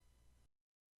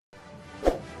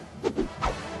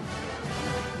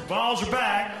Vols are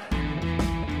back.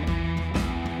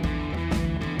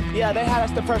 Yeah, they had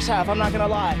us the first half, I'm not gonna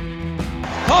lie.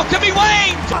 Oh, could be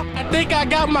Wayne! I think I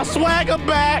got my swagger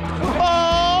back.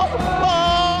 Oh!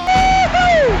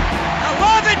 I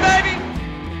love it, baby!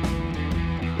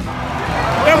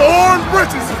 Them orange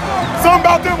britches. Something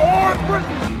about them orange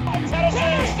britches.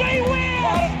 Tennessee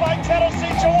wins! By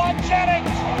Tennessee, Jawan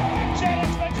Jennings.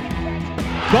 Jennings makes the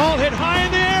catch. Ball hit high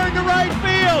in the air into right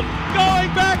field.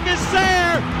 Going back is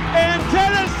Sayre. And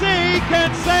Tennessee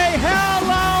can say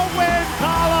hello, win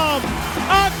column.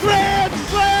 A grand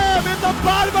slam in the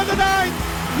bottom of the ninth.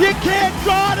 You can't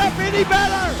draw it up any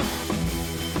better.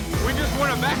 We just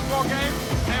won a basketball game,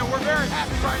 and we're very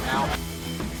happy right now.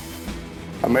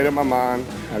 I made up my mind.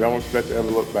 I don't expect to ever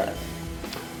look back.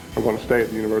 I'm going to stay at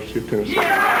the University of Tennessee.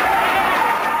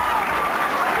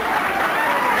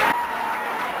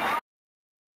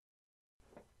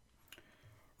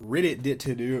 Reddit did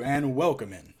to do, and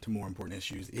welcome in to More Important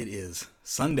Issues. It is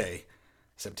Sunday,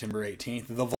 September 18th.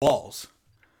 The Vols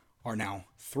are now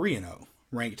 3-0,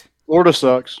 ranked Florida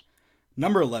sucks.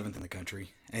 number 11th in the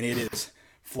country, and it is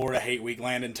Florida Hate Week.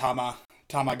 Landon, tie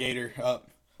my gator up.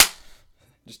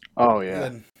 Just Oh, go yeah.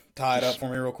 ahead and tie it up for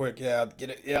me real quick. Yeah, get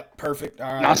it. Yep, perfect.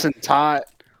 All right. Nice and tight.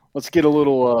 Let's get a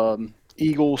little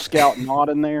Eagle Scout knot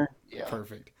in there. Yeah.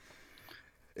 Perfect.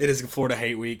 It is Florida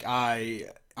Hate Week.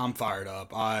 I'm fired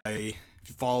up. If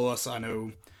you follow us, I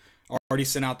know I already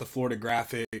sent out the Florida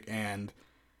graphic, and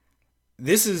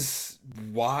this is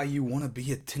why you want to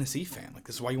be a Tennessee fan. Like,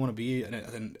 this is why you want to be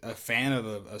a fan of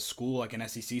a school like an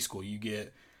SEC school. You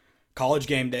get College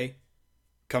Game Day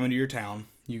coming to your town.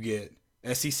 You get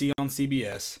SEC on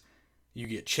CBS. You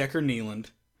get Checker Neyland.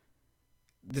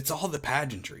 It's all the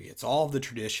pageantry. It's all the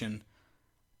tradition.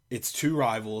 It's two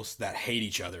rivals that hate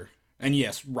each other. And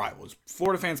yes, rivals.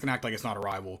 Florida fans can act like it's not a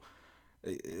rival.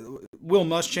 Will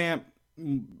Muschamp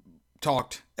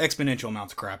talked exponential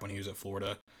amounts of crap when he was at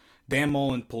Florida. Dan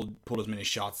Mullen pulled as many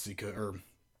shots as he could, or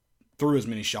threw as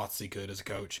many shots as he could as a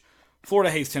coach.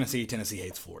 Florida hates Tennessee. Tennessee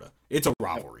hates Florida. It's a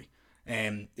rivalry.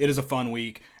 And it is a fun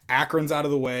week. Akron's out of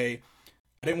the way.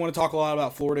 I didn't want to talk a lot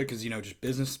about Florida because, just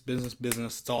business.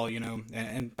 It's all,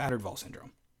 and battered Vol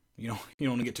syndrome. You don't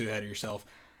want to get too ahead of yourself.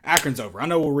 Akron's over. I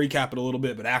know we'll recap it a little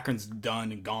bit, but Akron's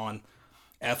done and gone.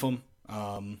 F them.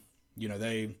 I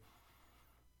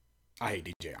hate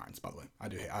DJ Irons, by the way. I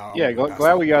do. Yeah,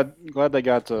 glad they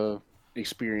got to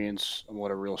experience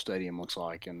what a real stadium looks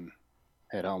like and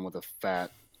head home with a fat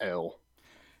L.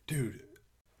 Dude,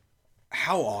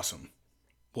 how awesome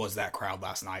was that crowd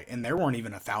last night? And there weren't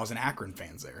even 1,000 Akron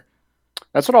fans there.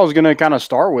 That's what I was going to kind of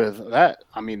start with.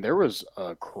 There was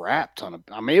a crap ton of.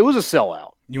 It was a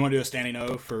sellout. You want to do a standing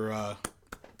O for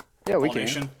Yeah, we Vol can.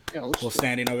 Nation? Yeah, Little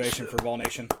standing ovation for Vol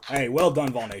Nation. Hey, well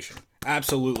done, Vol Nation.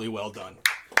 Absolutely well done.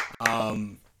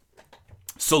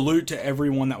 Salute to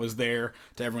everyone that was there,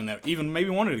 to everyone that even maybe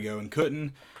wanted to go and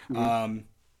couldn't. Mm-hmm.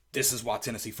 This is why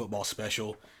Tennessee football's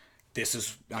special.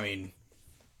 That's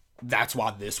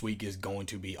why this week is going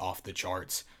to be off the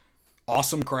charts.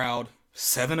 Awesome crowd.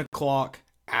 7 o'clock,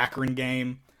 Akron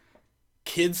game.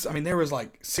 Kids, there was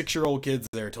like 6-year-old kids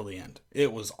there till the end.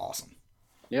 It was awesome.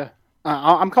 Yeah.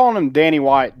 I'm calling him Danny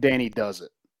White. Danny does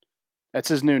it. That's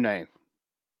his new name.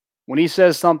 When he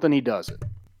says something, he does it.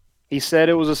 He said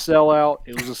it was a sellout.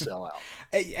 It was a sellout.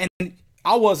 And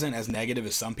I wasn't as negative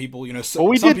as some people. Well,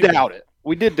 we did doubt it.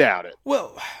 We did doubt it.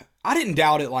 Well, I didn't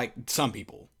doubt it like some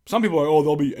people. Some people are like,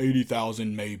 there'll be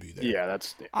 80,000 maybe there. Yeah,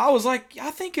 I was like, I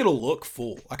think it'll look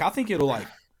full. Like, I think it'll I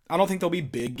don't think there'll be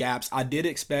big gaps. I did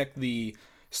expect the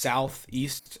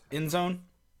southeast end zone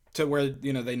to where,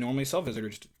 they normally sell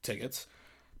visitors tickets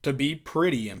to be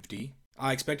pretty empty.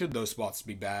 I expected those spots to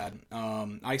be bad.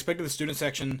 I expected the student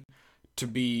section to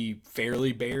be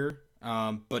fairly bare.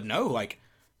 But no,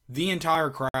 the entire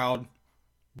crowd,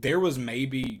 there were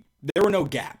no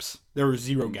gaps. There were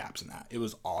 0 gaps in that. It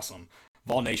was awesome.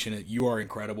 Vol Nation, you are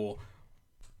incredible.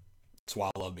 That's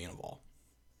why I love being a Vol.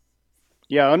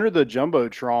 Yeah, under the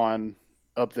Jumbotron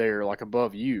up there, like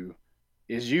above you,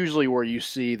 is usually where you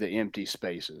see the empty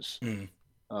spaces.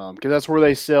 Because that's where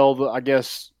they sell, the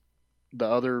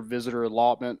other visitor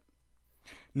allotment.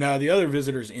 No, the other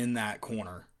visitors in that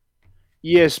corner.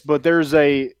 Yes, but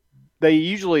they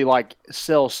usually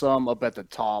sell some up at the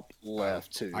top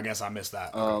left too. I guess I missed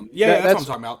that. That's what I'm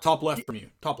talking about. Top left from you.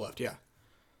 Top left, yeah.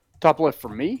 Top left for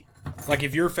me? Like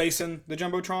if you're facing the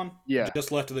Jumbotron? Yeah.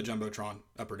 Just left of the Jumbotron,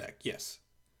 upper deck, yes.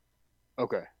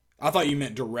 Okay. I thought you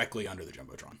meant directly under the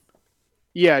Jumbotron.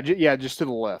 Yeah, just to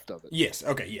the left of it. Yes,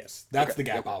 okay, yes. That's the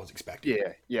gap I was expecting.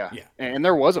 Yeah. And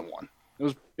there wasn't one.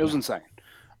 It was insane.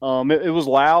 It was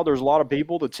loud. There was a lot of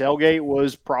people. The tailgate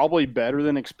was probably better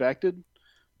than expected.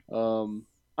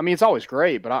 I mean, it's always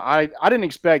great, but I didn't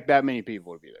expect that many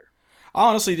people to be there. I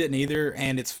honestly didn't either,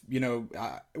 and it's,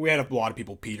 we had a lot of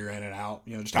people peter in and out,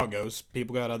 just how it goes.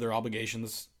 People got other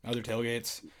obligations, other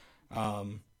tailgates.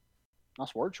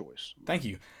 Nice word choice. Thank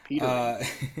you. Peter.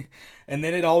 And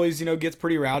then it always, gets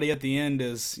pretty rowdy at the end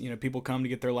as, people come to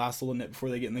get their last little nip before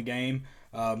they get in the game.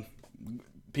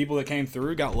 People that came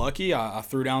through got lucky. I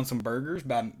threw down some burgers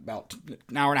about an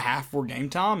hour and a half before game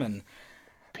time, and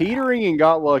Petering and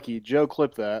got lucky. Joe,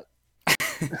 clip that.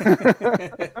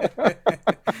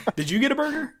 Did you get a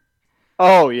burger?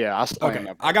 Oh yeah, I slammed Okay,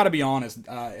 that. I got to be honest.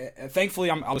 Thankfully,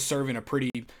 I was serving a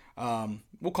pretty,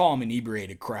 we'll call them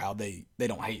inebriated crowd. They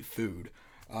don't hate food.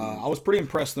 I was pretty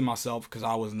impressed with myself because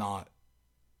I wasn't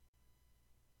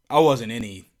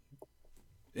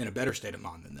in a better state of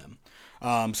mind than them.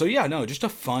 So yeah, no, just a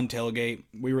fun tailgate.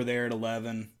 We were there at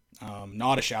 11.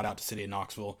 Not a shout out to City of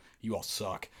Knoxville. You all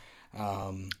suck.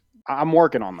 I'm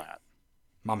working on that.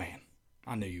 My man.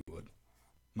 I knew you would.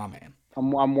 My man.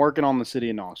 I'm working on the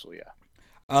City of Knoxville. Yeah.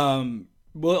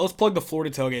 Well, let's plug the Florida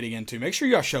tailgate again too. Make sure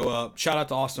you guys show up. Shout out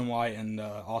to Austin White and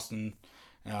Austin.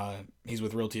 He's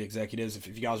with Realty Executives. If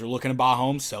you guys are looking to buy a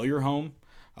home, sell your home.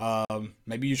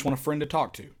 Maybe you just want a friend to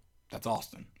talk to. That's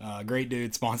Austin. Great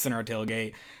dude, sponsoring our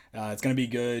tailgate. It's gonna be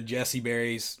good. Jesse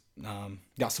Berry's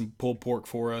got some pulled pork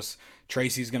for us.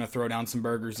 Tracy's gonna throw down some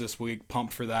burgers this week.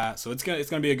 Pumped for that. So it's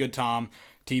gonna be a good time.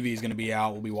 TV is gonna be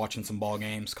out. We'll be watching some ball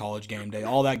games, college game day,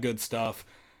 all that good stuff.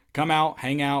 Come out,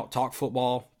 hang out, talk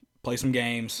football, play some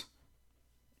games.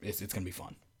 It's gonna be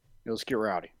fun. Let's get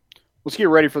rowdy. Let's get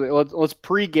ready for let's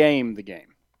pre-game the game.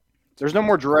 There's no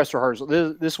more dress rehearsal.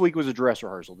 This week was a dress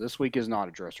rehearsal. This week is not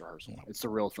a dress rehearsal. It's the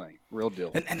real thing, real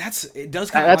deal. And that's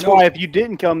why if you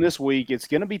didn't come this week, it's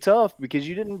going to be tough because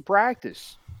you didn't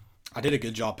practice. I did a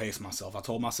good job pacing myself. I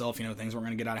told myself, things weren't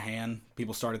going to get out of hand.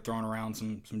 People started throwing around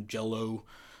some Jell-O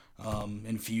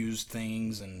infused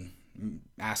things and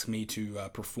asked me to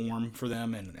perform for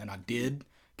them, and I did.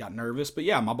 Got nervous, but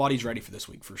yeah, my body's ready for this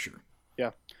week for sure. Yeah.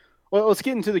 Well, let's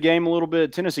get into the game a little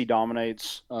bit. Tennessee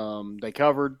dominates. They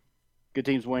covered. Good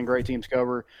teams win, great teams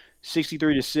cover.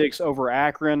 63-6 over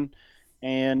Akron,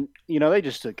 and they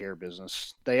just took care of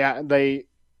business. They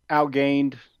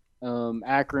outgained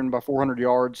Akron by 400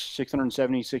 yards,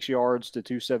 676 yards to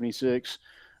 276.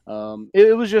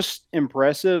 It was just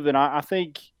impressive, and I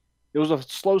think it was a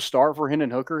slow start for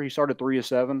Hendon Hooker. He started 3 of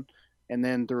 7, and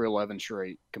then threw 11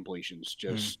 straight completions.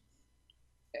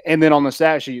 And then on the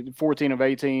stat sheet, 14 of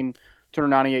 18,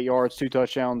 298 yards, 2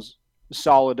 touchdowns.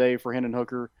 Solid day for Hendon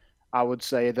Hooker. I would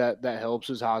say that helps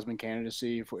his Heisman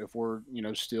candidacy if we're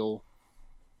still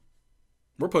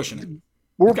we're pushing it.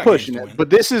 We're pushing it, but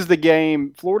this is the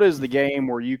game. Florida is the game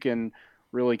where you can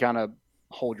really kind of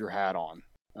hold your hat on.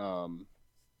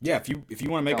 Yeah, if you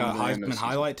want to make a Heisman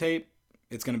highlight tape,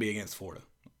 it's going to be against Florida.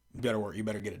 You better work. You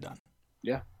better get it done.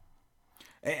 Yeah.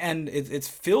 And it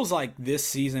feels like this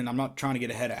season, I'm not trying to get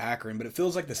ahead of Akron, but it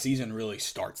feels like the season really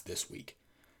starts this week.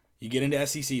 You get into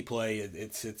SEC play,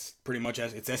 it's pretty much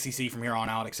it's SEC from here on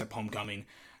out, except homecoming.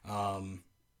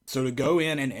 So to go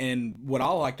in and what I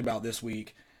liked about this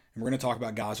week, and we're going to talk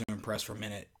about guys who impressed for a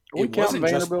minute. We count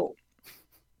Vanderbilt.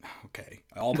 Okay,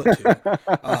 all but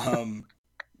 2.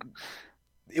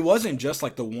 It wasn't just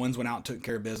like the ones went out and took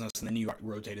care of business, and then you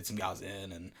rotated some guys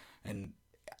in, and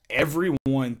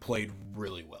everyone played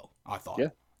really well, I thought. Yeah.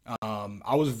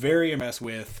 I was very impressed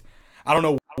with, I don't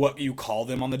know what you call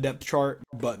them on the depth chart,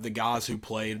 but the guys who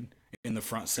played in the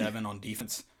front 7 on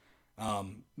defense,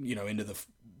 into the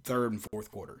third and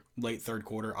fourth quarter, late third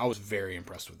quarter, I was very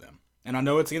impressed with them. And I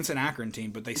know it's against an Akron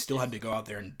team, but they still had to go out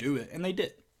there and do it, and they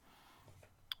did.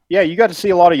 Yeah, you got to see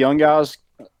a lot of young guys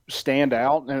stand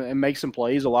out and make some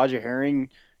plays. Elijah Herring,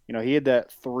 he had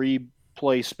that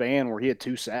 3-play span where he had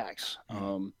 2 sacks.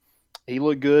 He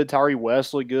looked good. Tyree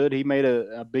West looked good. He made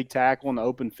a big tackle in the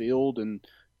open field, and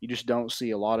you just don't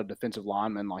see a lot of defensive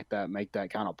linemen like that make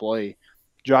that kind of play.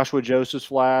 Joshua Joseph's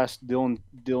flashed.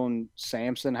 Dylan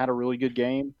Sampson had a really good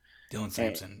game. Dylan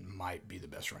Sampson might be the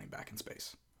best running back in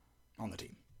space on the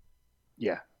team.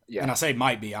 Yeah. And I say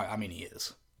might be, I mean he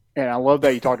is. And I love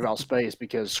that you talked about space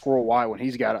because Squirrel White, when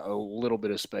he's got a little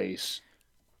bit of space,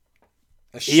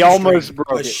 he almost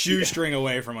broke a shoestring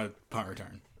away from a punt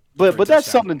return. But that's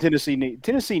something Tennessee needed.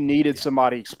 Tennessee needed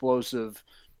somebody explosive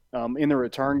in the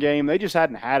return game. They just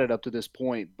hadn't had it up to this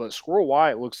point. But Squirrel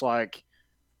White looks like,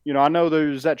 I know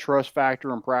there's that trust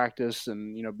factor in practice,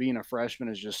 and being a freshman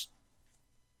is just,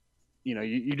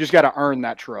 you just got to earn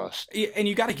that trust. And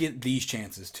you got to get these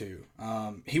chances too.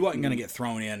 He wasn't going to get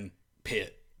thrown in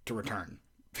Pitt to return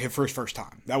for his first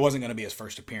time. That wasn't going to be his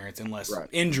first appearance unless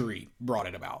injury brought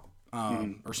it about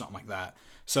or something like that.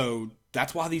 So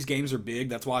that's why these games are big.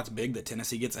 That's why it's big that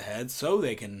Tennessee gets ahead, so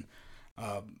they can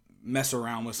mess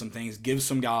around with some things, give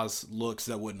some guys looks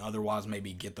that wouldn't otherwise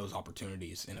maybe get those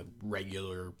opportunities in a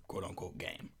regular quote-unquote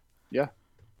game. Yeah.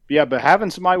 Yeah, but having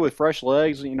somebody with fresh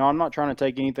legs, I'm not trying to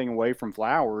take anything away from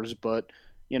Flowers, but,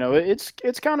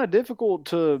 it's kind of difficult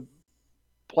to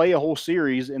play a whole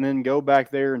series and then go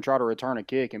back there and try to return a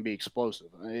kick and be explosive.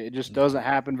 It just doesn't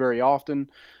happen very often.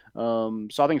 So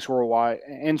I think Squirrel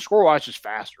White's just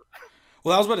faster.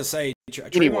 Well, I was about to say,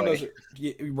 Trayvon Anyway.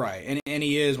 does right, and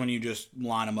he is when you just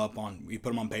line him up you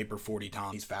put him on paper 40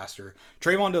 times, he's faster.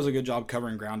 Trayvon does a good job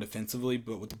covering ground defensively,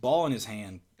 but with the ball in his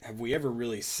hand, have we ever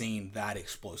really seen that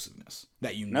explosiveness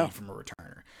that you need from a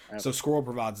returner? So Squirrel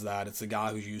provides that. It's a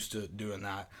guy who's used to doing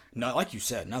that. Not like you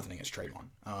said, nothing against Trayvon.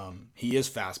 He is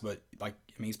fast, but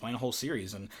he's playing a whole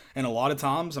series, and a lot of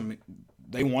times,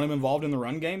 they want him involved in the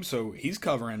run game, so he's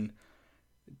covering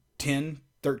 10,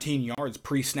 13 yards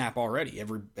pre-snap already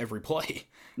every play.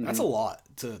 That's a lot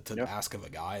to ask of a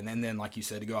guy, and then like you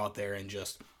said, to go out there and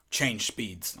just change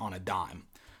speeds on a dime.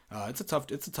 It's a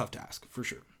tough task for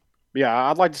sure. Yeah,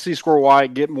 I'd like to see Squirrel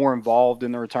White get more involved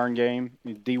in the return game.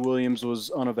 D. Williams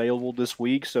was unavailable this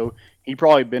week, so he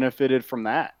probably benefited from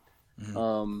that.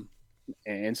 Mm-hmm.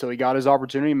 And so he got his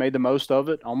opportunity, made the most of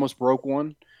it, almost broke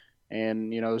one.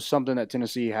 And, something that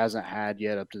Tennessee hasn't had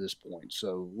yet up to this point.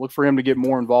 So look for him to get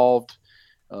more involved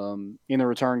in the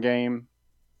return game.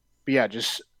 But, yeah,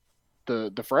 just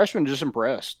the freshman just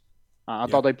impressed. I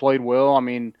thought they played well.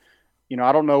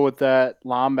 I don't know what that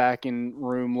linebacking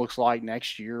room looks like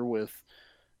next year with,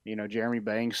 Jeremy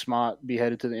Banks might be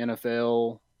headed to the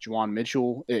NFL. Juwan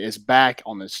Mitchell is back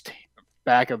on this team,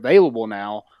 back available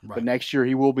now, but next year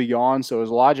he will be gone. So is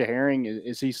Elijah Herring,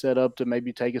 is he set up to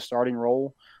maybe take a starting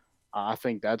role? I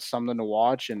think that's something to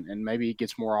watch, and maybe he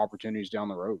gets more opportunities down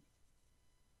the road.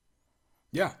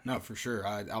 Yeah, no, for sure.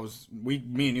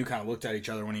 Me and you kind of looked at each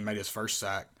other when he made his first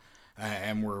sack,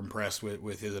 and were impressed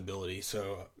with his ability.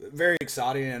 So very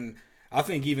exciting, and I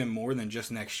think even more than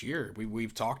just next year.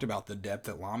 We've talked about the depth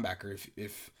at linebacker.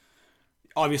 If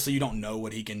obviously you don't know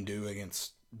what he can do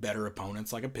against better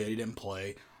opponents like a Pitt, he didn't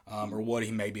play, or what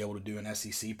he may be able to do in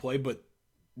SEC play, but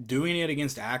doing it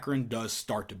against Akron does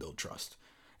start to build trust,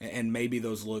 and maybe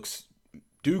those looks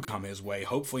do come his way.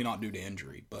 Hopefully not due to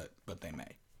injury, but they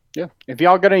may. Yeah. If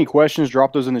y'all got any questions,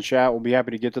 drop those in the chat. We'll be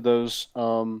happy to get to those.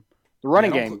 The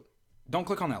running game. Don't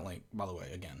click on that link, by the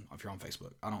way, again, if you're on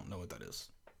Facebook. I don't know what that is,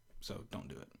 so don't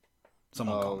do it.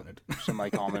 Someone commented.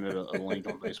 Somebody commented a link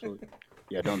on Facebook.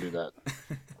 Yeah, don't do that.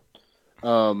 I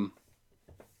don't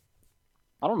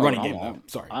know. Running game, though.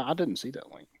 Sorry. I didn't see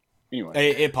that link. Anyway.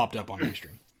 It popped up on your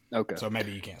stream. Okay. So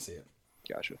maybe you can't see it.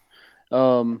 Gotcha.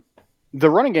 The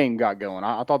running game got going.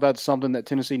 I thought that's something that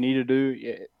Tennessee needed to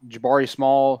do. Jabari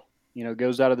Small,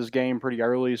 goes out of this game pretty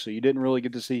early, so you didn't really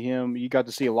get to see him. You got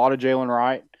to see a lot of Jalen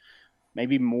Wright,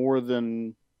 maybe more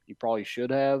than you probably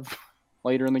should have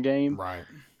later in the game. Right.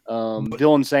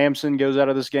 Dylan Sampson goes out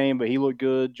of this game, but he looked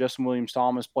good. Justin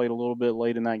Williams-Thomas played a little bit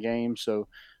late in that game. So,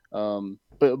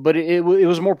 but it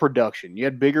was more production. You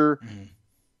had bigger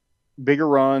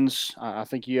runs. I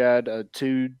think you had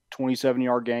 2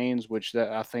 27-yard gains, which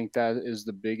I think that is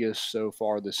the biggest so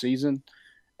far this season.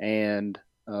 And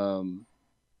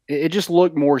it just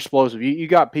looked more explosive. You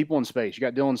got people in space. You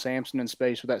got Dylan Sampson in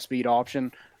space with that speed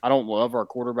option. I don't love our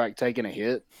quarterback taking a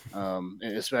hit,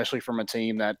 especially from a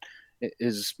team that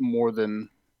is more than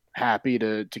happy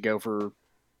to go for,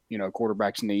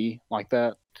 quarterback's knee like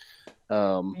that.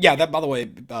 That, by the way,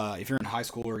 if you're in high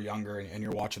school or younger and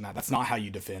you're watching that's not how you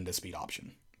defend a speed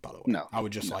option, by the way. No. I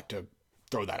would just like to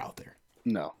throw that out there.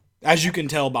 No. As you can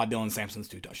tell by Dylan Sampson's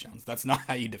 2 touchdowns, that's not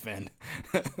how you defend.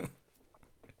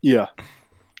 Yeah.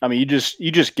 You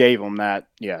just gave them that.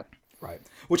 Yeah. Right.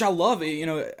 Which I love,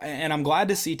 and I'm glad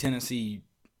to see Tennessee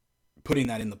putting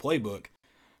that in the playbook,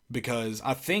 because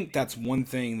I think that's one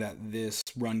thing that this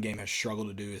run game has struggled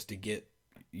to do, is to get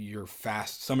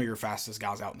some of your fastest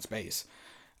guys out in space.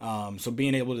 So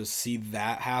being able to see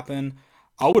that happen,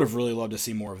 I would have really loved to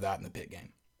see more of that in the Pitt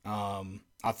game.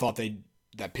 I thought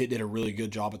that Pitt did a really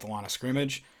good job at the line of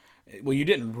scrimmage. Well, you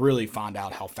didn't really find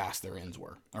out how fast their ends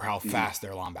were or how fast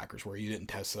their linebackers were. You didn't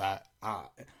test that.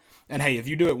 And hey, if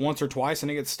you do it once or twice and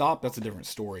it gets stopped, that's a different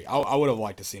story. I would have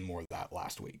liked to see more of that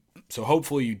last week. So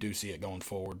hopefully you do see it going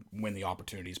forward when the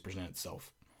opportunities present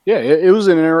itself. Yeah, it was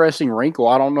an interesting wrinkle.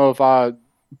 I don't know if I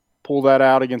pull that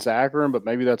out against Akron, but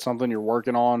maybe that's something you're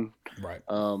working on. Right.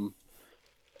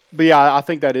 But yeah, I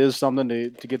think that is something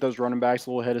to get those running backs a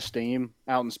little ahead of steam,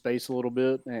 out in space a little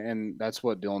bit, and that's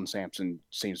what Dylan Sampson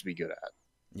seems to be good at.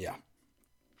 Yeah,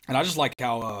 and I just like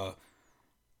how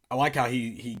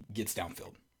he gets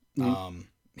downfield.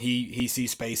 He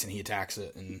sees space and he attacks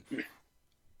it. And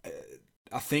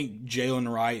I think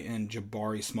Jalen Wright and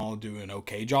Jabari Small do an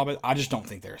okay job. I just don't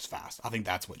think they're as fast. I think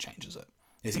that's what changes it.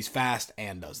 Is he's fast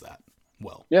and does that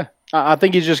well. Yeah, I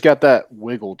think he's just got that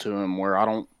wiggle to him where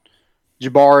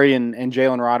Jabari and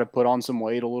Jalen Wright have put on some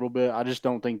weight a little bit. I just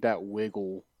don't think that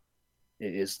wiggle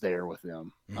is there with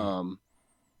them. Mm-hmm.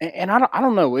 And I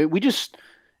don't know.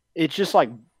 It's just like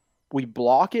we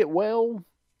block it well,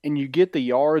 and you get the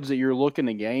yards that you're looking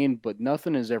to gain, but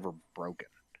nothing is ever broken.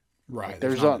 Right. Like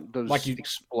there's those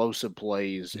explosive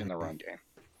plays in the run game.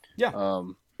 Yeah.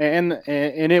 And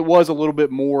it was a little bit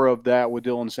more of that with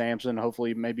Dylan Sampson.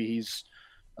 Hopefully, maybe he's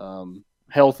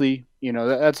healthy. You know,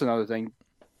 that's another thing.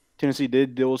 Tennessee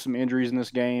did deal with some injuries in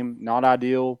this game. Not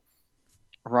ideal.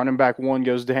 Running back 1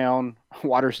 goes down.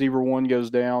 Wide receiver 1 goes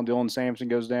down. Dylan Sampson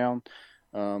goes down.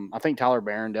 I think Tyler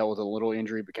Barron dealt with a little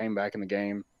injury but came back in the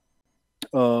game.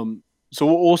 So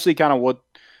we'll see kind of what,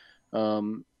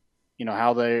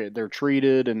 how they're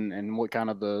treated and what kind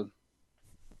of that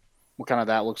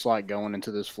looks like going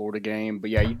into this Florida game. But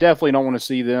yeah, you definitely don't want to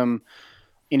see them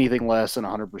anything less than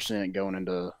 100% going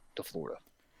into Florida.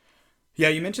 Yeah,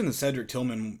 you mentioned the Cedric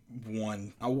Tillman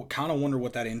one. I kind of wonder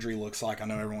what that injury looks like. I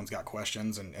know everyone's got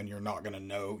questions, and you're not going to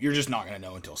know. You're just not going to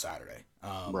know until Saturday,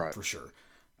 right? For sure.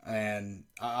 And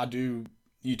I do.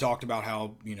 You talked about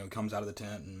how comes out of the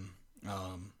tent and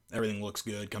everything looks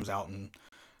good. Comes out and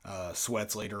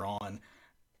sweats later on.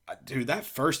 Dude, that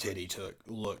first hit he took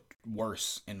looked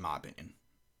worse in my opinion.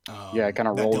 Yeah, it kind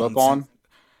of rolled up on.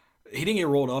 He didn't get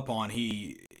rolled up on.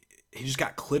 He just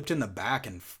got clipped in the back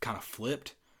and kind of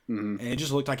flipped. Mm-hmm. And it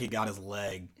just looked like he got his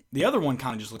leg. The other one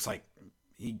kind of just looks like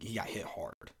he got hit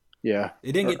hard. Yeah.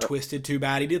 It didn't get twisted too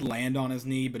bad. He did land on his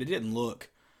knee, but it didn't look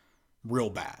real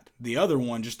bad. The other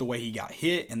one, just the way he got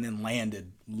hit and then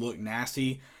landed, looked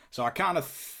nasty. So I kind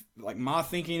of, my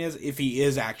thinking is if he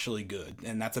is actually good,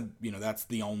 and that's that's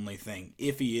the only thing.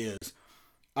 If he is,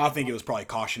 I think it was probably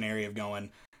cautionary of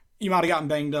going, you might have gotten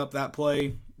banged up that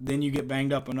play, then you get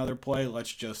banged up another play.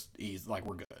 Let's just ease,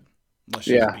 we're good. Let's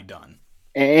just be done.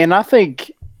 And I think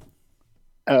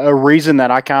a reason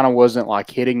that I kind of wasn't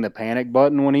hitting the panic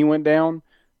button when he went down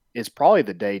is probably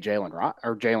the day Jalen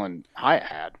Hyatt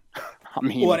had. I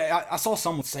mean, well, I saw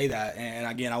someone say that, and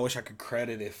again, I wish I could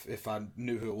credit if I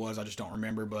knew who it was. I just don't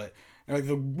remember. But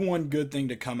the one good thing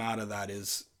to come out of that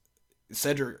is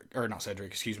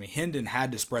Hendon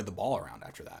had to spread the ball around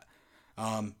after that.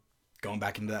 Going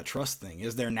back into that trust thing,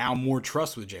 is there now more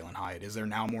trust with Jalen Hyatt? Is there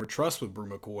now more trust with Brew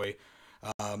McCoy?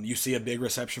 You see a big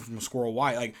reception from Squirrel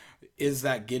White. Is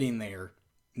that getting there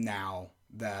now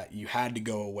that you had to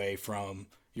go away from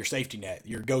your safety net,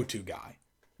 your go-to guy?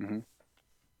 Mm-hmm.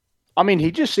 I mean,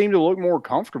 he just seemed to look more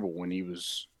comfortable when he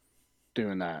was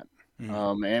doing that.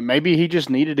 Mm-hmm. And maybe he just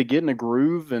needed to get in a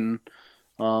groove, and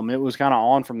it was kind of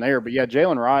on from there. But yeah,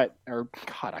 Jalen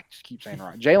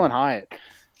Hyatt,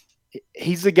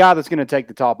 he's the guy that's going to take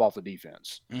the top off the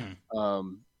defense.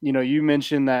 Mm-hmm. You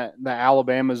mentioned that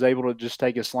Alabama is able to just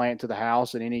take a slant to the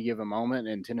house at any given moment,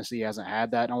 and Tennessee hasn't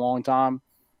had that in a long time.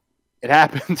 It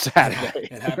happened Saturday.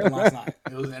 It happened last night.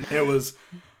 It was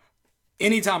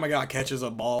anytime a guy catches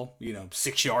a ball,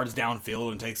 6 yards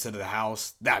downfield and takes it to the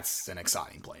house, that's an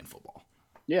exciting play in football.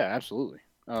 Yeah, absolutely.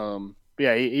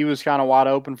 He was kind of wide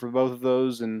open for both of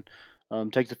those, and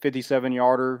takes a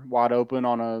 57-yarder wide open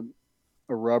on a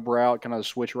rub route, kind of a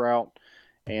switch route.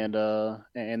 And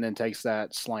then takes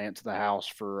that slant to the house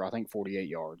for I think 48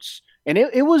 yards. And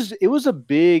it was a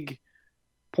big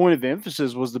point of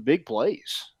emphasis was the big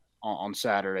plays on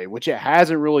Saturday, which it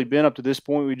hasn't really been up to this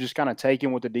point. We just kind of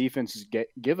taken what the defense has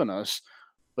given us,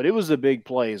 but it was the big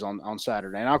plays on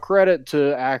Saturday. And I'll credit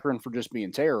to Akron for just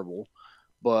being terrible,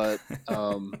 but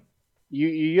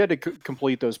you had to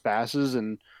complete those passes,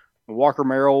 and Walker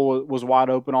Merrill was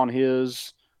wide open on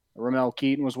his. Ramel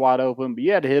Keaton was wide open, but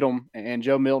you had to hit them, and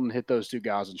Joe Milton hit those two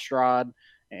guys in stride,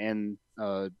 and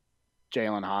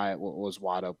Jalen Hyatt was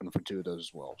wide open for 2 of those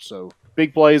as well. So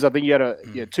big plays. I think you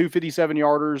had 2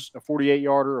 57-yarders, a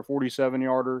 48-yarder, a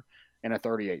 47-yarder, and a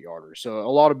 38-yarder. So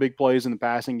a lot of big plays in the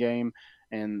passing game,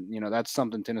 and that's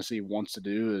something Tennessee wants to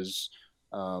do is,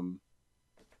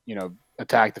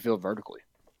 attack the field vertically,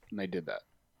 and they did that.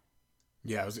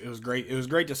 Yeah, it was great. It was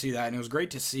great to see that, and it was great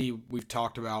to see we've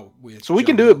talked about with. So we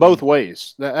can do it both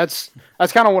ways. That's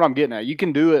kind of what I'm getting at. You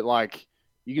can do it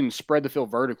you can spread the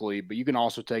field vertically, but you can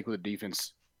also take what the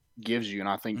defense gives you, and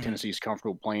I think Tennessee's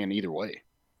comfortable playing either way.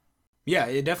 Yeah,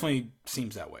 it definitely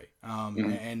seems that way.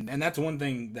 And that's one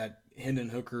thing that Hendon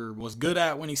Hooker was good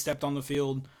at when he stepped on the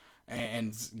field,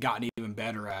 and gotten even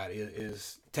better at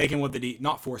is taking what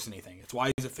not force anything. It's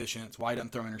why he's efficient. It's why he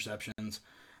doesn't throw interceptions.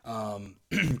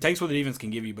 Takes what the defense can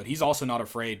give you, but he's also not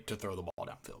afraid to throw the ball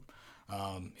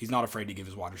downfield. He's not afraid to give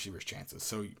his wide receivers chances.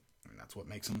 So that's what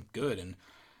makes him good. And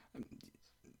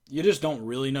you just don't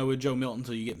really know with Joe Milton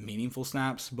until you get meaningful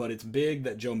snaps. But it's big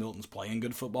that Joe Milton's playing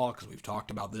good football because we've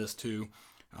talked about this too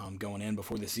going in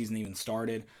before the season even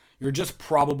started. You're just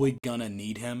probably going to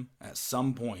need him at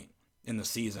some point in the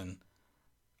season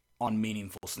on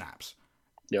meaningful snaps.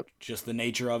 Yep. Just the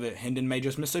nature of it. Hendon may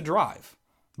just miss a drive.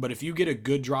 But if you get a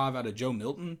good drive out of Joe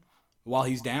Milton while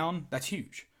he's down, that's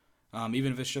huge.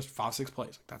 Even if it's just 5-6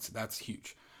 plays, that's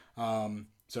huge.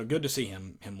 So good to see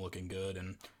him looking good.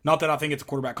 And not that I think it's a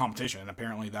quarterback competition. And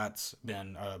apparently that's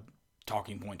been a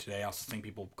talking point today. I also think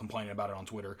people complaining about it on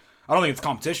Twitter. I don't think it's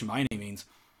competition by any means.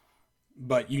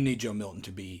 But you need Joe Milton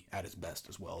to be at his best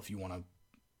as well if you want to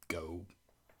go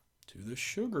to the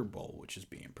Sugar Bowl, which is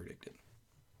being predicted.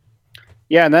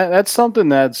 Yeah, and that's something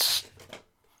that's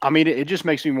 – I mean, it just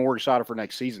makes me more excited for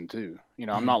next season too. You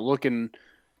know, I'm not looking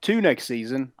to next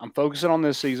season. I'm focusing on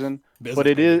this season. But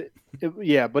it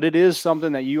is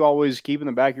something that you always keep in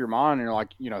the back of your mind. And you're like,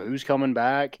 you know, who's coming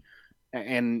back?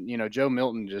 And you know, Joe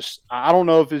Milton just – I don't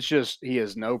know if it's just he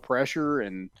has no pressure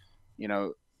and, you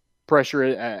know, pressure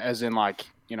as in like,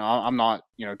 you know, I'm not,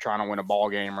 you know, trying to win a ball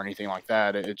game or anything like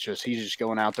that. It's just he's just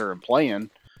going out there and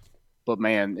playing. But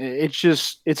man,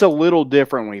 it's a little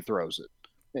different when he throws it.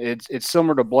 It's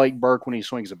similar to Blake Burke when he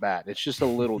swings a bat. It's just a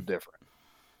little different.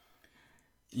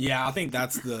 Yeah, I think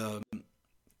that's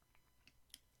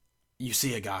you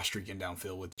see a guy streaking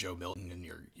downfield with Joe Milton and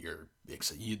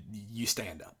you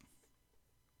stand up.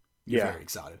 You're very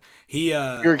excited.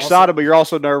 You're excited, but you're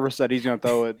also nervous that he's going to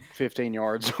throw it 15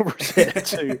 yards over his head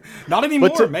too. Not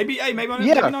anymore. Maybe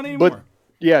not anymore. But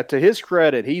yeah, to his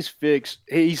credit, he's fixed.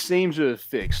 He seems to have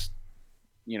fixed,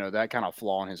 you know, that kind of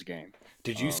flaw in his game.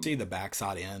 Did you see the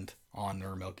backside end on the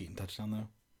Ramel Keaton touchdown though?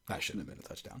 That shouldn't have been a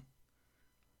touchdown.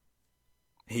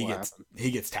 He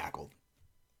gets tackled.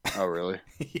 Oh really?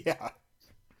 Yeah.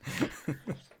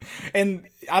 And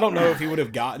I don't know if he would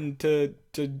have gotten to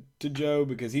Joe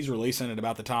because he's releasing it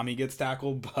about the time he gets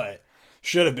tackled, but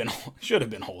should have been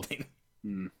holding.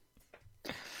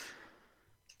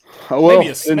 Oh, well, maybe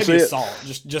assault,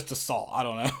 just assault. I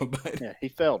don't know, but yeah, he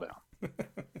fell down.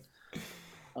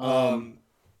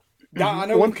 I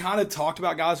know we've kind of talked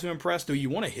about guys who impressed. Do you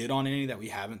want to hit on any that we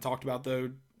haven't talked about though?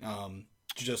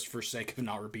 Just for sake of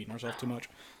not repeating ourselves too much.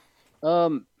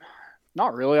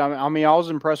 Not really. I mean, I was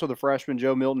impressed with the freshman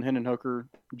Joe Milton, Hendon Hooker,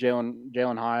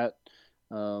 Jalen Hyatt,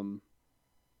 Dylan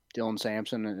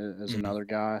Sampson is another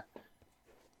guy.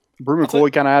 Brew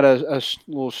McCoy kind of had a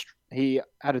little. He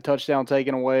had a touchdown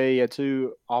taken away. He had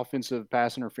 2 offensive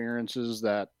pass interferences.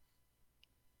 That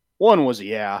one was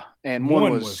and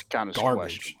one was kind of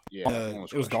garbage. Yeah,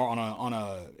 it was on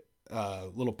a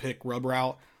little pick rub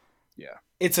route. Yeah,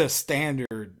 it's a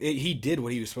standard. He did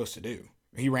what he was supposed to do.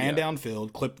 He ran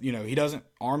downfield, clipped, you know, he doesn't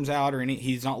arms out or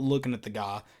he's not looking at the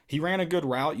guy. He ran a good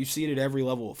route. You see it at every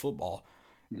level of football.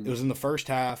 Mm-hmm. It was in the first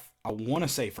half. I want to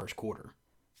say first quarter.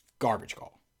 Garbage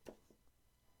call.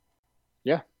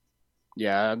 Yeah.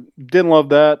 Yeah. Didn't love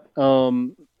that. I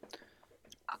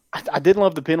didn't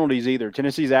love the penalties either.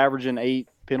 Tennessee's averaging 8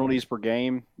 penalties per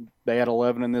game. They had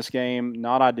 11 in this game.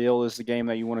 Not ideal. This is the game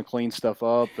that you want to clean stuff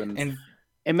up.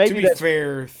 And maybe to be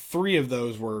fair, 3 of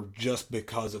those were just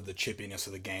because of the chippiness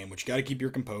of the game, which you got to keep your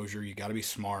composure. You got to be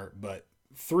smart. But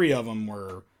 3 of them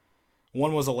were –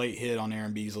 one was a late hit on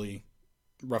Aaron Beasley,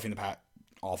 roughing the pass,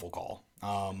 awful call.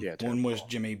 One was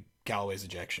Jimmy Callaway's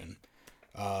ejection.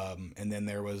 And then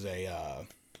there was I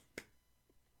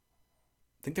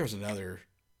think there was another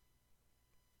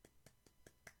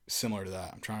similar to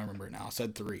that. I'm trying to remember it now. I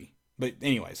said 3. But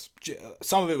anyways,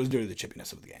 some of it was due to the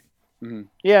chippiness of the game. Mm-hmm.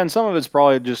 Yeah, and some of it's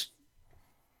probably just,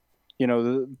 you know,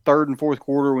 the third and fourth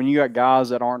quarter when you got guys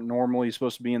that aren't normally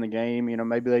supposed to be in the game. You know,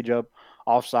 maybe they jump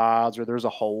offsides or there's a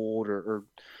hold or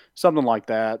something like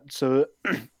that. So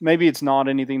maybe it's not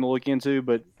anything to look into,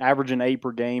 but averaging 8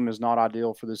 per game is not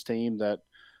ideal for this team. That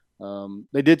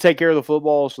they did take care of the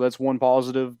football, so that's one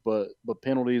positive. But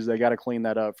penalties, they got to clean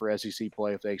that up for SEC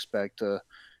play if they expect to,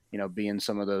 you know, be in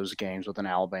some of those games with an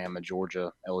Alabama,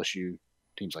 Georgia, LSU,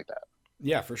 teams like that.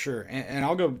 Yeah, for sure. And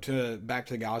I'll go back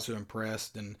to the guys who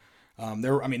impressed. And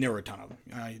there were a ton of them.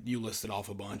 You listed off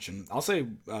a bunch. And I'll say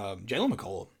Jalen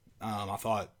McCullough, I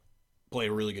thought, played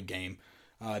a really good game.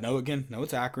 No,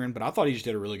 it's Akron, but I thought he just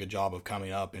did a really good job of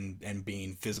coming up and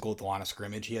being physical at the line of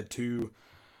scrimmage. He had 2,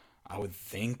 I would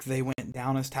think they went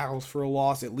down as tackles for a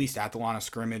loss, at least at the line of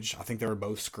scrimmage. I think they were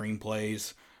both screen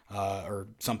plays or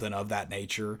something of that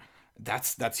nature.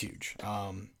 That's huge.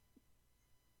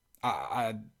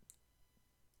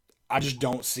 I just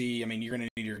don't see. I mean, you're going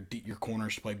to need your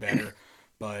corners to play better.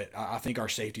 But I think our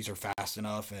safeties are fast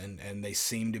enough and they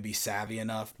seem to be savvy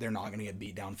enough. They're not going to get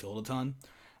beat downfield a ton.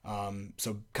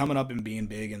 So coming up and being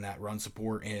big in that run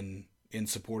support in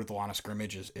support of the line of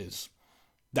scrimmage is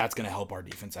that's going to help our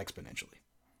defense exponentially.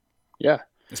 Yeah.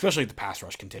 Especially if the pass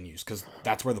rush continues, because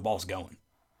that's where the ball's going.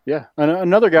 Yeah. And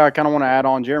another guy I kind of want to add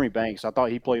on, Jeremy Banks. I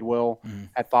thought he played well,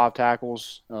 had 5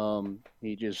 tackles.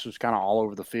 He just was kind of all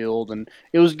over the field. And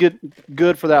it was good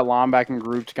for that linebacking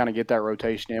group to kind of get that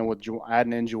rotation in with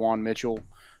adding in Juwan Mitchell.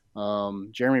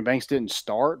 Jeremy Banks didn't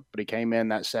start, but he came in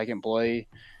that second play.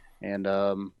 And,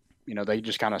 they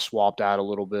just kind of swapped out a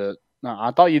little bit. Now,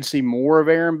 I thought you'd see more of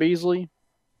Aaron Beasley,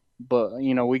 but,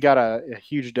 we got a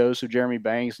huge dose of Jeremy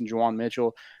Banks and Juwan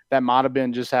Mitchell. That might have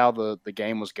been just how the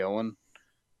game was going.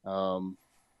 And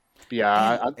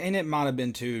it might have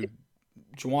been too.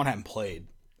 Juwan hadn't played,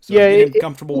 so yeah, getting him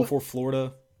comfortable before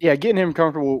Florida. Yeah, getting him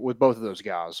comfortable with both of those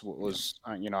guys was,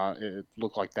 it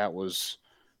looked like that was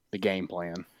the game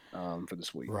plan for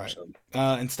this week. Right. So.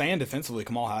 And staying defensively,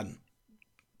 Kamal Hadden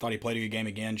thought he played a good game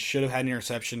again. Should have had an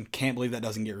interception. Can't believe that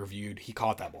doesn't get reviewed. He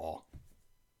caught that ball.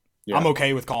 Yeah. I'm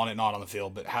okay with calling it not on the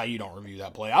field, but how you don't review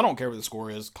that play? I don't care what the score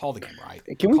is. Call the game right.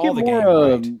 Can we get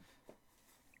more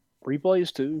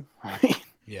replays too?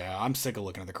 Yeah, I'm sick of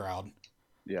looking at the crowd.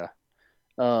 Yeah.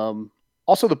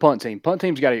 Also, the punt team. Punt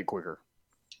team's got to get quicker.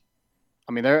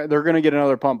 I mean, they're going to get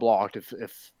another punt blocked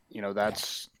if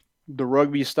that's the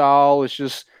rugby style. It's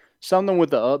just something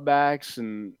with the upbacks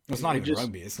and it's not even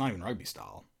rugby. It's not even rugby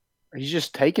style. He's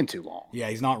just taking too long. Yeah,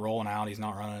 he's not rolling out. He's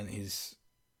not running. He's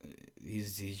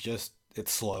just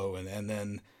it's slow and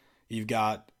then you've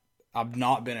got. I've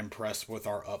not been impressed with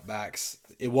our upbacks.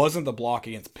 It wasn't the block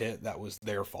against Pitt that was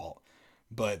their fault,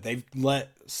 but they've let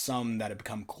some that have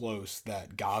become close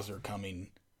that guys are coming.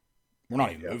 We're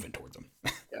not even moving towards them.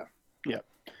 Yeah.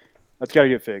 That's got to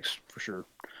get fixed for sure.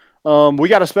 We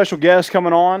got a special guest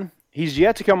coming on. He's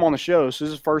yet to come on the show, so this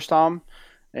is his first time,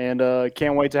 and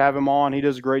can't wait to have him on. He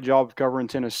does a great job of covering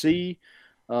Tennessee.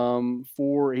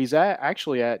 He's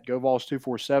actually at GoVols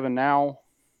 247 now.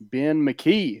 Ben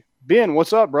McKee. Ben,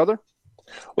 what's up, brother?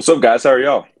 What's up, guys? How are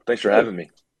y'all? Thanks for having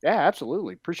me. Yeah,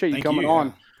 absolutely. Appreciate you coming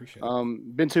on. Appreciate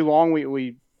it. Been too long.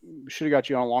 We should have got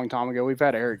you on a long time ago. We've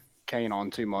had Eric Kane on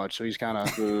too much, so he's kind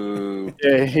of ruined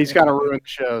the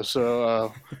show.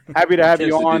 So happy to have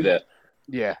you on. Do that.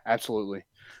 Yeah, absolutely.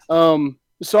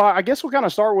 So I guess we'll kind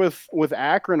of start with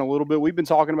Akron a little bit. We've been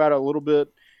talking about it a little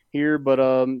bit here, but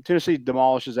Tennessee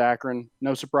demolishes Akron.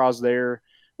 No surprise there.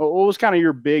 What was kind of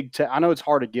your big I know it's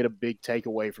hard to get a big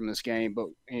takeaway from this game, but,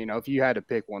 if you had to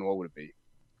pick one, what would it be?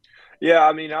 Yeah,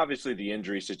 I mean, obviously the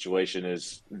injury situation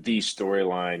is the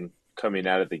storyline coming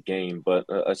out of the game. But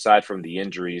aside from the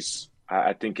injuries,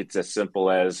 I think it's as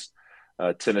simple as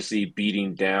Tennessee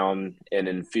beating down an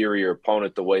inferior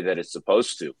opponent the way that it's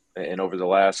supposed to. And over the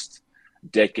last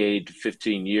decade,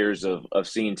 15 years of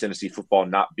seeing Tennessee football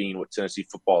not being what Tennessee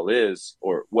football is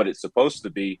or what it's supposed to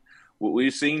be,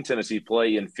 we've seen Tennessee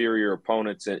play inferior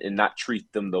opponents and not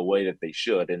treat them the way that they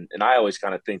should. And I always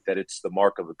kind of think that it's the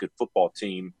mark of a good football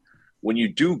team when you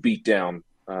do beat down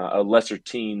a lesser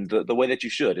team the way that you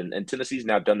should. And Tennessee's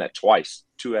now done that twice,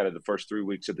 2 out of the first 3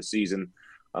 weeks of the season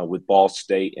with Ball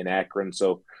State and Akron.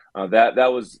 So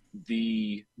that was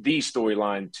the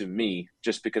storyline to me,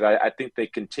 just because I think they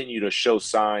continue to show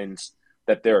signs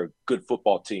that they're a good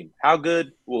football team. How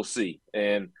good, we'll see.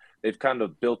 And they've kind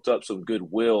of built up some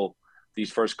goodwill these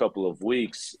first couple of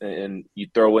weeks, and you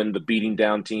throw in the beating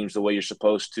down teams the way you're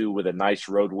supposed to with a nice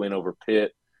road win over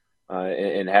Pitt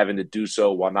and having to do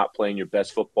so while not playing your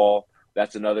best football.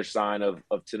 That's another sign of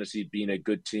Tennessee being a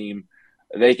good team.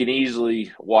 They can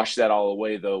easily wash that all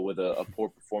away, though, with a poor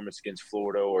performance against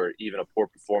Florida or even a poor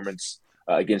performance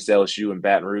against LSU and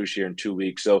Baton Rouge here in 2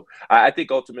 weeks. So I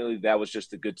think ultimately that was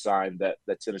just a good sign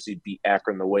that Tennessee beat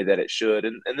Akron the way that it should.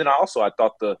 And then I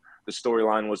thought the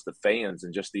storyline was the fans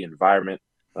and just the environment,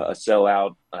 a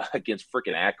sellout against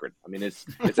freaking Akron. I mean, it's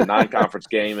a non-conference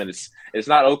game, and it's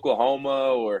not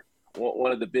Oklahoma or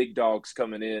one of the big dogs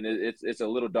coming in. It's a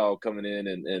little dog coming in,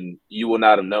 and you will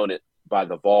not have known it by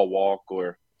the ball walk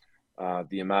or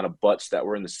the amount of butts that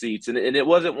were in the seats. And it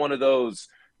wasn't one of those,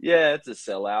 yeah, it's a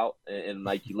sellout. And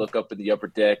like you look up in the upper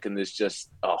deck and there's just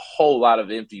a whole lot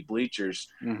of empty bleachers.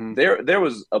 Mm-hmm. There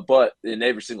was a butt in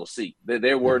every single seat.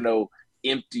 There were no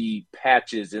empty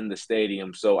patches in the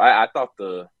stadium. So I thought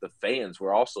the fans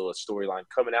were also a storyline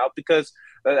coming out, because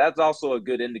that's also a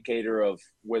good indicator of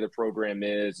where the program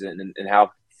is and how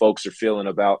folks are feeling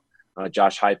about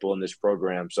Josh Heupel in this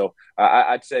program. So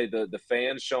I'd say the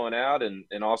fans showing out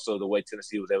and also the way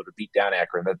Tennessee was able to beat down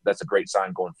Akron, that's a great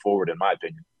sign going forward, in my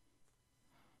opinion.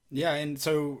 Yeah, and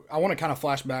so I want to kind of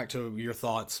flash back to your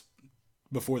thoughts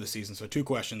before the season. So 2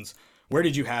 questions. Where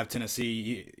did you have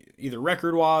Tennessee, either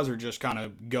record-wise or just kind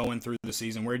of going through the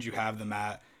season? Where did you have them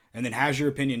at? And then has your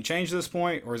opinion changed at this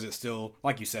point, or is it still,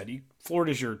 like you said,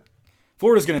 Florida's going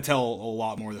to tell a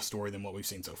lot more of the story than what we've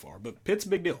seen so far. But Pitt's a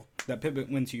big deal. That Pitt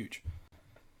win's huge.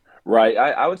 Right.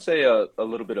 I would say a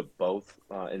little bit of both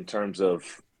in terms of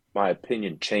my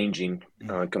opinion changing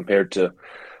compared to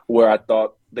where I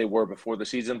thought they were before the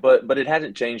season, but it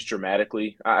hasn't changed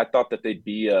dramatically. I thought that they'd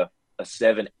be a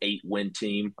 7-8 win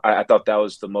team. I thought that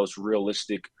was the most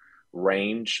realistic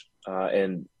range.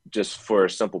 And just for a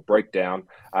simple breakdown,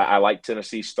 I like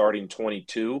Tennessee starting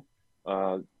 22,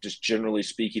 just generally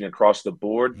speaking across the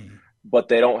board, but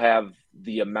they don't have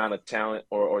the amount of talent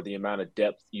or the amount of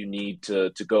depth you need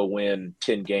to go win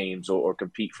 10 games or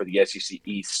compete for the SEC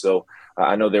East. So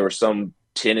I know there were some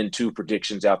 10-2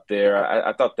 predictions out there.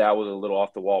 I thought that was a little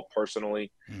off the wall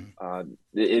personally.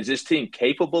 Is this team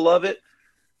capable of it?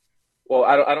 Well,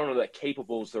 I don't know that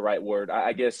capable is the right word.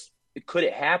 I guess could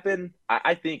it happen?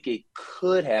 I think it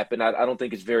could happen. I don't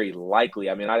think it's very likely.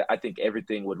 I mean, I think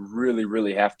everything would really,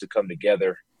 really have to come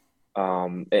together.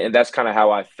 And that's kind of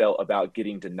how I felt about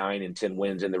getting to 9 and 10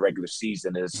 wins in the regular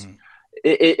season is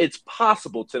it's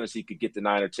possible Tennessee could get to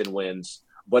 9 or 10 wins,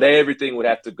 but everything would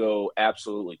have to go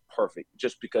absolutely perfect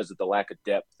just because of the lack of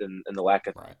depth and the lack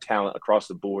of talent across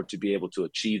the board to be able to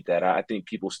achieve that. I think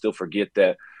people still forget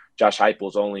that Josh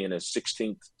Heupel's only in his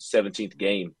 16th, 17th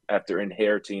game after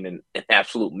inheriting an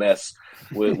absolute mess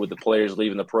with the players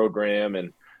leaving the program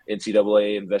and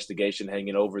NCAA investigation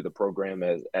hanging over the program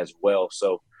as well.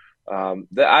 So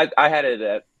I had it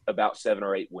at about 7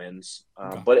 or 8 wins,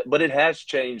 but it has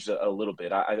changed a little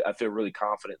bit. I feel really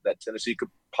confident that Tennessee could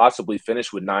possibly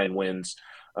finish with 9 wins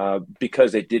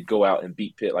because they did go out and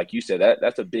beat Pitt. Like you said,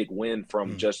 that's a big win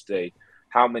from just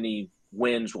how many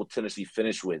wins will Tennessee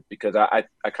finish with? Because I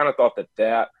kind of thought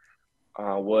that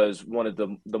was one of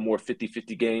the more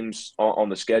 50-50 games on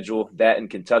the schedule. That and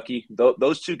Kentucky,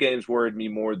 those 2 games worried me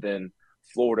more than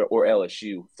Florida or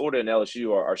LSU. Florida and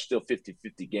LSU are still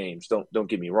 50-50 games. Don't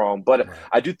get me wrong, but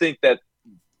I do think that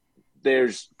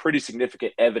there's pretty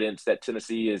significant evidence that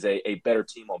Tennessee is a better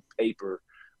team on paper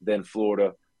than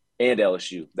Florida and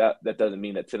LSU. That doesn't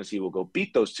mean that Tennessee will go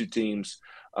beat those 2 teams.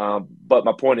 But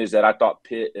my point is that I thought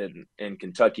Pitt and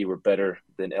Kentucky were better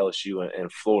than LSU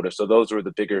and Florida. So those were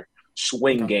the bigger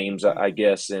swing games, I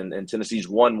guess. And Tennessee's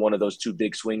won one of those 2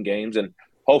 big swing games. And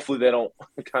hopefully they don't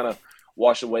kind of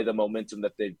wash away the momentum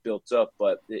that they've built up.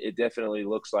 But it definitely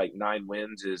looks like 9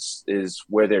 wins is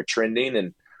where they're trending.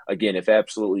 And again, if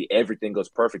absolutely everything goes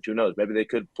perfect, who knows? Maybe they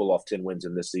could pull off 10 wins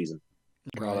in this season.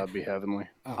 Oh, that'd be heavenly.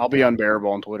 I'll be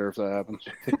unbearable on Twitter if that happens.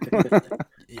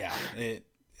 Yeah,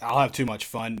 I'll have too much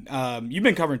fun. You've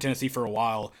been covering Tennessee for a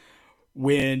while.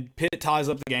 When Pitt ties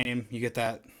up the game, you get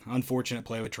that unfortunate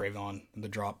play with Trayvon,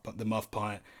 the muff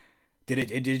punt.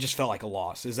 It just felt like a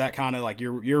loss? Is that kind of like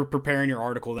you're preparing your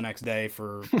article the next day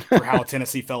for how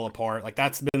Tennessee fell apart? Like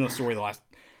that's been the story the last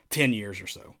 10 years or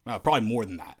so, probably more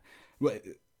than that.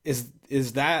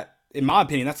 Is that, in my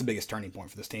opinion, that's the biggest turning point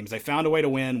for this team? Is they found a way to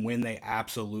win when they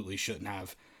absolutely shouldn't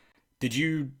have. Did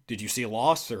you see a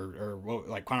loss or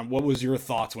what was your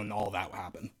thoughts when all that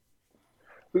happened?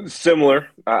 Similar.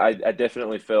 I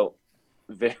definitely felt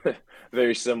very,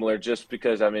 very similar just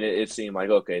because, I mean, it seemed like,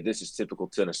 okay, this is typical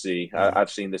Tennessee. I've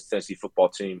seen this Tennessee football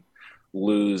team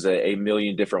lose a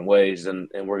million different ways, and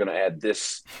we're going to add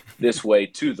this way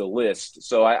to the list.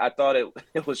 So I thought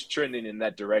it was trending in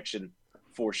that direction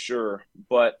for sure.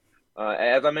 But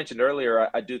as I mentioned earlier,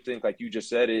 I do think, like you just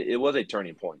said, it was a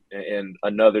turning point and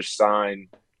another sign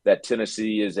that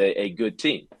Tennessee is a good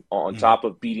team. On top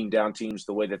of beating down teams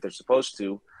the way that they're supposed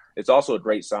to, it's also a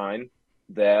great sign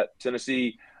that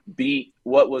Tennessee beat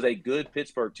what was a good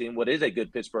Pittsburgh team, what is a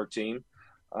good Pittsburgh team,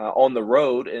 on the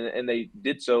road, and they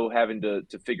did so having to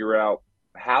figure out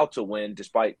how to win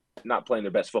despite not playing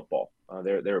their best football.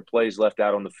 There were plays left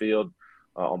out on the field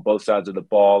on both sides of the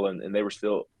ball, and they were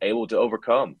still able to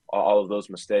overcome all of those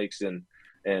mistakes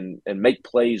and make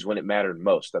plays when it mattered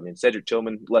most. I mean, Cedric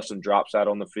Tillman left some drops out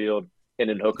on the field.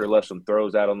 Hendon Hooker left some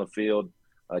throws out on the field.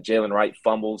 Jalen Wright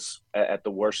fumbles at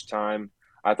the worst time.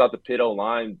 I thought the Pitt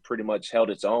O-line pretty much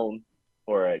held its own,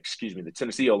 the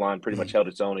Tennessee O-line pretty much held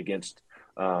its own against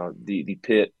the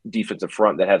Pitt defensive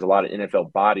front that has a lot of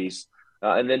NFL bodies.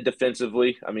 And then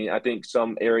defensively, I mean, I think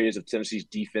some areas of Tennessee's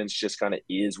defense just kind of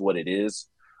is what it is,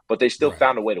 but they still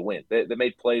found a way to win. They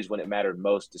made plays when it mattered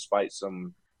most, despite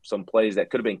some plays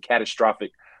that could have been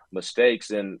catastrophic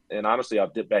mistakes. And honestly, I'll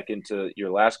dip back into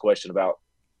your last question about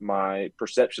my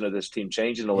perception of this team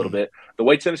changing a little bit. The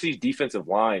way Tennessee's defensive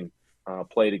line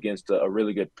played against a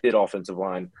really good Pitt offensive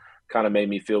line, kind of made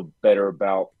me feel better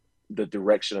about the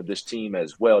direction of this team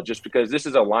as well, just because this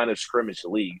is a line of scrimmage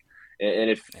league. And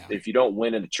if you don't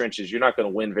win in the trenches, you're not going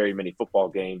to win very many football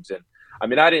games. And I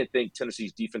mean, I didn't think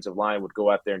Tennessee's defensive line would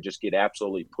go out there and just get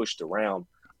absolutely pushed around,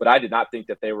 but I did not think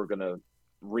that they were going to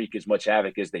wreak as much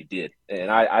havoc as they did.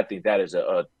 And I think that is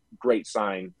a great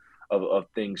sign of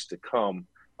things to come,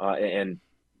 and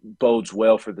bodes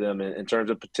well for them in terms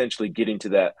of potentially getting to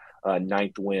that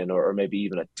ninth win or maybe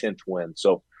even a 10th win.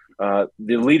 So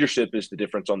the leadership is the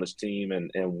difference on this team,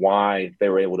 and why they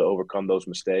were able to overcome those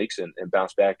mistakes and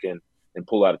bounce back and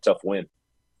pull out a tough win.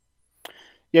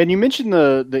 Yeah, and you mentioned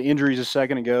the injuries a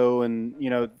second ago, and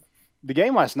the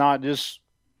game last night, just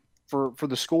for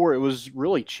the score, it was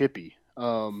really chippy.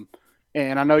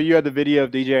 And I know you had the video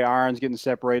of DJ Irons getting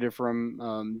separated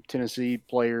from Tennessee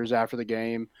players after the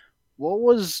game. What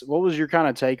was your kind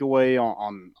of takeaway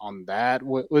on that?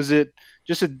 Was it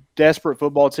just a desperate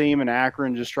football team in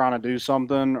Akron just trying to do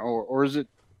something, or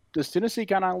does Tennessee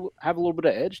kind of have a little bit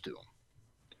of edge to them?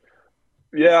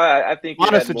 Yeah, I think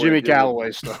minus the Jimmy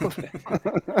Callaway stuff.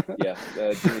 Yeah,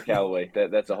 Jimmy Callaway.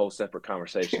 That's a whole separate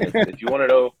conversation. If you want to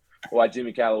know why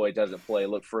Jimmy Callaway doesn't play,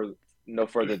 look no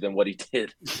further than what he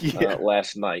did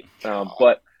last night.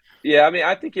 But yeah, I mean,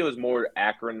 I think it was more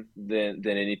Akron than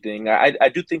anything. I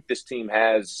do think this team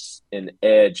has an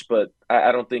edge, but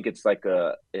I don't think it's like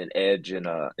an edge in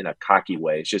a cocky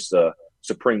way. It's just a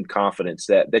supreme confidence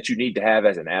that you need to have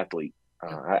as an athlete.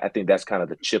 I think that's kind of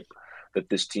the chip that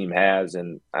this team has,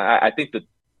 and I think the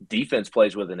defense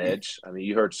plays with an edge. I mean,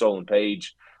 you heard Solon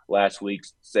Page last week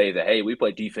say that, hey, we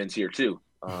play defense here too.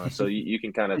 So you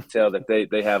can kind of tell that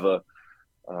they have a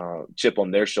chip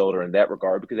on their shoulder in that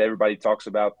regard, because everybody talks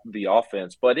about the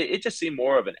offense, but it just seemed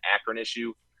more of an Akron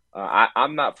issue.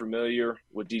 I'm not familiar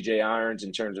with DJ Irons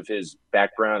in terms of his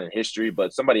background and history,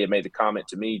 but somebody had made the comment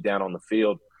to me down on the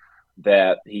field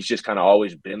that he's just kind of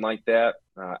always been like that.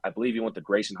 I believe he went to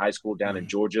Grayson High School down in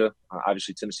Georgia.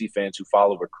 Obviously, Tennessee fans who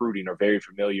follow recruiting are very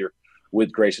familiar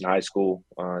with Grayson High School.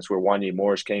 It's where Wanya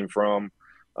Morris came from.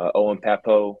 Owen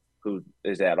Papo, who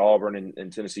is at Auburn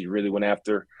and Tennessee really went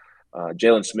after.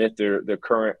 Jalen Smith, their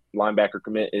current linebacker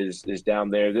commit, is down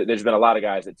there. There's been a lot of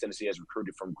guys that Tennessee has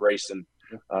recruited from Grayson.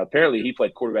 Apparently, he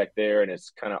played quarterback there, and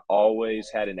it's kind of always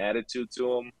had an attitude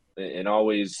to him and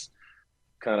always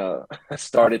kind of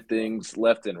started things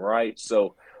left and right.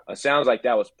 So sounds like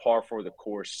that was par for the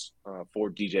course for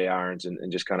DJ Irons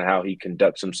and just kind of how he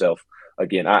conducts himself.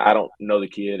 Again, I don't know the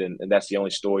kid, and that's the only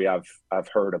story I've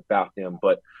heard about him.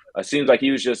 But it seems like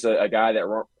he was just a guy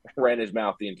that ran his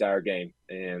mouth the entire game,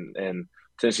 and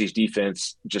Tennessee's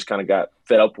defense just kind of got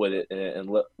fed up with it and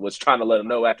was trying to let him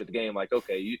know after the game, like,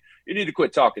 okay, you need to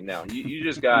quit talking now. You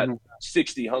just got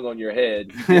 60 hung on your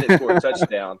head. You didn't score a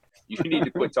touchdown. You need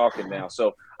to quit talking now.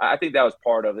 So I think that was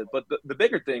part of it. But the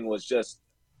bigger thing was just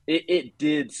it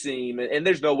did seem, and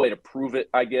there's no way to prove it,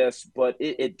 I guess, but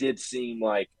it did seem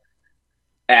like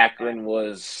Akron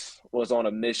was on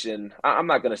a mission. I'm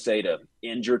not going to say to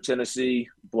injure Tennessee,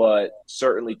 but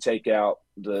certainly take out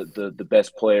the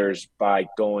best players by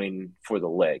going for the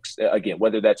legs. Again,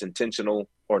 whether that's intentional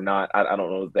or not, I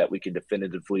don't know that we can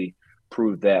definitively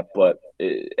prove that. But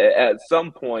at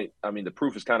some point, I mean, the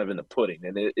proof is kind of in the pudding,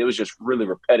 and it was just really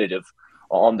repetitive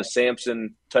on the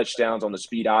Sampson touchdowns, on the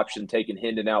speed option, taking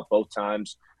Hendon out both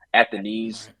times at the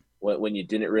knees when you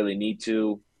didn't really need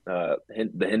to. The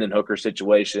Hendon Hooker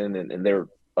situation, and there were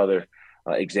other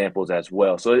examples as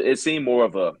well. So it seemed more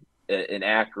of an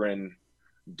Akron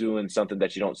doing something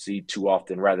that you don't see too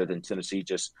often, rather than Tennessee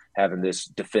just having this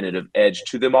definitive edge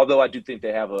to them. Although I do think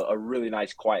they have a really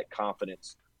nice, quiet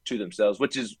confidence to themselves,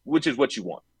 which is what you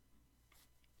want.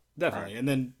 Definitely. And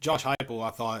then Josh Heupel, I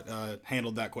thought,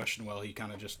 handled that question well. He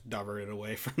kind of just diverted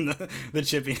away from the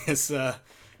chippiness.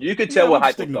 You could tell what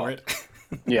Heupel thought.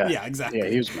 Yeah, exactly. Yeah,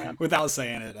 he was mad. Without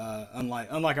saying it,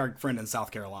 unlike our friend in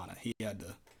South Carolina, he had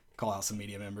to call out some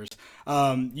media members.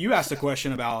 You asked a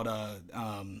question about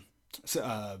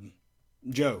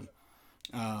Joe.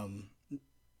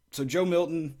 So Joe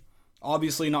Milton,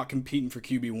 obviously not competing for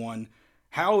QB1.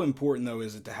 How important, though,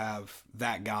 is it to have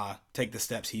that guy take the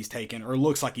steps he's taken, or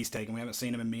looks like he's taken? We haven't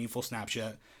seen him in meaningful snaps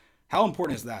yet. How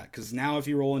important is that? Because now if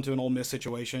you roll into an Ole Miss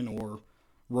situation or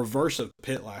reverse of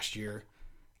Pitt last year,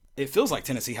 it feels like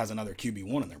Tennessee has another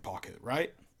QB1 in their pocket,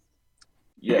 right?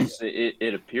 Yes,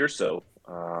 it appears so.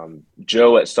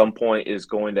 Joe at some point is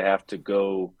going to have to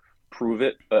go prove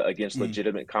it against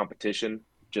legitimate competition,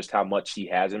 just how much he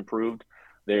has improved.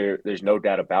 There's no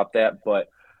doubt about that, but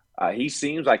he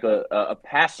seems like a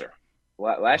passer.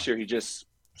 Last year, he just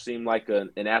seemed like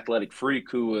an athletic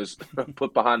freak who was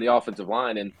put behind the offensive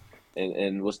line, and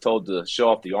and was told to show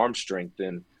off the arm strength,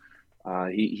 and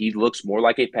he looks more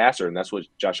like a passer, and that's what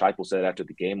Josh Heupel said after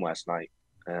the game last night.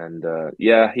 And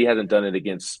yeah, he hasn't done it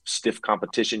against stiff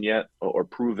competition yet, or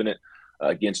proven it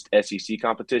against SEC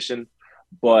competition.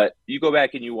 But you go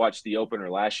back and you watch the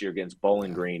opener last year against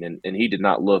Bowling Green, and he did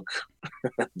not look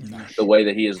the way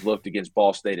that he has looked against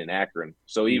Ball State and Akron.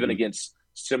 So even against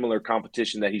similar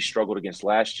competition that he struggled against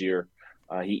last year,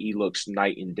 he looks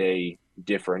night and day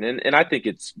different. And I think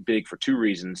it's big for two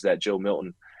reasons that Joe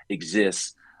Milton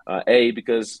exists. A,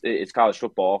 because it's college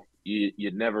football.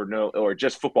 You never know, or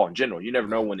just football in general. You never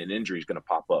know when an injury is going to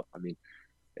pop up. I mean,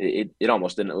 it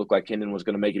almost didn't look like Hendon was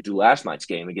going to make it through last night's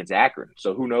game against Akron.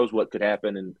 So who knows what could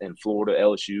happen in Florida,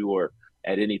 LSU, or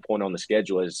at any point on the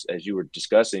schedule, as you were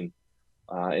discussing.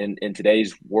 In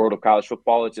today's world of college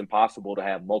football, it's impossible to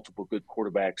have multiple good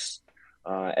quarterbacks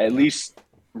at least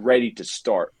ready to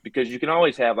start, because you can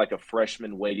always have like a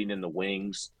freshman waiting in the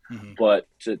wings, but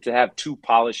to have two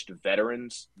polished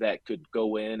veterans that could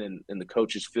go in and the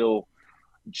coaches feel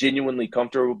genuinely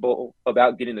comfortable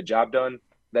about getting the job done,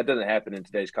 that doesn't happen in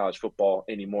today's college football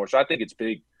anymore. So I think it's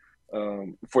big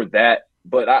for that.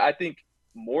 But I think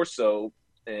more so,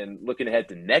 and looking ahead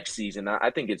to next season,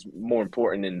 I think it's more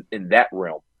important in that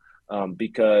realm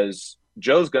because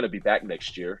Joe's going to be back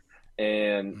next year.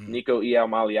 And Nico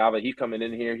Iamaleava, he's coming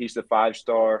in here. He's the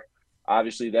 5-star.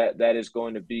 Obviously, that is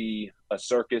going to be a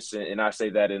circus, and I say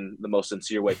that in the most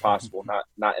sincere way possible,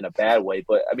 not in a bad way.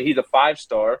 But, I mean, he's a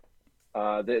 5-star.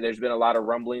 There's been a lot of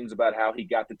rumblings about how he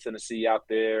got to Tennessee out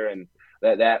there, and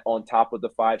that on top of the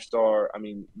 5-star. I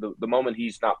mean, the moment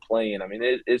he's not playing, I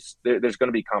mean, there's going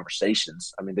to be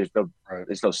conversations. I mean, there's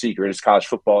no secret. It's college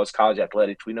football. It's college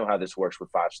athletics. We know how this works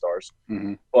with 5 stars.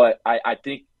 But I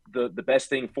think the best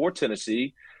thing for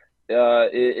Tennessee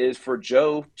is for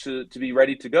Joe to be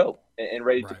ready to go and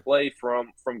ready to play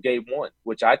from game one,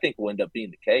 which I think will end up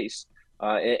being the case.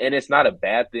 And it's not a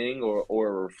bad thing or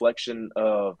a reflection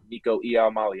of Nico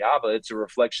Iamaleava. It's a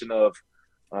reflection of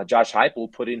Josh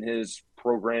Heupel putting his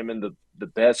program in the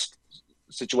best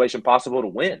situation possible to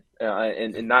win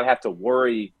and not have to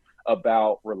worry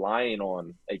about relying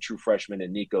on a true freshman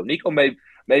in Nico. Nico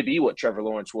may be what Trevor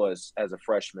Lawrence was as a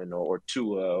freshman, or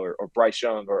Tua, or Bryce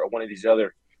Young, or one of these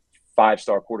other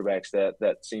 5-star quarterbacks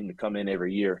that seem to come in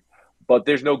every year. But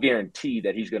there's no guarantee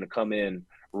that he's going to come in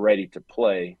ready to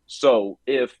play. So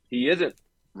if he isn't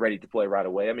ready to play right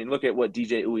away, I mean, look at what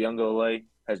DJ Uiagalelei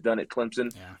has done at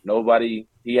Clemson.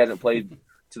 He hasn't played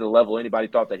to the level anybody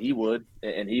thought that he would,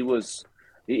 and he was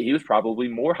probably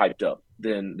more hyped up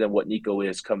than what Nico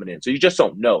is coming in. So you just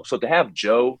don't know. So to have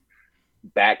Joe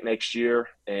back next year,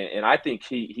 and I think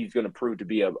he's going to prove to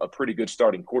be a pretty good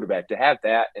starting quarterback, to have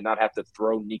that and not have to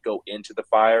throw Nico into the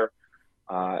fire,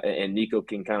 and Nico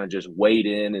can kind of just wade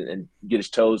in and get his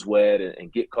toes wet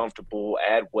and get comfortable,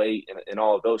 add weight, and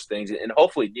all of those things. And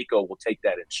hopefully Nico will take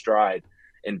that in stride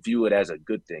and view it as a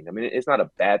good thing. I mean, it's not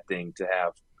a bad thing to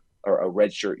have a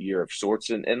redshirt year of sorts.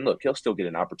 And look, he'll still get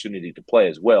an opportunity to play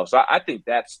as well. So I think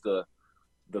that's the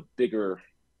bigger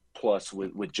plus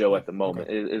with Joe at the moment.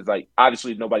 It's like,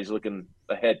 obviously nobody's looking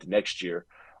ahead to next year,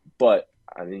 but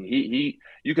I mean,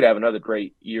 you could have another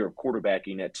great year of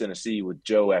quarterbacking at Tennessee with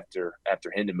Joe after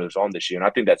Hendon moves on this year. And I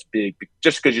think that's big,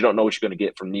 just because you don't know what you're going to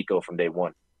get from Nico from day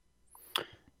one.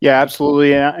 Yeah,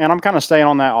 absolutely. And I'm kind of staying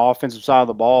on that offensive side of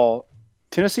the ball.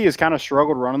 Tennessee has kind of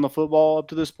struggled running the football up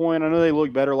to this point. I know they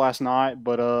looked better last night,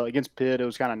 but against Pitt, it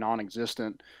was kind of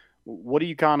non-existent. What do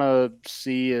you kind of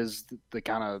see as the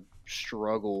kind of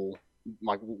struggle?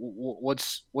 Like,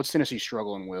 what's Tennessee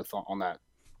struggling with on that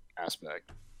aspect?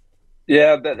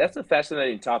 Yeah, that's a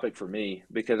fascinating topic for me,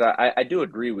 because I do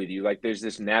agree with you. Like, there's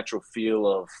this natural feel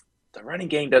of the running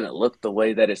game doesn't look the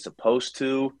way that it's supposed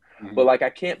to, but like I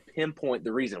can't pinpoint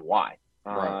the reason why.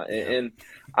 And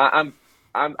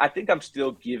I think I'm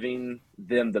still giving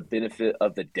them the benefit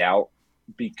of the doubt,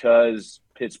 because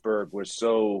Pittsburgh was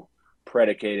so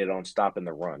predicated on stopping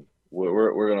the run.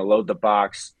 We're going to load the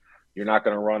box. You're not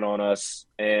going to run on us.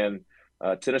 And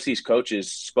Tennessee's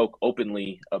coaches spoke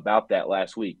openly about that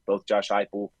last week, both Josh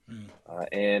Heupel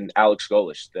and Alex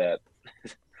Golesh, that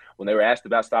when they were asked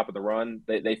about stopping the run,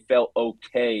 they felt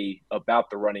okay about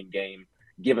the running game,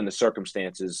 given the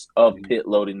circumstances of Pitt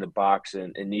loading the box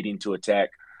and needing to attack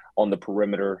on the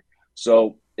perimeter.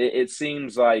 So it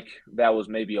seems like that was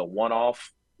maybe a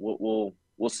one-off. We'll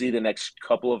see the next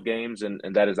couple of games, and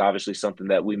that is obviously something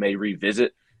that we may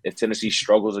revisit if Tennessee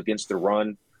struggles against the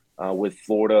run with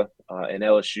Florida and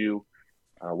LSU.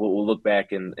 We'll look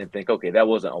back and think, okay, that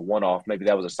wasn't a one-off. Maybe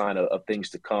that was a sign of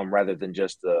things to come, rather than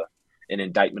just an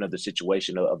indictment of the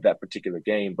situation of that particular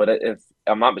game. But if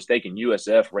I'm not mistaken,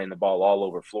 USF ran the ball all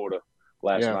over Florida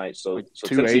last night. So, like so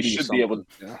Tennessee should something. be able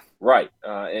to right.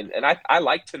 And I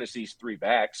like Tennessee's three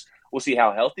backs. We'll see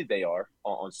how healthy they are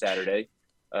on Saturday.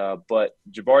 But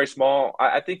Jabari Small,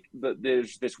 I think that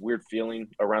there's this weird feeling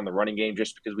around the running game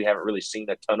just because we haven't really seen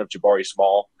a ton of Jabari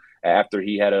Small after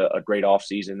he had a great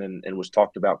offseason and was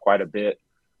talked about quite a bit.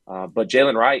 But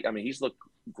Jalen Wright, I mean, he's looked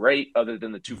great other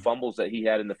than the two fumbles that he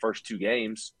had in the first two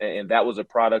games. And that was a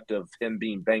product of him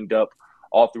being banged up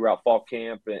all throughout fall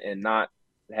camp and not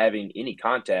having any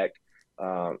contact.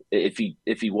 If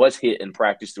he was hit in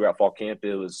practice throughout fall camp,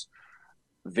 it was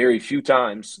very few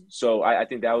times. So I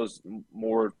think that was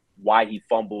more why he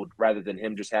fumbled rather than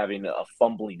him just having a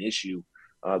fumbling issue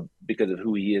because of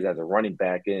who he is as a running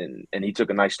back. And he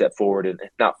took a nice step forward and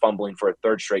not fumbling for a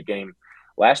third straight game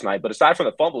last night. But aside from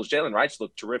the fumbles, Jalen Wright's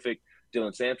looked terrific.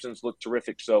 Dylan Sampson's looked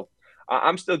terrific. So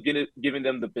I'm still giving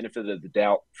them the benefit of the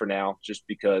doubt for now just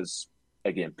because,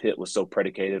 again, Pitt was so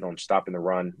predicated on stopping the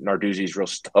run. Narduzzi's real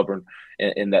stubborn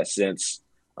in that sense.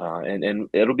 And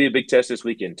it'll be a big test this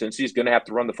weekend. Tennessee's going to have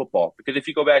to run the football because if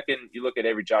you go back and you look at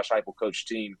every Josh Heupel coach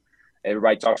team,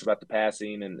 everybody talks about the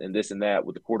passing and this and that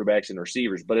with the quarterbacks and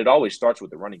receivers, but it always starts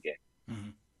with the running game. Mm-hmm.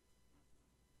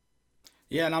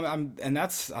 Yeah, and I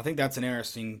think that's an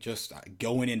interesting just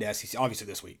going into SEC. Obviously,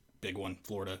 this week, big one,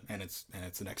 Florida, and it's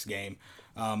the next game.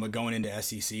 But going into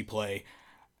SEC play,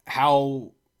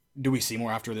 how do we see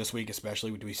more after this week?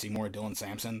 Especially, do we see more of Dylan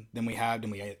Sampson than we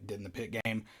did in the Pitt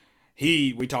game?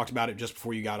 We talked about it just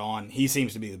before you got on. He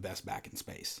seems to be the best back in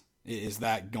space. Is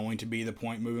that going to be the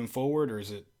point moving forward, or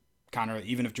is it kind of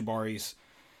even if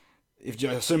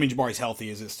assuming Jabari's healthy,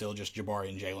 is it still just Jabari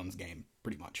and Jalen's game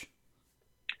pretty much?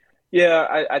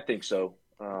 Yeah, I think so.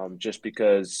 Just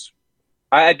because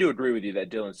I do agree with you that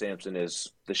Dylan Sampson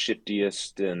is the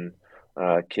shiftiest and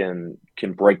can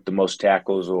break the most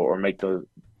tackles or make the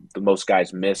most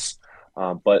guys miss.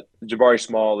 But Jabari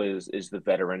Small is the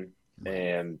veteran,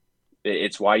 and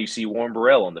it's why you see Warren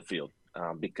Burrell on the field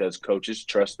because coaches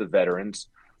trust the veterans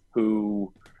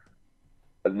who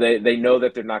they know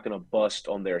that they're not going to bust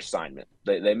on their assignment.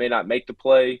 They may not make the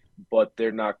play, but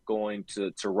they're not going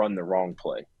to run the wrong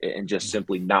play and just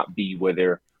simply not be where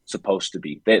they're supposed to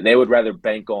be. They would rather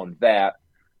bank on that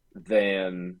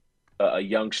than a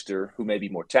youngster who may be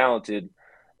more talented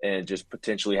and just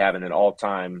potentially having an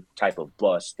all-time type of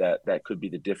bust that could be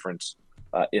the difference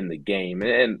in the game.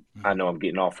 And I know I'm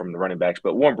getting off from the running backs,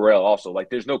 but Warren Burrell also, like,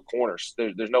 there's no corners.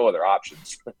 There's no other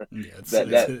options.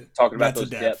 Talking about those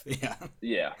depth.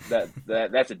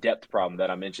 That's a depth problem that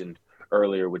I mentioned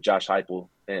earlier with Josh Heupel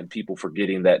and people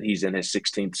forgetting that he's in his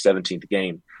 16th, 17th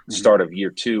game, start of year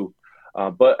 2.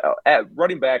 But at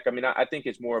running back, I mean, I think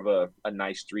it's more of a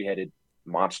nice three-headed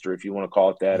monster, if you want to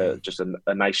call it that, just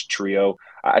a nice trio.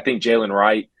 I think Jalen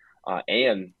Wright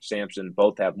and Sampson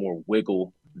both have more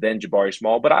wiggle than Jabari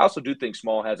Small, but I also do think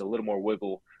Small has a little more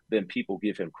wiggle than people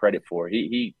give him credit for.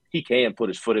 He can put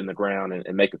his foot in the ground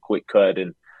and make a quick cut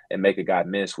and make a guy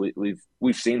miss.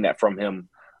 We've seen that from him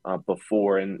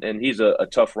before, and he's a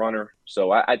tough runner.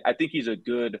 So I think he's a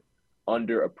good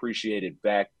underappreciated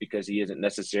back because he isn't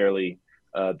necessarily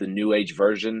the new age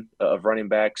version of running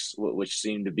backs, which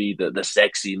seem to be the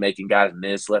sexy, making guys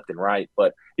miss left and right.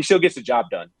 But he still gets the job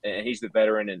done, and he's the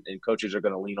veteran, and coaches are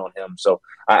going to lean on him. So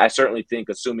I certainly think,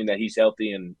 assuming that he's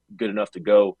healthy and good enough to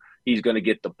go, he's going to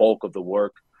get the bulk of the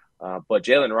work. But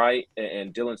Jalen Wright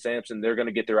and Dylan Sampson, they're going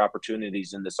to get their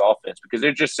opportunities in this offense because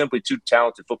they're just simply too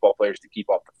talented football players to keep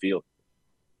off the field.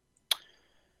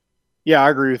 Yeah,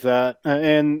 I agree with that.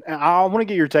 And I want to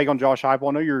get your take on Josh Heupel.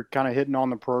 I know you're kind of hitting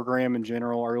on the program in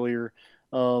general earlier.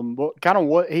 But kind of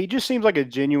what he just seems like a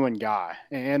genuine guy.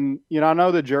 And, I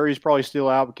know the jury's probably still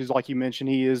out because, like you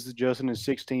mentioned, he is just in his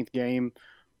 16th game.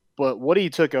 But what he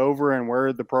took over and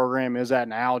where the program is at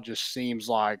now just seems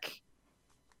like,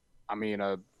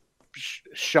 a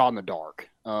shot in the dark.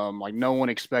 Like no one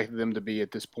expected them to be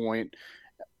at this point.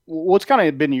 What's kind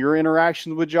of been your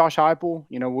interactions with Josh Heupel,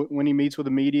 when he meets with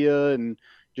the media and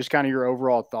just kind of your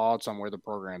overall thoughts on where the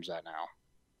program's at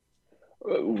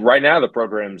now? Right now, the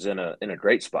program's in a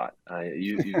great spot.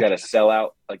 You got a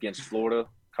sellout against Florida.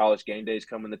 College game days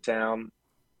coming to town.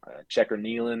 Checker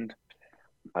Neyland.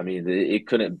 I mean, it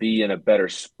couldn't be in a better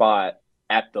spot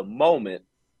at the moment,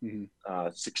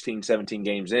 16, 17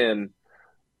 games in,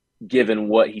 given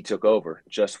what he took over,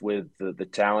 just with the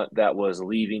talent that was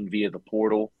leaving via the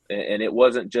portal. And it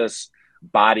wasn't just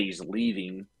bodies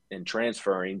leaving and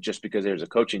transferring just because there's a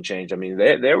coaching change. I mean,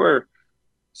 there were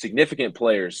significant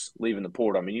players leaving the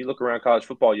portal. I mean, you look around college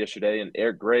football yesterday, and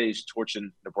Eric Gray's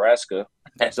torching Nebraska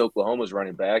as Oklahoma's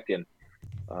running back. And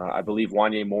I believe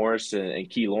Wanye Morris and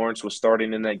Key Lawrence was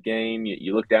starting in that game.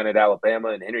 You look down at Alabama,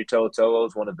 and Henry To'oTo'o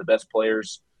is one of the best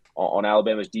players on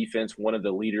Alabama's defense, one of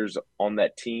the leaders on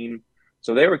that team.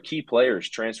 So there were key players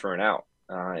transferring out,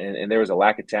 and there was a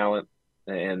lack of talent,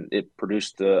 and it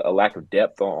produced a lack of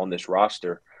depth on this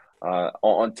roster.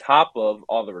 On top of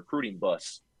all the recruiting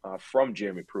busts from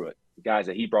Jeremy Pruitt, guys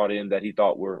that he brought in that he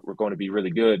thought were going to be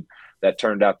really good, that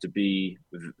turned out to be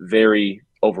very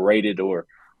overrated or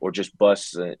just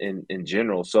busts in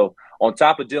general. So on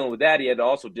top of dealing with that, he had to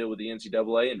also deal with the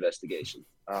NCAA investigation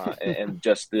and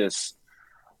just this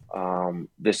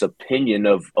opinion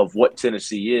of what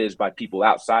Tennessee is by people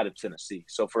outside of Tennessee.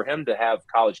 So for him to have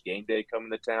College Game Day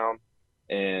coming to town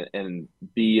and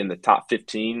be in the top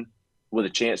 15 with a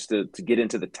chance to get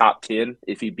into the top 10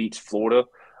 if he beats Florida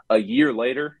a year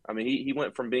later. I mean, he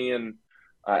went from being,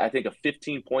 I think, a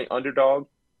 15-point underdog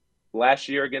last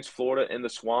year against Florida in the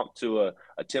Swamp to a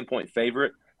 10-point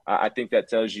favorite. I think that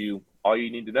tells you all you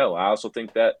need to know. I also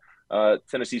think that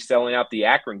Tennessee selling out the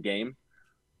Akron game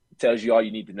tells you all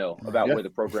you need to know about where the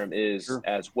program is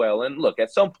as well. And look,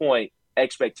 at some point,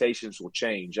 expectations will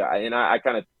change. I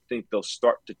kind of think they'll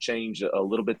start to change a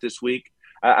little bit this week.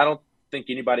 I don't think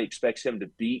anybody expects him to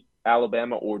beat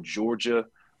Alabama or Georgia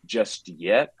just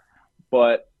yet,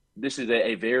 but this is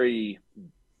a very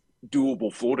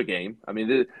doable Florida game. I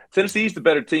mean, Tennessee's the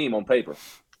better team on paper.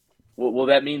 Will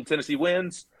that mean Tennessee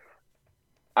wins?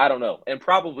 I don't know, and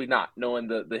probably not, knowing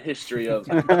the history of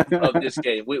this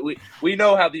game. We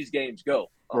know how these games go,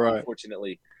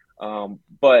 unfortunately.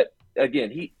 But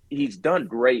again, he's done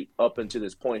great up until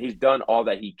this point. He's done all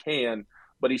that he can,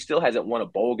 but he still hasn't won a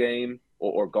bowl game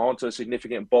or gone to a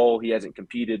significant bowl. He hasn't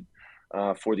competed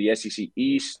for the SEC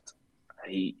East.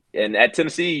 And at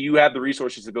Tennessee, you have the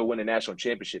resources to go win a national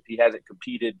championship. He hasn't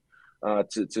competed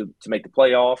to make the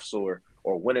playoffs or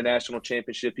win a national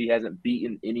championship. He hasn't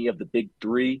beaten any of the big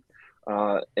three,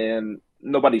 and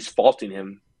nobody's faulting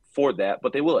him for that,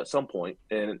 but they will at some point.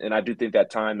 And I do think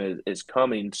that time is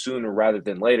coming sooner rather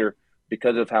than later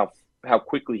because of how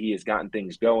quickly he has gotten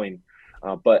things going.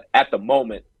 But at the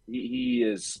moment,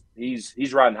 he's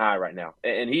riding high right now,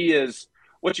 and he is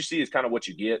what you see is kind of what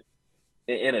you get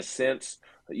in a sense.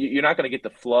 You're not going to get the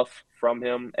fluff from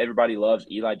him. Everybody loves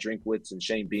Eli Drinkwitz and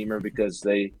Shane Beamer because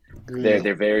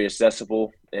they're very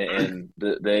accessible and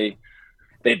they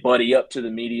buddy up to the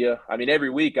media. I mean, every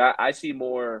week I see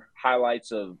more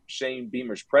highlights of Shane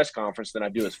Beamer's press conference than I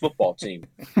do his football team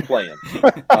playing.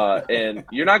 And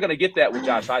you're not going to get that with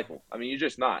Josh Heupel. I mean, you're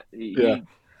just not.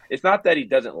 It's not that he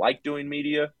doesn't like doing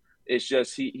media. It's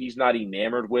just he's not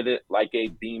enamored with it like a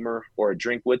Beamer or a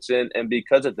Drinkwitz. And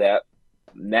because of that,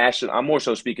 I'm more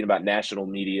so speaking about national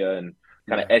media and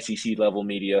kind of SEC level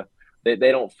media. They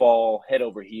don't fall head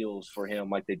over heels for him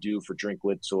like they do for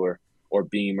Drinkwitz or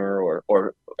Beamer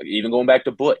or even going back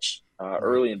to Butch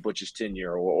early in Butch's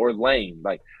tenure or Lane.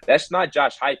 Like, that's not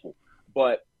Josh Heupel.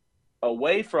 But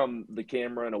away from the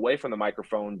camera and away from the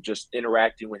microphone, just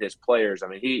interacting with his players, I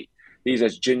mean, he's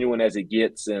as genuine as it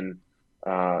gets, and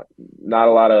not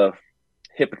a lot of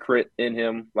hypocrite in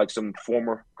him like some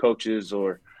former coaches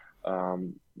or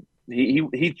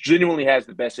he genuinely has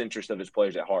the best interest of his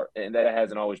players at heart, and that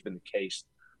hasn't always been the case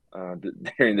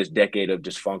during this decade of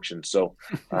dysfunction. So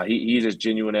he's as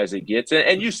genuine as it gets,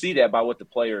 and you see that by what the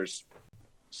players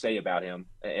say about him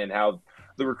and how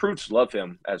the recruits love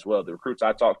him as well. The recruits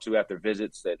I talk to after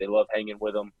visits, they love hanging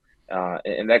with him,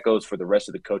 and that goes for the rest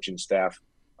of the coaching staff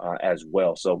as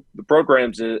well. So the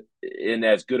program's in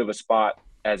as good of a spot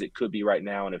as it could be right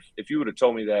now, and if you would have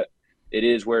told me that it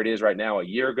is where it is right now a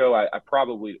year ago, I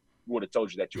probably would have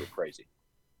told you that you were crazy.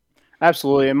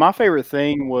 Absolutely. And my favorite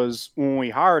thing was when we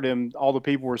hired him, all the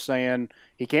people were saying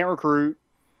he can't recruit,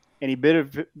 and he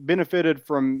benefited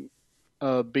from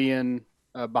being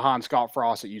behind Scott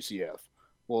Frost at UCF.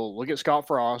 Well, look at Scott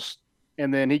Frost,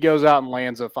 and then he goes out and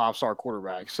lands a 5-star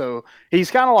quarterback. So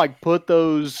he's kind of like put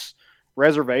those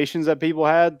reservations that people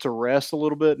had to rest a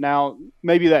little bit. Now,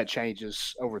 maybe that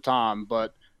changes over time,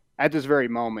 but at this very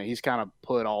moment, he's kind of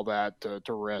put all that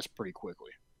to rest pretty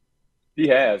quickly. He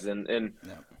has, and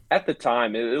at the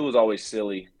time, it was always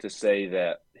silly to say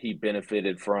that he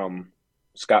benefited from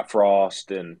Scott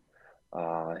Frost and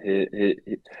the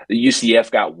UCF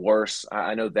got worse.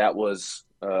 I know that was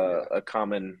a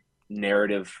common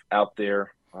narrative out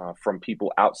there from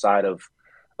people outside of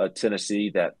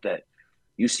Tennessee that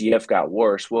UCF got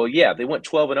worse. Well, yeah, they went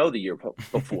 12-0 the year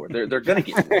before. They're going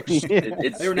to get worse.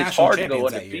 It's hard to go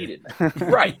undefeated.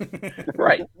 Right.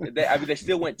 They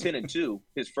still went 10-2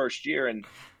 his first year, and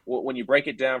when you break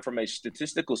it down from a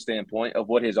statistical standpoint of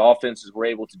what his offenses were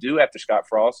able to do after Scott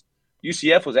Frost,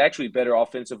 UCF was actually better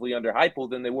offensively under Heupel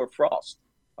than they were Frost.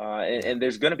 And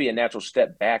there's going to be a natural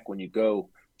step back when you go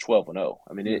 12-0.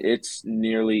 I mean, it's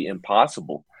nearly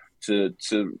impossible to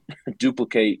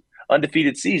duplicate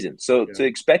undefeated seasons. So to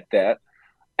expect that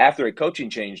after a coaching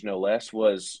change, no less,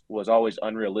 was always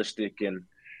unrealistic.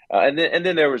 And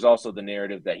then there was also the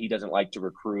narrative that he doesn't like to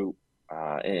recruit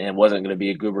and wasn't going to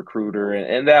be a good recruiter,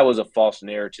 and that was a false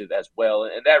narrative as well.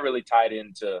 And that really tied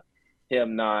into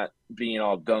him not being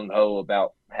all gung ho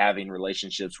about having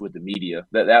relationships with the media.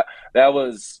 That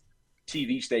was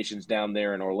TV stations down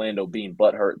there in Orlando being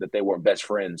butthurt that they weren't best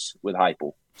friends with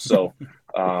Heupel. So,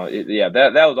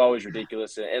 that was always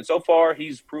ridiculous. And so far,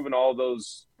 he's proven all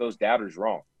those doubters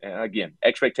wrong. And again,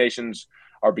 expectations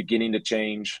are beginning to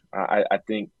change. I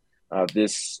think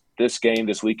this game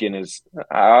this weekend is,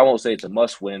 I won't say it's a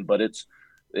must win, but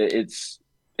it's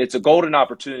a golden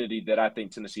opportunity that I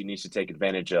think Tennessee needs to take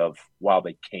advantage of while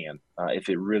they can, if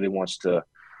it really wants to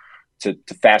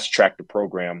fast track the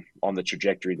program on the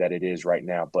trajectory that it is right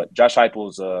now. But Josh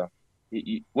Heupel's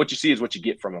what you see is what you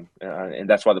get from him, and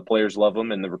that's why the players love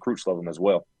him and the recruits love him as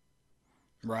well.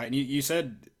 Right, and you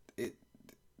said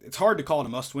it's hard to call it a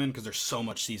must-win because there's so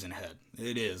much season ahead.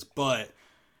 It is, but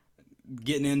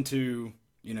getting into,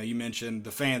 you mentioned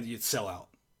the fans, you'd sell out.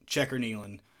 Checker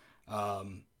Neyland.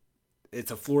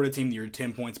 It's a Florida team that you're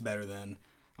 10 points better than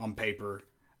on paper.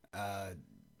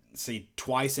 See,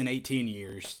 twice in 18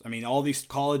 years. I mean, all these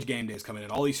college game days coming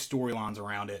in, all these storylines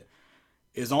around it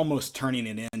is almost turning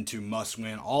it into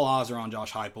must-win. All eyes are on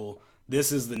Josh Heupel.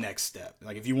 This is the next step.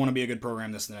 Like, if you want to be a good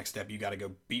program, this is the next step. You got to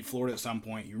go beat Florida at some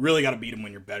point. You really got to beat them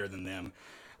when you're better than them.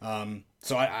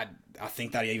 So I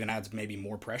think that even adds maybe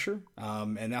more pressure.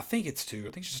 And I think it's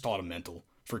just a lot of mental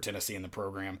for Tennessee in the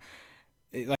program.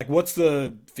 Like, what's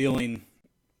the feeling?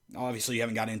 Obviously, you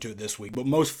haven't got into it this week, but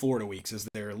most Florida weeks, is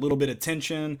there a little bit of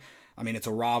tension? I mean, it's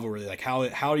a rivalry. Like,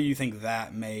 how do you think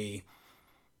that may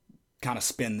kind of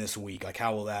spin this week? Like,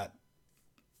 how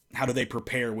do they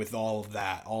prepare with all of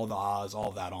that, all the odds, all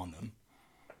of that on them?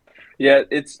 Yeah,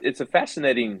 it's a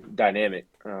fascinating dynamic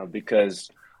because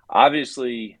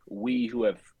obviously we who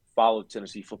have followed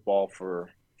Tennessee football for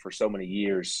so many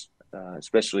years,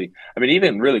 especially, I mean,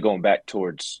 even really going back to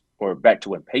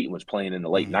when Peyton was playing in the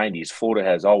late 90s, Florida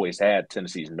has always had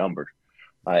Tennessee's number.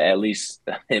 At least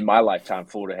in my lifetime,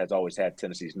 Florida has always had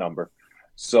Tennessee's number.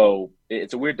 So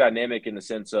it's a weird dynamic in the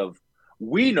sense of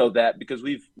we know that because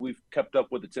we've kept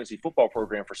up with the Tennessee football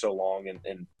program for so long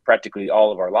and practically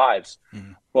all of our lives.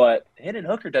 Mm-hmm. But Hendon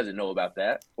Hooker doesn't know about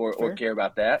that or care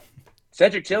about that.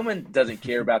 Cedric Tillman doesn't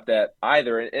care about that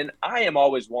either. And I am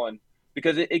always one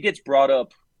because it gets brought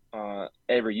up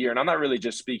every year. And I'm not really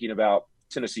just speaking about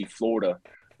Tennessee, Florida,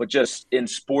 but just in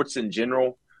sports in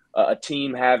general, a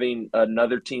team having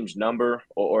another team's number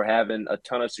or having a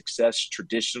ton of success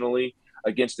traditionally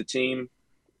against a team,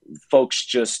 folks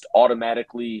just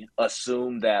automatically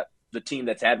assume that the team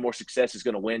that's had more success is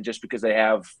going to win just because they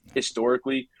have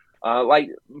historically. Like,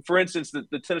 for instance,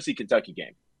 the Tennessee-Kentucky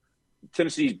game.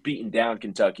 Tennessee's beaten down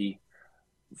Kentucky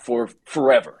for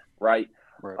forever, right?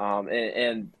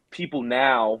 And people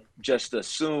now just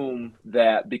assume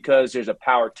that because there's a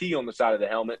power T on the side of the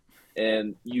helmet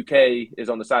and UK is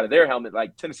on the side of their helmet,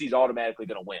 like Tennessee's automatically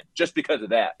going to win just because of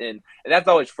that. And that's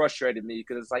always frustrated me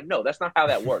because it's like, no, that's not how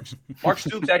that works. Mark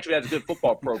Stoops actually has a good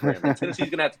football program. And Tennessee's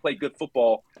going to have to play good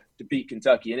football to beat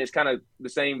Kentucky. And it's kind of the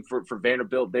same for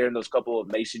Vanderbilt there in those couple of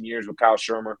Mason years with Kyle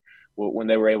Shermer when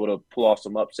they were able to pull off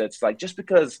some upsets. Like, just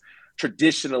because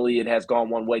traditionally it has gone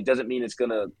one way doesn't mean it's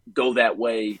going to go that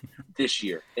way this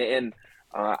year. And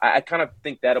I kind of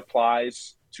think that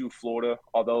applies to Florida,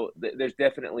 although there's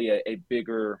definitely a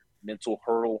bigger mental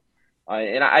hurdle.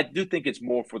 And I do think it's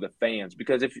more for the fans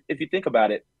because if you think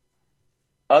about it,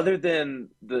 other than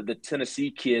the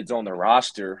Tennessee kids on the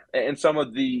roster and some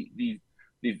of the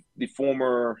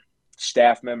former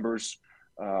staff members,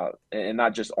 and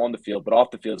not just on the field, but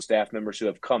off the field staff members who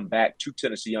have come back to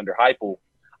Tennessee under Heupel,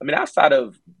 I mean, outside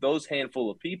of those handful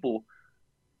of people,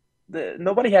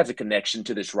 nobody has a connection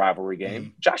to this rivalry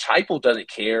game. Josh Heupel doesn't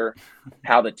care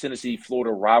how the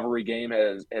Tennessee-Florida rivalry game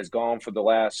has gone for the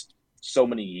last so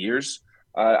many years.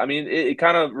 I mean, it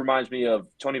kind of reminds me of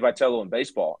Tony Vitello in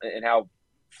baseball and how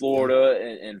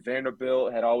Florida and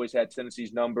Vanderbilt had always had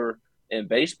Tennessee's number in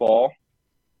baseball.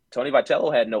 Tony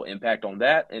Vitello had no impact on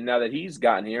that. And now that he's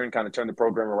gotten here and kind of turned the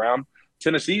program around,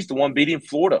 Tennessee's the one beating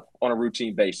Florida on a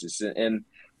routine basis. And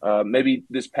maybe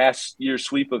this past year's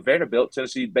sweep of Vanderbilt,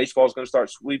 Tennessee baseball is going to start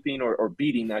sweeping or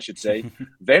beating, I should say,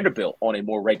 Vanderbilt on a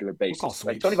more regular basis.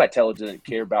 Like, Tony Vitello doesn't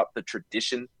care about the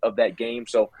tradition of that game.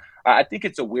 So I think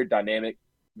it's a weird dynamic.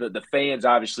 The fans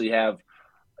obviously have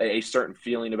a certain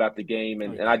feeling about the game,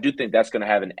 and I do think that's going to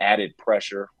have an added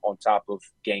pressure on top of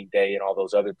game day and all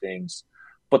those other things.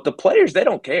 But the players, they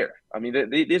don't care. I mean,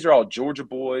 these are all Georgia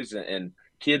boys and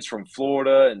kids from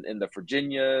Florida and the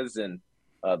Virginias and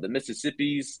the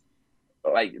Mississippis,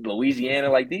 like Louisiana,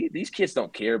 like these kids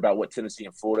don't care about what Tennessee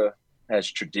and Florida has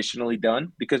traditionally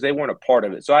done because they weren't a part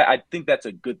of it. So I think that's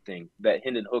a good thing that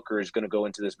Hendon Hooker is going to go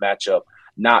into this matchup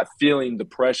not feeling the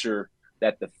pressure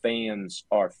that the fans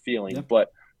are feeling. Yep.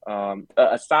 But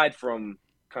aside from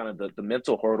kind of the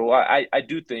mental hurdle, I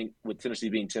do think with Tennessee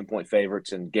being 10-point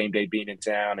favorites and game day being in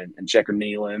town and Checker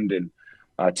Neyland and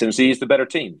Tennessee is the better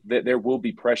team, there will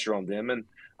be pressure on them. And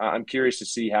I'm curious to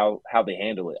see how they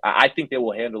handle it. I think they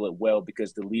will handle it well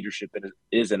because the leadership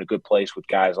is in a good place with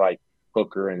guys like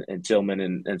Hooker and Tillman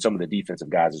and some of the defensive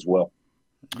guys as well.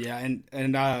 Yeah,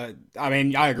 and I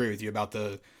mean, I agree with you about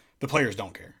the players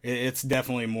don't care. It's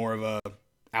definitely more of a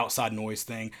outside noise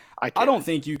thing. I don't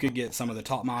think you could get some of the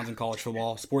top minds in college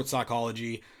football, sports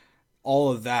psychology,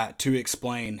 all of that to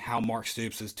explain how Mark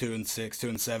Stoops is 2-6,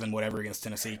 2-7, whatever against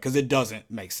Tennessee, because it doesn't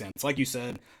make sense. Like you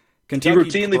said, Kentucky he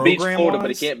routinely beats Florida,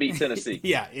 but he can't beat Tennessee.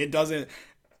 Yeah, it doesn't.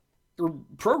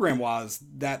 Program-wise,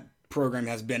 that program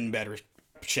has been in better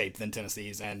shape than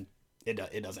Tennessee's, and it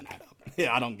doesn't add up.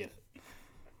 Yeah, I don't get it.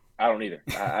 I don't either.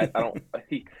 I don't.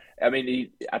 I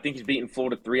think he's beaten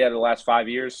Florida 3 out of the last 5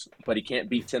 years, but he can't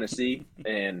beat Tennessee,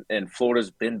 and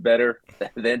Florida's been better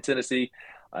than Tennessee.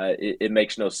 It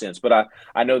makes no sense. But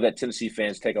I know that Tennessee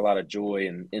fans take a lot of joy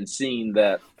in seeing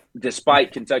that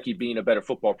despite Kentucky being a better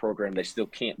football program, they still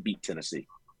can't beat Tennessee.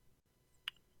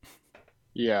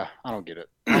 Yeah, I don't get it.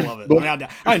 I love it.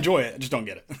 I enjoy it. I just don't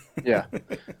get it. Yeah.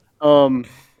 Ben,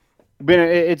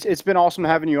 it's been awesome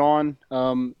having you on.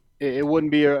 It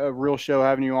wouldn't be a real show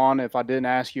having you on if I didn't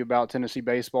ask you about Tennessee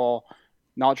baseball.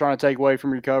 Not trying to take away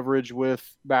from your coverage with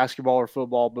basketball or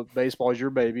football, but baseball is your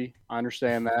baby. I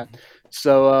understand that.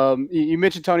 So you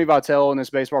mentioned Tony Vitello in this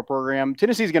baseball program.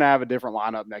 Tennessee's going to have a different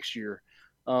lineup next year.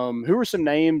 Who are some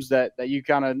names that you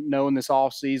kind of know in this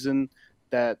offseason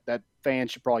that fans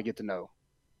should probably get to know?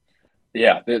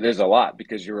 Yeah, there's a lot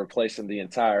because you're replacing the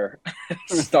entire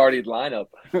starting lineup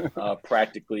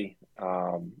practically.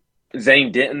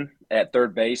 Zane Denton at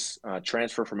third base,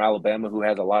 transfer from Alabama, who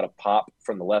has a lot of pop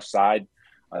from the left side.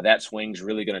 That swing's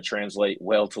really going to translate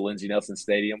well to Lindsey Nelson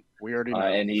Stadium. We already know.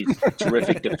 And he's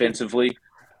terrific defensively.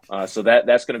 So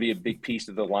that's going to be a big piece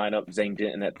of the lineup, Zane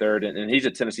Denton at third. And he's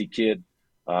a Tennessee kid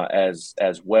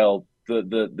as well.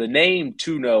 The name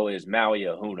to know is Maui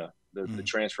Ahuna, the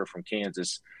transfer from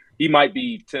Kansas. He might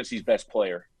be Tennessee's best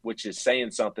player, which is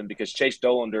saying something because Chase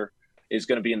Dollander is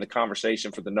going to be in the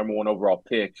conversation for the number 1 overall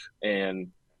pick.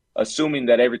 And assuming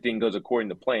that everything goes according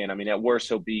to plan, I mean, at worst,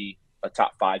 he'll be a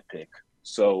top 5 pick.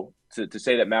 So to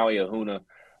say that Maui Ahuna,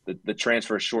 the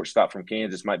transfer shortstop from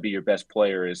Kansas, might be your best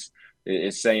player is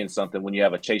saying something when you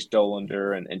have a Chase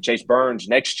Dollander and Chase Burns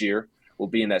next year will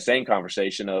be in that same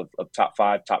conversation of top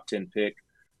 5, top 10 pick.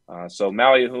 So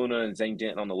Maui Ahuna and Zane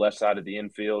Denton on the left side of the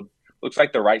infield. Looks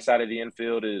like the right side of the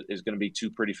infield is going to be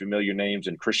 2 pretty familiar names,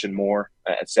 and Christian Moore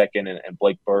at second and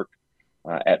Blake Burke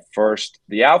at first.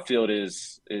 The outfield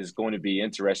is going to be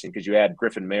interesting because you had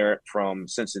Griffin Merritt from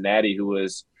Cincinnati, who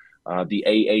was the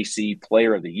AAC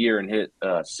Player of the Year and hit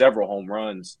several home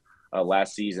runs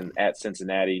last season at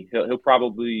Cincinnati. He'll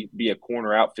probably be a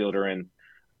corner outfielder, and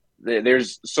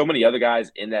there's so many other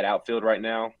guys in that outfield right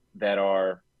now that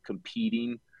are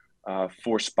competing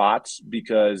for spots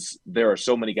because there are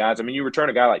so many guys. I mean, you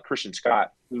return a guy like Christian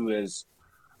Scott, who has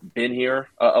been here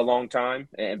a long time,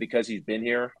 and because he's been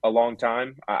here a long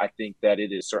time, I think that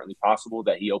it is certainly possible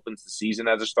that he opens the season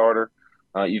as a starter.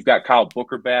 You've got Kyle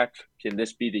Booker back. Can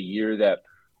this be the year that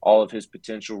all of his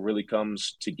potential really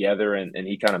comes together and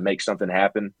he kind of makes something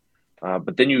happen?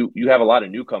 But then you have a lot of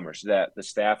newcomers that the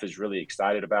staff is really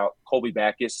excited about. Colby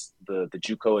Backus, the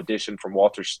JUCO addition from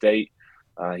Walter State,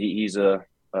 he's a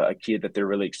kid that they're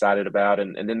really excited about.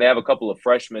 And then they have a couple of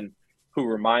freshmen who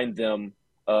remind them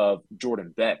of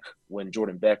Jordan Beck when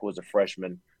Jordan Beck was a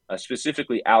freshman,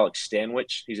 specifically Alex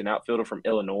Stanwich. He's an outfielder from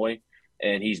Illinois,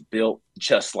 and he's built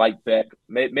just like Beck.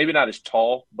 Maybe not as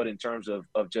tall, but in terms of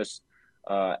just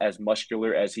as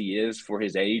muscular as he is for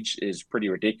his age is pretty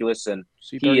ridiculous. And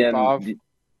C35.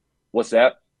 What's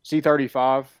that?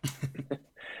 C35.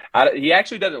 He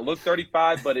actually doesn't look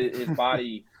 35, but his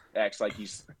body acts like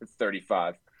he's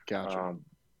 35. Gotcha.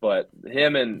 But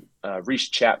him and Reese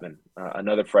Chapman,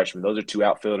 another freshman, those are 2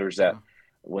 outfielders that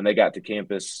when they got to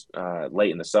campus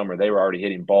late in the summer, they were already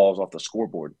hitting balls off the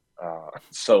scoreboard.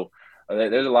 So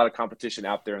there's a lot of competition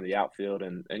out there in the outfield.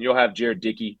 And you'll have Jared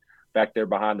Dickey back there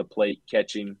behind the plate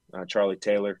catching. Charlie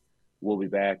Taylor will be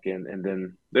back. And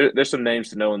then there's some names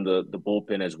to know in the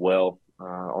bullpen as well,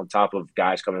 on top of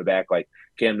guys coming back like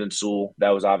Camden Sewell. That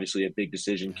was obviously a big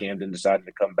decision. Camden decided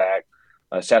to come back.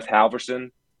 Seth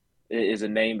Halverson is a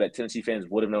name that Tennessee fans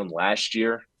would have known last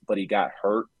year, but he got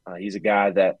hurt. He's a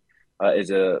guy that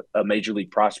is a major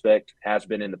league prospect, has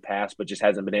been in the past, but just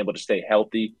hasn't been able to stay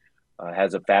healthy.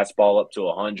 Has a fastball up to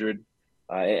 100,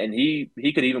 and he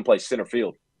could even play center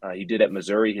field. He did at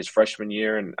Missouri his freshman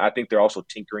year, and I think they're also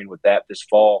tinkering with that this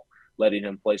fall, letting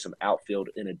him play some outfield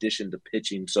in addition to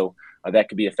pitching. So that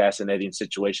could be a fascinating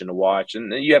situation to watch.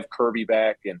 And then you have Kirby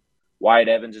back, and Wyatt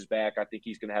Evans is back. I think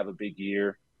he's going to have a big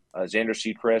year. Xander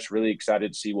Seacrest, really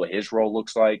excited to see what his role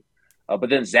looks like. But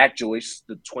then Zach Joyce,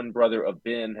 the twin brother of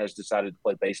Ben, has decided to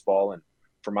play baseball, and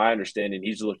from my understanding,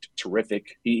 he's looked terrific.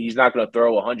 He's not going to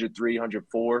throw 103,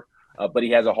 104, but he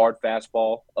has a hard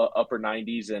fastball, upper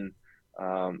 90s, and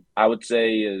I would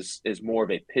say is more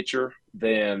of a pitcher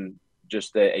than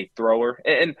just a thrower.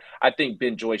 And I think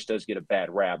Ben Joyce does get a bad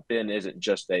rap. Ben isn't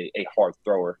just a hard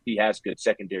thrower. He has good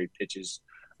secondary pitches.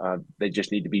 They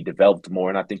just need to be developed more,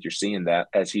 and I think you're seeing that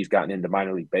as he's gotten into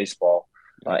minor league baseball.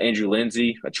 Andrew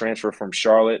Lindsay, a transfer from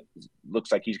Charlotte,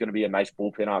 looks like he's going to be a nice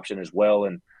bullpen option as well,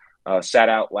 and sat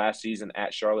out last season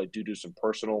at Charlotte due to some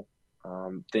personal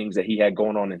things that he had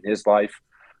going on in his life.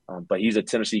 But he's a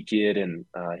Tennessee kid, and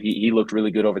he looked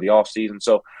really good over the offseason.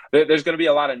 So there's going to be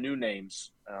a lot of new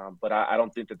names, but I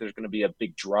don't think that there's going to be a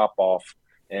big drop-off.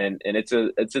 And it's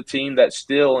a team that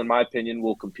still, in my opinion,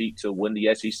 will compete to win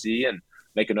the SEC and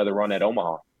make another run at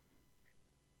Omaha.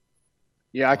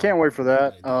 Yeah, I can't wait for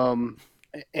that.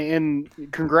 And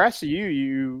congrats to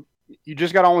you. You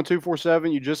just got on with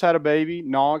 247. You just had a baby,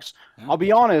 Knox. I'll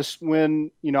be honest,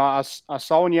 when I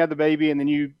saw when you had the baby, and then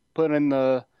you put in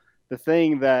the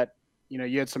thing that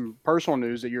you had some personal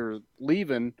news that you're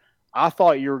leaving. I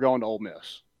thought you were going to Ole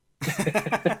Miss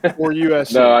or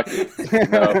USC. No,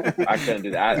 I couldn't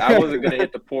do that. I wasn't going to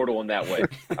hit the portal in that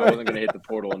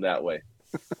way.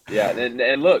 Yeah,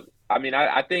 and look, I mean,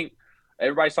 I think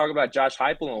everybody's talking about Josh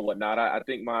Heupel and whatnot. I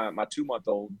think my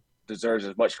 2-month-old deserves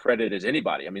as much credit as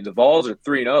anybody. I mean, the Vols are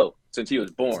 3-0 since he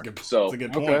was born. That's a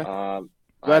good point. Okay.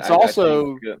 That's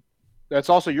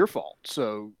also your fault.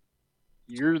 So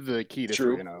you're the key to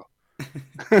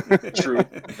 3-0. True.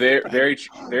 Very,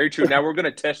 very true. Now we're going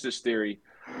to test this theory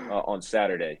on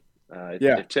Saturday.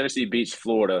 If Tennessee beats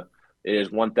Florida, it is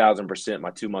 1,000%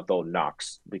 my 2-month-old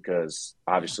Knox, because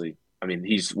obviously, I mean,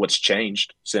 he's what's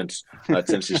changed since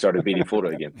Tennessee started beating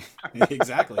Florida again.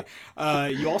 Exactly.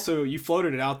 You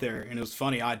floated it out there, and it was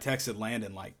funny. I texted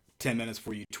Landon like 10 minutes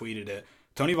before you tweeted it.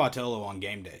 Tony Vitello on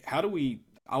game day.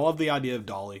 I love the idea of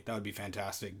Dolly. That would be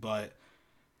fantastic. But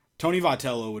Tony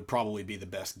Vitello would probably be the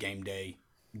best game day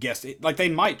guest. Like, they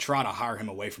might try to hire him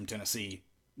away from Tennessee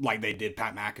like they did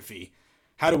Pat McAfee.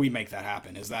 How do we make that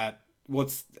happen? I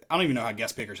don't even know how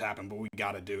guest pickers happen, but we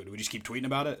got to do it. Do we just keep tweeting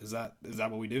about it? Is that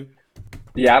what we do?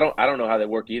 Yeah, I don't know how they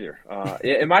work either.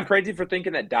 Am I crazy for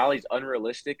thinking that Dolly's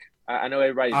unrealistic? I know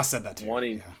everybody's I said that too.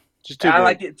 wanting. Yeah. Just too I big.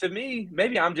 like it. To me,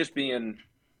 maybe I'm just being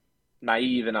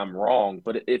naive and I'm wrong,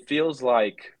 but it feels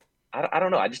like I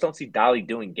don't know. I just don't see Dolly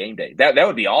doing game day. That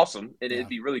would be awesome. It'd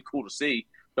be really cool to see.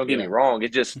 Don't get me wrong.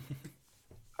 It just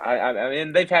I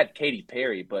mean, they've had Katy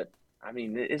Perry, but I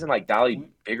mean, isn't like Dolly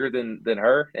bigger than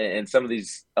her and some of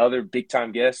these other big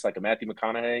time guests like a Matthew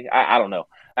McConaughey? I don't know.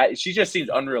 She just seems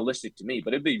unrealistic to me,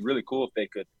 but it'd be really cool if they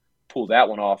could pull that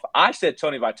one off. I said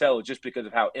Tony Vitello just because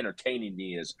of how entertaining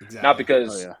he is, not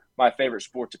because my favorite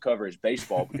sport to cover is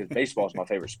baseball, because baseball is my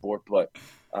favorite sport, but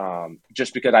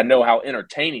just because I know how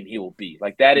entertaining he will be.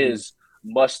 Like, that is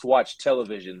must-watch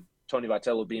television. Tony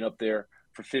Vitello being up there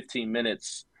for 15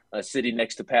 minutes, sitting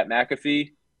next to Pat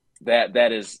McAfee.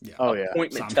 That is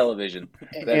appointment television.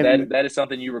 That is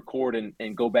something you record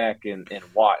and go back and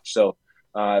watch. So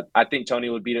I think Tony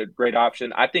would be a great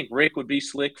option. I think Rick would be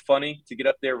slick, funny to get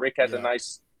up there. Rick has a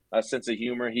nice sense of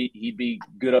humor. He'd be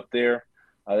good up there.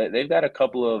 They've got a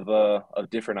couple of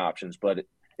different options, but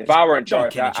if I were in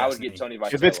charge, I would get Tony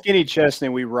Vitello. If it's Kenny Chesney,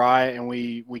 we riot and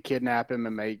we kidnap him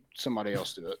and make somebody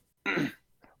else do it.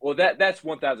 Well, that's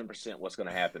 1,000% what's going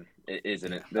to happen,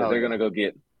 isn't it? They're going to go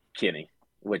get Kenny,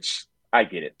 which I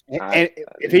get it. And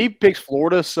if he picks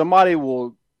Florida, somebody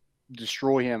will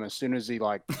destroy him as soon as he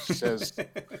says.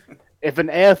 If an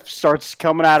F starts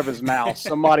coming out of his mouth,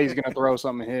 somebody's going to throw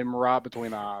something at him right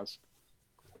between the eyes.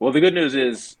 Well, the good news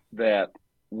is that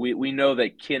we know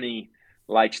that Kenny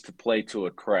likes to play to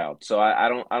a crowd, so I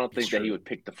don't think that he would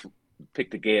pick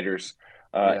the Gators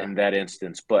in that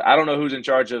instance. But I don't know who's in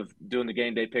charge of doing the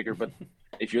game day picker. But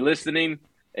if you're listening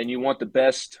and you want the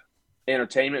best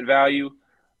entertainment value,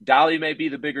 Dolly may be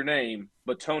the bigger name,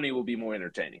 but Tony will be more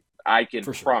entertaining. I can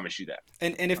promise you that.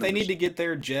 And if they need to get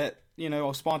their jet,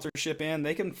 sponsorship in,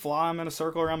 they can fly him in a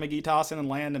circle around McGee Tyson and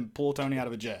land and pull Tony out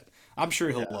of a jet. I'm sure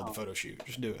he'll love the photo shoot.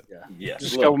 Just do it. Yeah. Yes.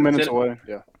 Just a couple minutes away.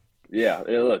 Yeah. Yeah,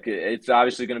 look, it's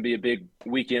obviously going to be a big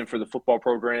weekend for the football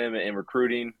program and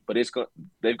recruiting, but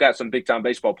they've got some big time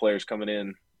baseball players coming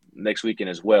in next weekend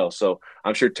as well. So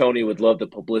I'm sure Tony would love the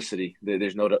publicity.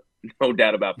 There's no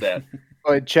doubt about that.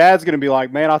 But Chad's going to be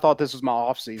like, man, I thought this was my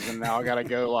off season. Now I got to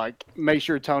go make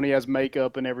sure Tony has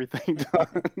makeup and everything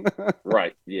done.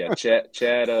 Right. Yeah.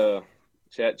 Chad will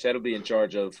be in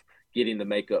charge of getting the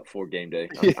makeup for game day.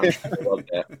 I'm sure I love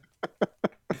that.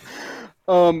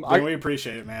 We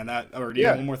appreciate it, man. Do you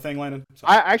have one more thing, Landon?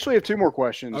 I actually have two more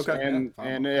questions. Okay.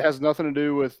 And it has nothing to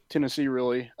do with Tennessee,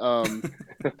 really.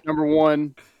 Number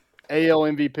one, AL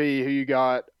MVP, who you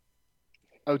got,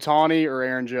 Ohtani or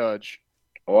Aaron Judge?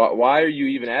 Why are you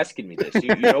even asking me this?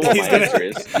 You know what my answer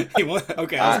is.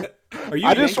 Okay. Are you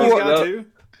a Yankees guy too?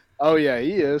 Oh, yeah,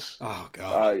 he is. Oh,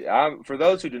 God. For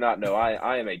those who do not know,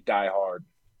 I am a diehard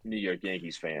New York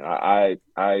Yankees fan. I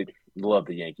love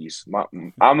the Yankees.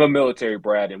 I'm a military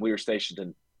brat, and we were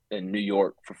stationed in New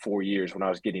York for 4 years when I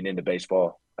was getting into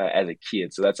baseball as a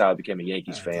kid. So that's how I became a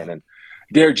Yankees fan. And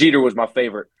Derek Jeter was my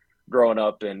favorite growing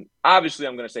up. And obviously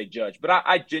I'm going to say Judge, but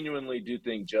I genuinely do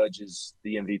think Judge is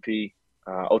the MVP.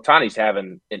 Ohtani's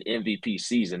having an MVP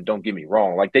season. Don't get me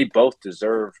wrong. Like, they both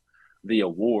deserve the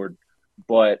award,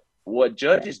 but what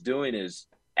Judge is doing is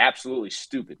absolutely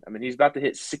stupid. I mean, he's about to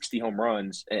hit 60 home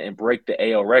runs and break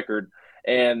the AL record.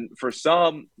 And for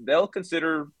some, they'll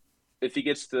consider, if he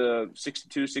gets to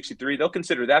 62, 63, they'll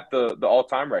consider that the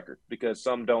all-time record, because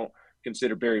some don't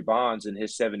consider Barry Bonds and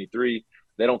his 73.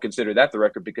 They don't consider that the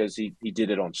record because he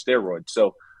did it on steroids.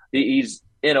 So he's,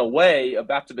 in a way,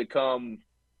 about to become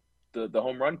the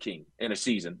home run king in a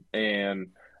season. And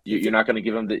you're not going to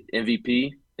give him the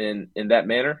MVP in that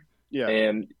manner. Yeah.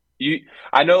 And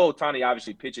I know Ohtani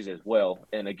obviously pitches as well.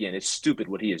 And again, it's stupid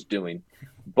what he is doing.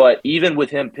 But even with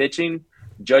him pitching,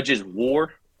 Judge's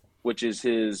WAR, which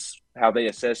is how they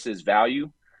assess his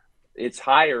value, it's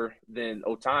higher than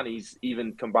Ohtani's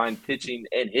even combined pitching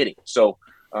and hitting. So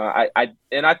I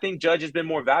think Judge has been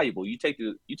more valuable. You take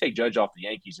Judge off the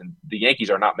Yankees, and the Yankees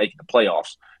are not making the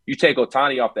playoffs. You take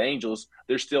Ohtani off the Angels,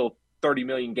 they're still 30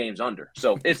 million games under.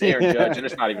 So it's Aaron Judge, and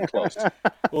it's not even close.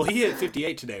 Well, he hit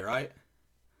 58 today, right?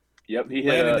 Yep, he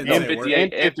hit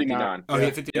 58 and 59. Oh, he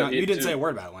hit 59. You didn't say a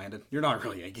word about it, Landon. You're not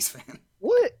really a Yankees fan.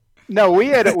 What? No, we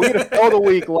had a Fill of the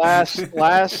Week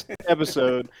last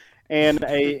episode, and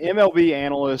a MLB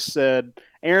analyst said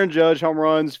Aaron Judge home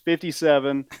runs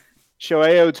 57,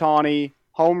 Shohei Ohtani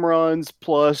home runs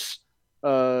plus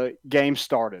games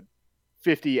started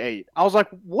 58. I was like,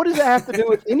 what does that have to do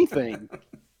with anything?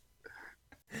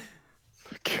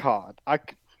 God,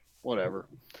 whatever.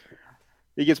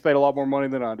 He gets paid a lot more money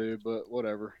than I do, but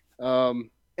whatever.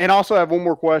 And also I have one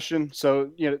more question.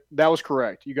 So, that was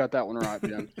correct. You got that one right,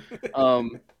 Ben.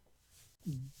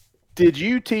 Did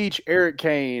you teach Eric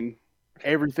Kane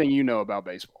everything you know about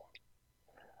baseball?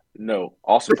 No.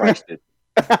 Austin Price did.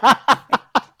 He's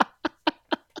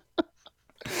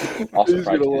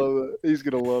going to love that. He's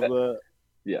going to love that.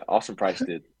 Yeah, Austin Price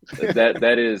did.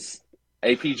 That is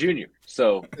AP Jr.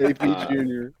 So AP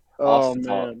Jr. Austin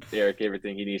taught Eric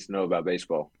everything he needs to know about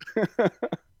baseball and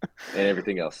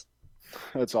everything else.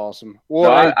 That's awesome.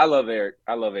 Well, no, I love Eric.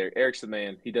 Eric's the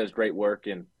man. He does great work,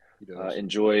 and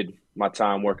enjoyed my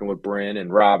time working with Bryn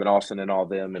and Rob and Austin and all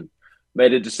them, and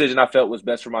made a decision I felt was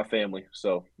best for my family.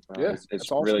 So it's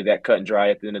awesome. Really that cut and dry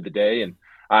at the end of the day. And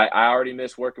I already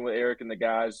miss working with Eric and the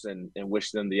guys, and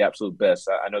wish them the absolute best.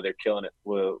 I know they're killing it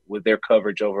with their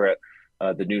coverage over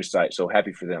at the news site. So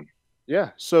happy for them.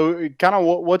 Yeah. So kind of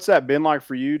what's that been like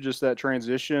for you, just that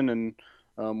transition, and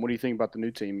what do you think about the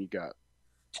new team you got?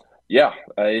 Yeah,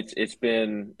 it's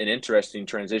been an interesting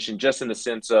transition, just in the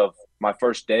sense of my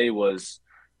first day was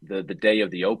the day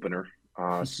of the opener.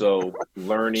 So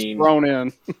learning thrown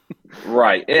in.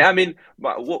 Right. I mean,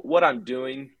 what I'm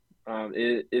doing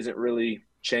isn't really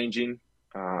changing.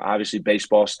 Obviously,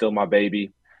 baseball is still my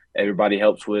baby. Everybody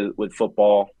helps with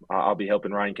football. I'll be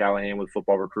helping Ryan Callahan with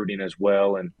football recruiting as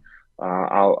well, and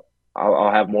I'll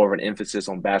have more of an emphasis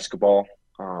on basketball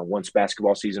once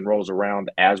basketball season rolls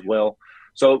around as well.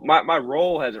 So my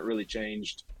role hasn't really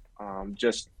changed.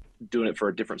 Just doing it for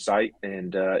a different site,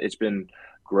 and it's been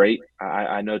great.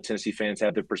 I know Tennessee fans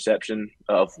have the perception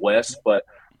of Wes, but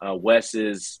Wes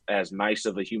is as nice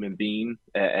of a human being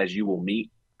as you will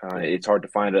meet. It's hard to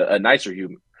find a nicer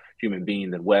human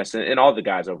being than Wes, and all the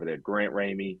guys over there, Grant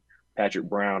Ramey, Patrick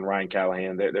Brown, Ryan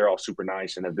Callahan, they're all super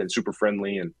nice and have been super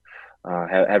friendly, and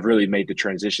have really made the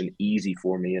transition easy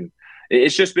for me. And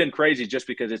it's just been crazy just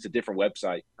because it's a different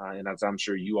website. And as I'm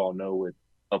sure you all know, with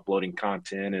uploading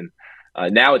content, and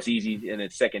now it's easy and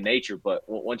it's second nature. But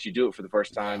once you do it for the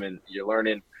first time and you're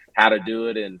learning how to do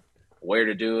it, and where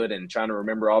to do it and trying to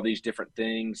remember all these different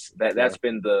things. That's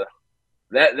been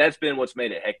that's been what's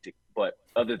made it hectic. But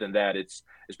other than that, it's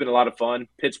been a lot of fun.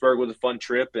 Pittsburgh was a fun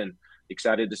trip, and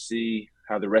excited to see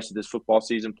how the rest of this football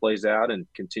season plays out and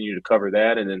continue to cover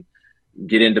that, and then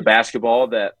get into basketball.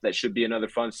 That should be another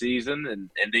fun season, and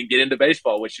then get into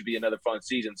baseball, which should be another fun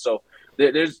season. So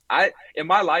in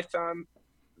my lifetime,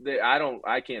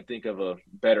 I can't think of a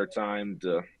better time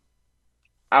to,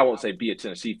 I won't say be a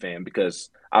Tennessee fan, because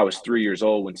I was 3 years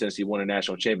old when Tennessee won a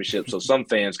national championship. So some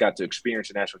fans got to experience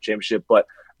a national championship. But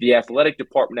the athletic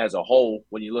department as a whole,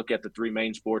 when you look at the three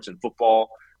main sports in football,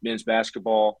 men's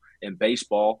basketball, and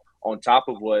baseball, on top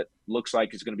of what looks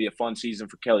like is going to be a fun season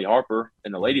for Kelly Harper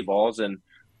and the Lady Vols, and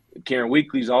Karen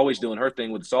Weekly's always doing her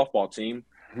thing with the softball team.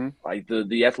 Mm-hmm. Like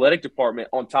the athletic department,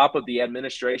 on top of the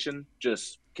administration,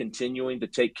 just continuing to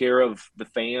take care of the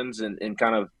fans and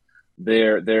kind of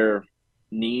their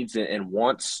needs and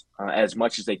wants as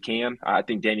much as they can. I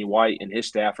think Danny White and his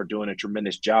staff are doing a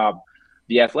tremendous job.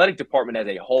 The athletic department as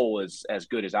a whole is as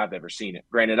good as I've ever seen it.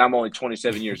 Granted, I'm only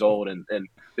 27 years old, and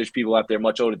there's people out there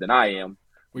much older than I am.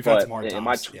 We've had some hard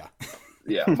times.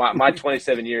 My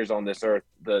 27 years on this earth,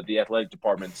 the athletic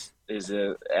department is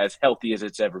as healthy as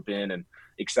it's ever been, and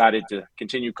excited to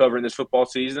continue covering this football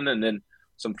season, and then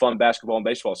some fun basketball and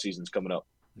baseball seasons coming up.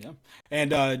 Yeah.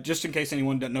 And just in case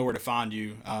anyone doesn't know where to find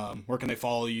you, where can they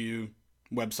follow you,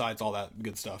 websites, all that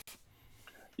good stuff?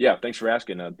 Yeah, thanks for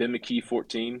asking. Ben McKee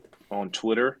 14 on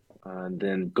Twitter, and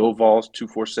then Go Vols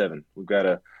 247. We've got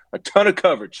a ton of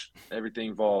coverage.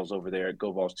 Everything Vols over there at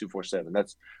Go Vols 247.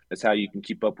 That's how you can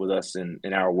keep up with us in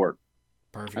our work.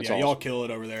 Perfect. That's awesome. Y'all kill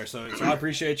it over there. So I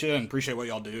appreciate you and appreciate what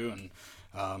y'all do.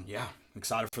 And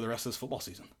excited for the rest of this football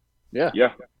season. Yeah.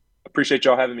 Appreciate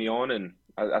y'all having me on, and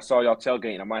I saw y'all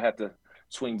tailgating. I might have to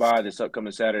swing by this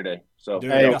upcoming Saturday. So we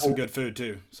got some good food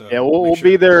too. So yeah, we'll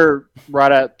be there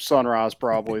right at sunrise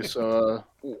probably. So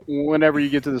whenever you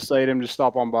get to the stadium, just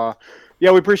stop on by.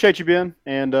 Yeah, we appreciate you, Ben,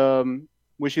 and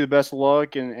wish you the best of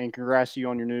luck, and congrats to you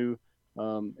on your new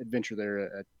adventure there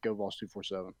at Go Vols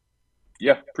 247.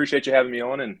 Yeah, appreciate you having me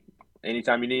on, and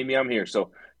anytime you need me, I'm here. So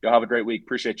y'all have a great week.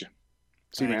 Appreciate you.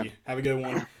 See you, man. Have a good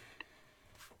one.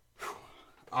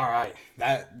 All right,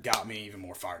 that got me even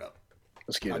more fired up.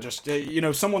 Let's get it. I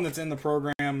just, someone that's in the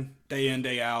program day in,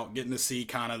 day out, getting to see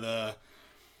kind of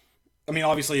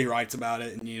obviously he writes about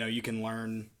it, and, you can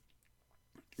learn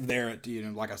there at,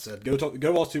 like I said, Go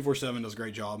Vols 247 does a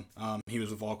great job. He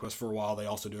was with VolQuest for a while. They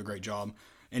also do a great job,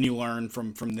 and you learn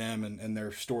from them and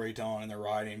their storytelling and their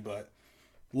writing, but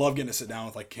love getting to sit down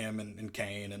with like Kim and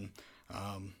Kane and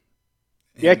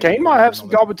Kane might have some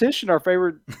competition, our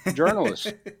favorite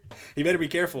journalist. He better be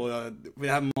careful. We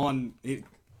have him on.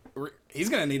 He's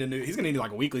gonna need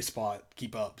like a weekly spot to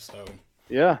keep up. So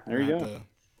yeah, there you go.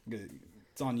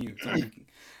 It's on you.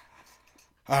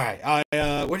 All right.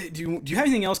 Do you have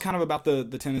anything else kind of about the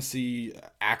Tennessee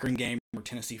Akron game or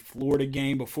Tennessee Florida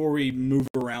game before we move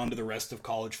around to the rest of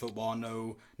college football?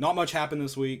 No, not much happened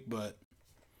this week, but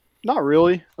not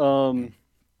really. I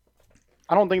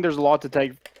don't think there's a lot to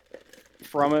take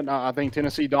from it. I think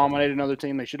Tennessee dominated another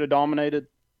team they should have dominated.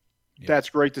 Yeah. That's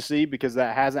great to see, because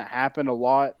that hasn't happened a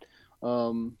lot,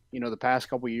 the past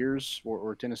couple of years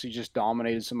where Tennessee just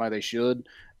dominated somebody they should.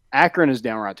 Akron is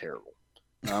downright terrible.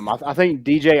 I think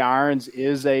DJ Irons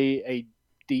is a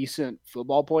decent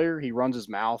football player. He runs his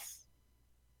mouth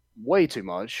way too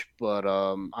much, but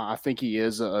I think he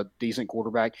is a decent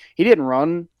quarterback. He didn't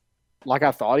run like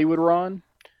I thought he would run.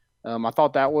 I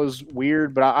thought that was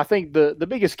weird, but I think the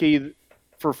biggest key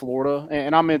for Florida,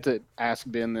 and I meant to ask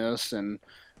Ben this, and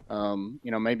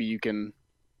maybe you can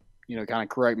kind of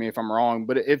correct me if I'm wrong,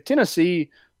 but if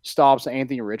Tennessee stops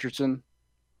Anthony Richardson,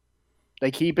 they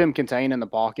keep him contained in the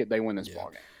pocket, they win this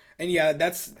ballgame. And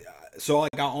that's so.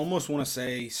 Like, I almost want to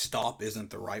say stop isn't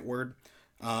the right word,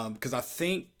 because I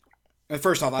think,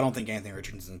 first off, I don't think Anthony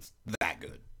Richardson's that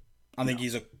good. I think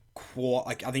he's I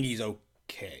think he's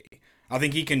okay. I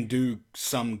think he can do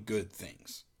some good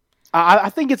things. I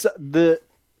think it's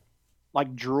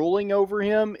drooling over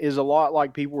him is a lot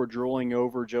like people were drooling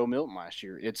over Joe Milton last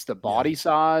year. It's the body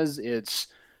size. It's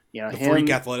the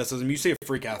freak athleticism. You see a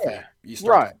freak athlete, you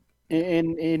start right.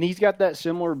 And he's got that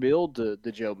similar build to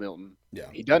Joe Milton. Yeah,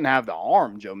 he doesn't have the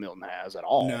arm Joe Milton has at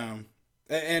all. No,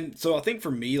 and so I think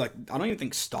for me, I don't even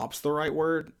think "stop's" the right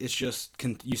word. It's just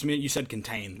you said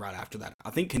contain right after that. I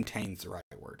think "contain's" the right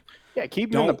word. Yeah,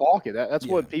 keep him in the pocket. That's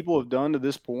what people have done to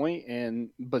this point, and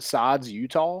besides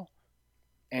Utah,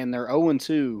 and they're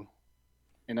 0-2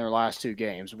 in their last two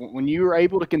games. When you were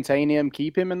able to contain him,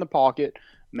 keep him in the pocket,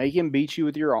 make him beat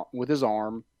you with his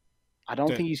arm, I don't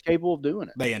think he's capable of doing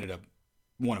it. They ended up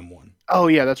 1-1. Oh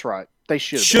yeah, that's right. They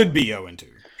should be 0-2.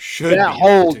 Should that be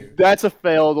hold, 0-2. That's a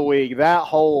fail of the week. That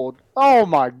hold. Oh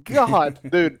my God,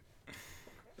 dude.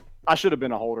 I should have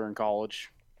been a holder in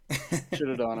college. Should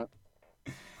have done it.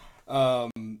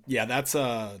 Yeah, that's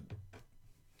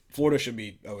Florida should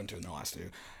be 0-2 in the last two.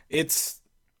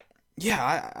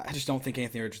 I just don't think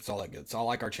Anthony Richardson's all that good. So I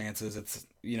like our chances. It's,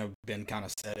 Ben kind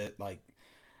of said it, like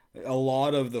a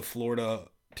lot of the Florida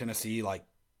Tennessee like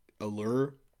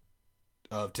allure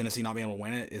of Tennessee not being able to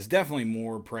win it is definitely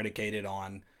more predicated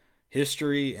on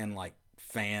history and like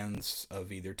fans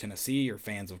of either Tennessee or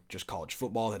fans of just college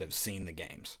football that have seen the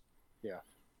games. Yeah.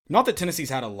 Not that Tennessee's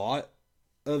had a lot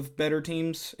of better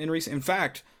teams in recent. In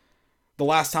fact, the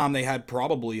last time they had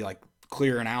probably like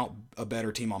clearing out a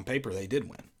better team on paper, they did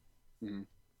win. Mm-hmm.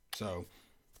 So,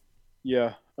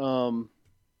 yeah,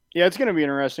 it's going to be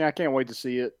interesting. I can't wait to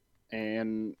see it,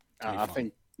 and I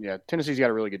think Tennessee's got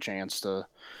a really good chance to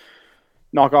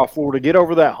knock off Florida, get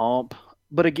over that hump.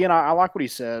 But again, I like what he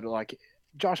said. Like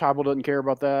Josh Heupel doesn't care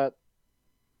about that.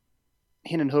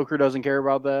 Hendon Hooker doesn't care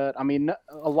about that. I mean,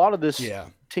 a lot of this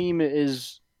team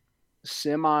is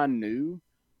semi-new.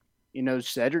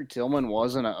 Cedric Tillman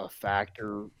wasn't a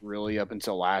factor really up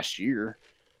until last year.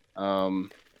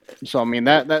 So, I mean,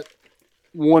 that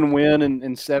one win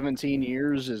in 17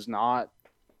 years is not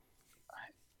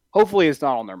 – hopefully it's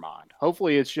not on their mind.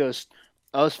 Hopefully it's just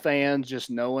us fans just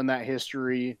knowing that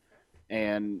history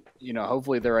and,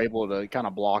 hopefully they're able to kind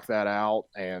of block that out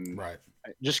and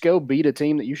just go beat a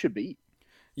team that you should beat.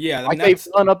 Yeah. Like they've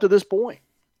done up to this point.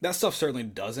 That stuff certainly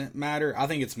doesn't matter. I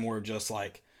think it's more of just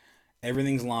like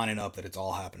everything's lining up that it's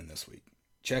all happening this week.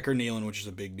 Checker kneeling, which is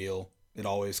a big deal. It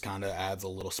always kind of adds a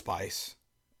little spice.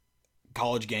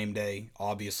 College game day,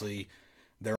 obviously,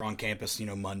 they're on campus,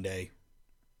 Monday,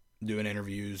 doing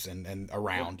interviews and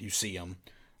around. You see them.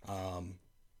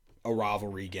 A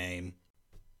rivalry game,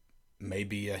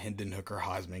 maybe a Hendon Hooker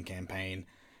Heisman campaign.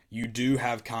 You do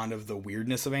have kind of the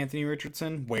weirdness of Anthony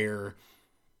Richardson, where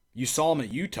you saw him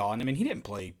at Utah, and I mean, he didn't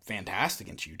play fantastic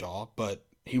against Utah, but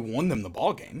he won them the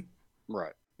ball game.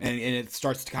 Right. And it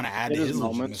starts to kind of add to his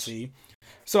legitimacy.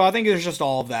 So I think there's just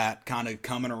all of that kind of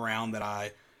coming around that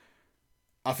I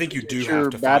think you do have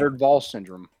to battered Vol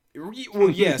syndrome. Well,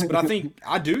 yes, but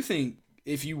I do think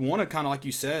if you want to kind of, like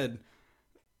you said,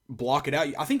 block it out,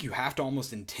 I think you have to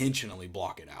almost intentionally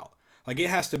block it out. Like it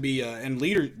has to be and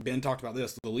Ben talked about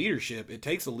this, the leadership. It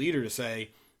takes a leader to say,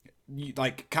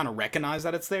 like, kind of recognize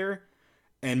that it's there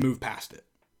and move past it,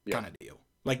 kind of deal.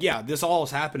 Like, this all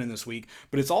is happening this week,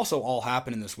 but it's also all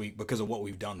happening this week because of what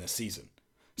we've done this season.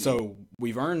 So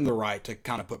we've earned the right to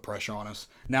kind of put pressure on us.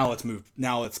 Now let's move.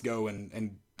 Now let's go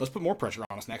and let's put more pressure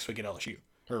on us next week at LSU,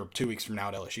 or 2 weeks from now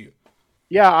at LSU.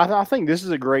 Yeah, I think this is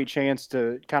a great chance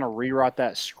to kind of rewrite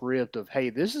that script of, hey,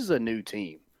 this is a new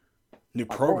team. New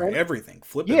program, everything.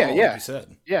 Flip it all, like you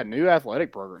said. Yeah, new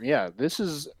athletic program. Yeah, this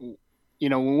is,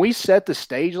 when we set the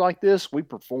stage like this, we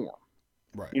perform.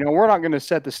 Right. We're not going to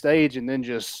set the stage and then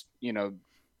just,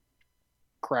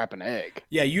 crap an egg.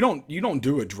 Yeah, you don't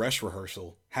do a dress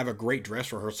rehearsal, have a great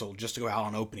dress rehearsal just to go out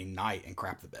on opening night and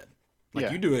crap the bed. Like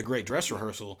you do a great dress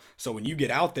rehearsal, so when you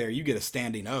get out there, you get a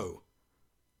standing O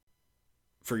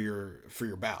for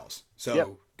your bows.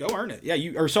 So go earn it. Yeah,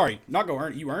 not go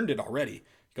earn it. You earned it already.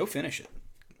 Go finish it.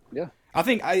 Yeah. I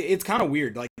think it's kind of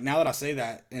weird. Like now that I say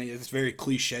that, and it's very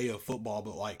cliche of football,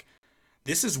 but like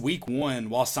this is week 1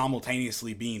 while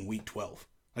simultaneously being week 12.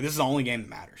 Like this is the only game that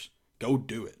matters. Go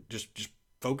do it. Just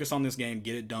focus on this game,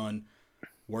 get it done.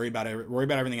 Worry about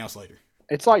everything else later.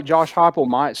 It's like Josh Heupel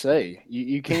might say,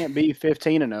 you can't be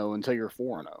 15-0 until you're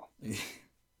 4-0.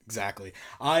 Exactly.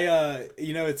 I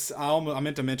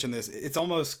meant to mention this. It's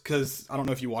almost because I don't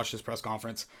know if you watched this press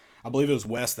conference. I believe it was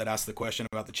Wes that asked the question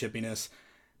about the chippiness.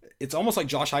 It's almost like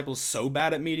Josh Heupel's so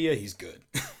bad at media, he's good.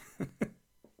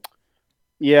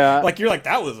 Yeah. Like you're like,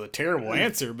 that was a terrible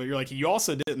answer, but you're like, you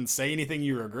also didn't say anything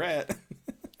you regret.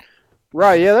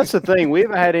 Right. Yeah, that's the thing. We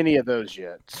haven't had any of those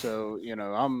yet. So,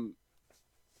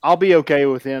 I'll be okay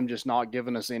with him just not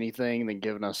giving us anything than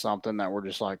giving us something that we're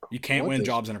just like, you can't win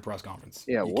jobs in a press conference.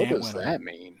 Yeah. What does that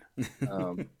mean?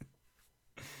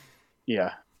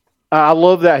 Yeah. I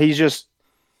love that he's just,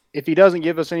 if he doesn't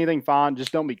give us anything, fine.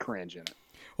 Just don't be cringing.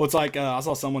 Well, it's like I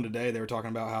saw someone today. They were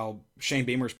talking about how Shane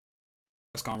Beamer's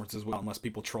press conferences well unless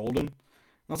people trolled him. And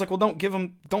I was like, well, don't give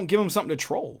him something to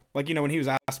troll. Like when he was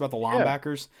asked about the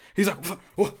linebackers, he's like,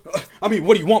 I mean,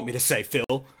 what do you want me to say,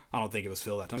 Phil? I don't think it was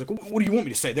Phil that time. I was like, what do you want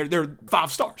me to say? They're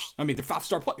 5 stars. I mean, they're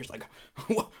 5-star players. Like,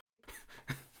 what?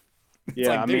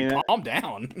 Yeah, like, calm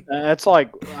down. That's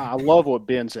like, I love what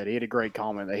Ben said. He had a great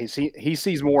comment that he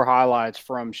sees more highlights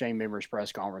from Shane Beamer's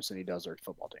press conference than he does their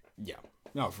football team. Yeah,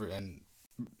 no, and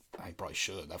I probably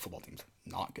should. That football team's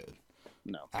not good.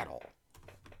 No. At all.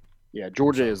 Yeah,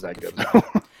 Georgia is that good, though.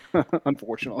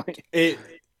 Unfortunately.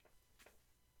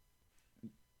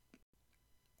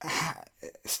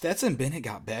 Stetson Bennett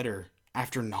got better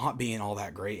after not being all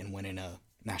that great and winning a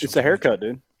national. It's the haircut,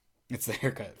 dude. It's the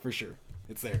haircut, for sure.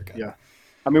 It's the haircut. Yeah.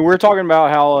 I mean, we're talking about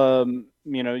how,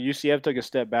 UCF took a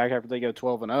step back after they go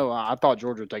 12-0. I thought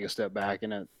Georgia would take a step back,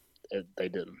 and they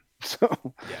didn't. So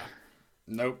yeah.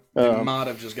 Nope. They might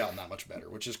have just gotten that much better,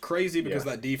 which is crazy because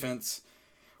that defense,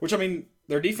 which, I mean,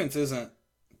 their defense isn't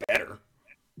better.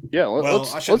 Yeah,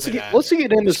 let's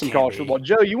get into some college football.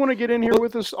 Joe, you want to get in here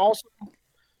with us also?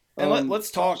 And let's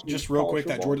talk just real quick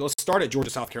that Georgia. Let's start at Georgia,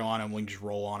 South Carolina, and we can just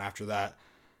roll on after that.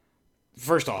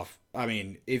 First off, I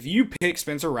mean, if you pick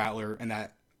Spencer Rattler and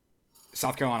that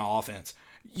South Carolina offense,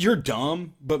 you're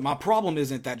dumb. But my problem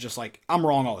isn't that just like I'm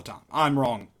wrong all the time. I'm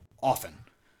wrong often.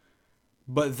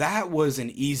 But that was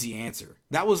an easy answer.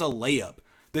 That was a layup.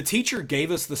 The teacher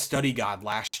gave us the study guide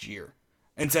last year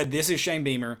and said, this is Shane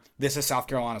Beamer. This is South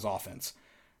Carolina's offense.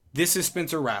 This is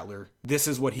Spencer Rattler. This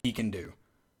is what he can do.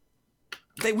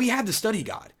 We had the study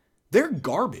guide. They're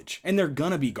garbage, and they're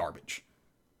going to be garbage.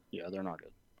 Yeah, they're not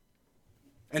good.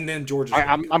 And then Georgia.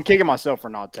 I'm kicking myself for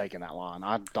not taking that line.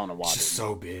 I don't know why. It's just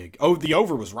so big. Oh, the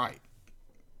over was right.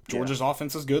 Georgia's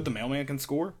offense is good. The mailman can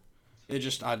score.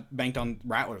 I banked on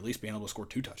Rattler at least being able to score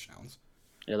 2 touchdowns.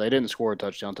 Yeah, they didn't score a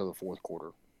touchdown until the fourth quarter.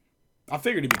 I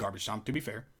figured it'd be garbage time, to be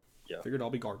fair. Yeah. I figured I'll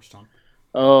be garbage time.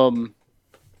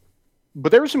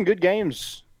 But there were some good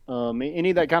games.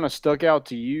 Any that kind of stuck out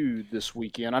to you this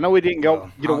weekend? I know we didn't get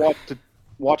to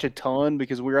watch a ton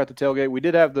because we were at the tailgate. We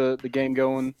did have the game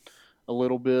going a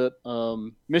little bit.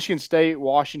 Michigan State,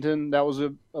 Washington, that was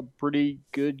a pretty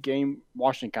good game.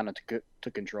 Washington kind of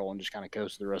took control and just kind of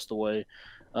coasted the rest of the way.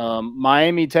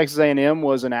 Miami, Texas A&M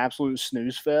was an absolute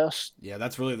snooze fest. Yeah,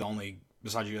 that's really the only,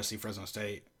 besides USC, Fresno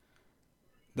State,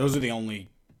 those are the only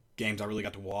games I really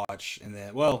got to watch. And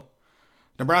then,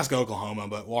 Nebraska, Oklahoma,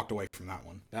 but walked away from that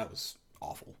one. That was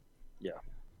awful. Yeah.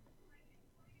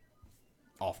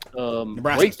 Awful.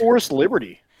 Wake Forest,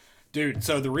 Liberty. Dude,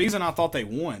 so the reason I thought they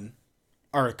won,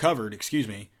 or covered,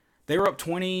 they were up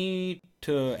 20-8,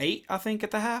 I think,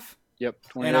 at the half. Yep.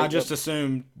 And I just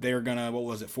assumed they were going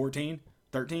to, 14,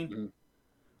 13? Mm-hmm.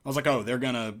 I was like, they're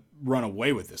going to run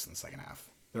away with this in the second half.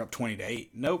 They're up 20-8.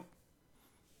 Nope.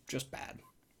 Just bad.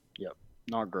 Yep.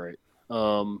 Not great.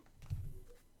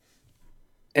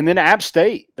 And then App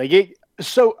State,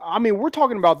 we're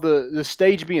talking about the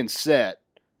stage being set.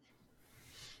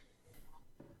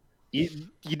 You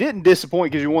didn't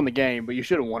disappoint because you won the game, but you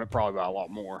should have won it probably by a lot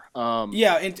more.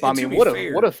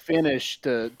 What a finish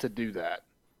to do that.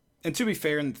 And to be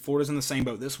fair, and Florida's in the same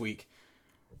boat this week.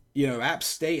 App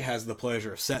State has the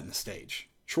pleasure of setting the stage.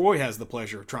 Troy has the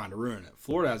pleasure of trying to ruin it.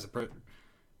 Florida has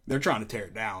they're trying to tear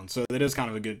it down. So it is kind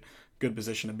of a good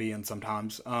position to be in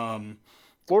sometimes.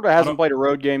 Florida hasn't played a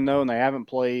road game, though, and they haven't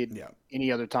played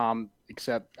any other time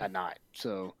except at night.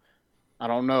 So I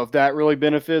don't know if that really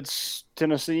benefits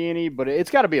Tennessee any, but it's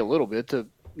got to be a little bit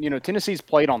Tennessee's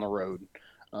played on the road.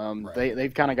 Right.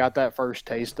 They've kind of got that first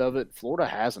taste of it. Florida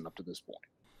hasn't up to this point.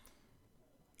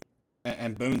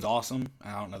 And Boone's awesome.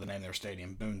 I don't know the name of their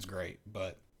stadium. Boone's great,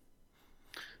 but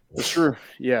it's true.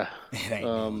 Yeah. It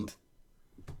ain't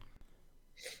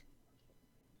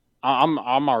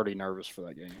I'm already nervous for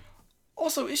that game.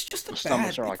 Also, it's just the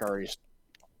stomachs are already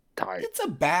tight. It's a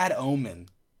bad omen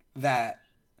that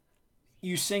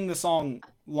you sing the song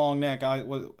 "Long Neck." I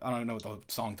don't know what the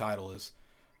song title is.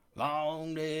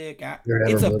 Long Neck.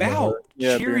 It's about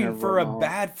cheering for a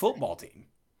bad football team.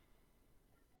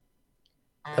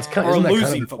 That's kind of a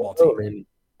losing football team. I mean,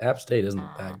 App State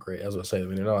isn't that great. I was gonna say,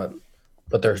 they're not,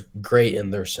 but they're great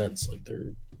in their sense. Like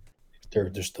they're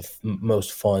just the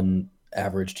most fun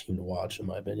average team to watch, in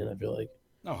my opinion. I feel like.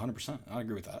 Oh, 100%. I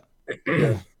agree with that.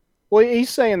 Yeah. Well, he's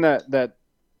saying that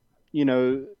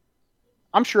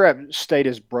I'm sure App State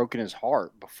has broken his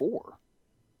heart before.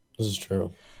 This is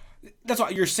true. That's why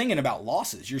you're singing about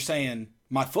losses. You're saying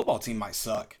my football team might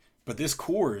suck, but this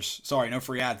Coors, sorry, no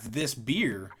free ads, this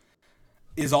beer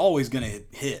is always going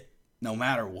to hit no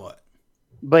matter what.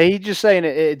 But he's just saying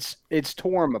it's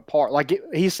tore him apart. Like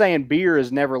he's saying beer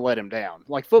has never let him down.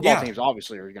 Like football teams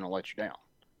obviously are going to let you down.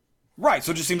 Right,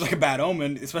 so it just seems like a bad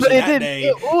omen, especially that day.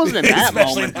 It wasn't in that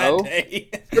moment, though.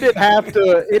 It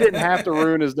didn't have to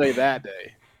ruin his day that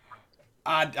day.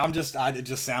 It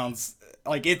just sounds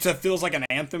like it feels like an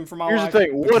anthem for my life. Here's the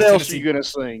thing: what else are you gonna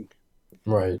sing?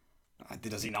 Right.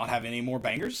 Does he not have any more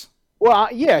bangers? Well,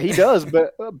 yeah, he does,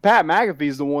 but Pat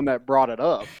McAfee's the one that brought it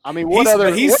up. I mean,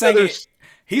 He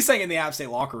sang in the App State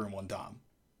locker room one time.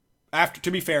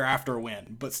 After a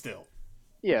win, but still.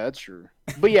 Yeah, that's true.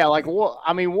 But yeah, like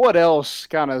what else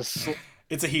kind of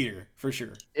It's a heater for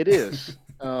sure. it is.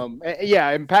 And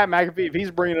Pat McAfee, if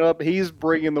he's bringing it up, he's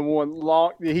bringing that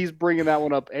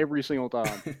one up every single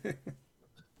time.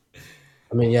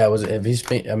 I mean, yeah, if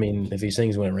he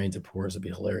sings "When It Rains It Pours," it'd be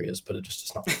hilarious, but it just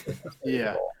is not.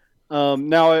 Yeah.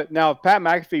 Now if Pat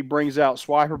McAfee brings out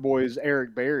Swiper Boys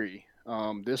Eric Berry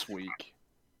this week.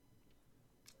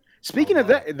 Speaking of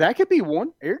that could be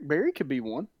one. Eric Berry could be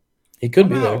one. He could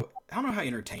be there. I don't know how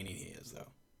entertaining he is though.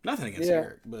 Nothing against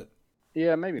Eric, but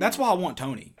yeah, maybe that's why I want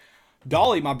Tony.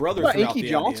 Dolly, my brother. Inky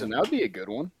Johnson, that would be a good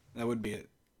one. That would be it.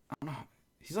 I don't know.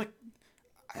 He's like,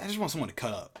 I just want someone to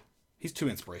cut up. He's too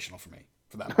inspirational for me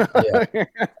for that one. Yeah.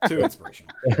 Too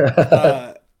inspirational.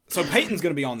 So Peyton's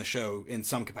going to be on the show in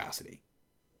some capacity.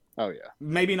 Oh yeah.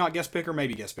 Maybe not guest picker,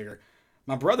 maybe guest picker.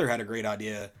 My brother had a great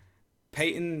idea.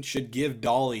 Peyton should give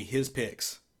Dolly his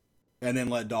picks, and then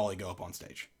let Dolly go up on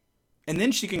stage, and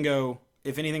then she can go.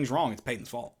 If anything's wrong, it's Peyton's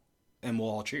fault, and we'll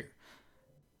all cheer.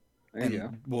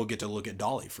 And we'll get to look at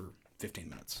Dolly for 15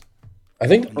 minutes. I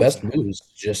think the best move is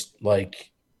just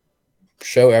like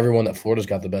show everyone that Florida's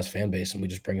got the best fan base, and we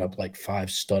just bring up like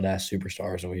 5 stud-ass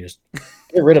superstars, and we just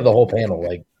get rid of the whole panel.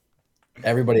 Like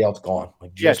everybody else gone.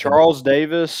 Like Charles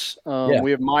Davis.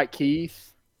 We have Mike Keith.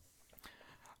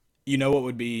 You know what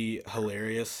would be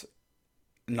hilarious,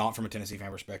 not from a Tennessee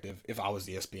fan perspective, if I was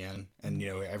ESPN, and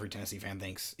every Tennessee fan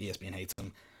thinks ESPN hates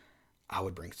them, I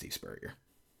would bring Steve Spurrier.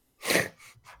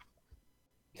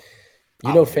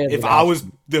 Fans. If I was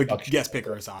the guest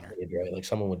picker, it's honor. Right? Like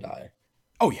someone would die.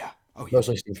 Oh yeah.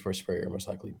 Mostly Steve Spurrier, most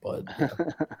likely. But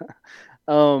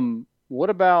what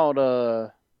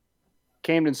about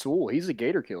Camden Sewell? He's a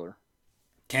Gator killer.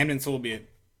 Camden Sewell will be it.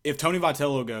 If Tony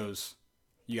Vitello goes,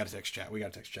 you got to text chat. We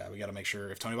got to text chat. We got to make sure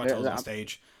if Tony Vitello's on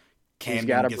stage,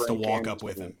 Camden gets to walk up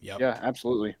with him. Yep. Yeah,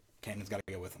 absolutely. Camden's got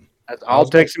to go with him. I'll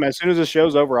text him as soon as the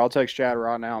show's over. I'll text Chad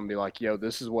right now and be like, "Yo,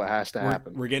 this is what has to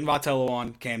happen." We're getting Vitello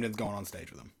on. Camden's going on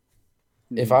stage with him.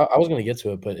 If I was going to get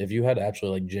to it, but if you had to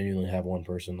actually like genuinely have one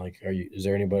person, like, is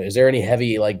there any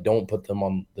heavy like don't put them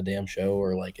on the damn show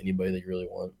or like anybody that you really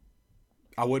want?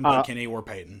 I wouldn't put Kenny or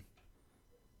Peyton.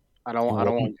 I don't want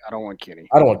Kenny.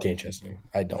 I don't want Kenny Chesney.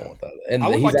 I don't want that. And I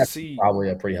would he's like to see probably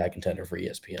a pretty high contender for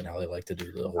ESPN. How they like to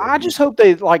do the whole. I just hope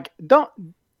they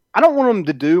I don't want them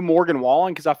to do Morgan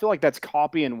Wallen because I feel like that's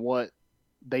copying what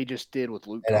they just did with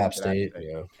Luke at App State.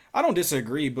 Yeah. I don't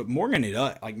disagree, but Morgan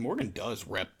does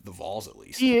rep the Vols at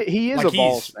least. He is a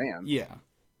Vols fan. Yeah.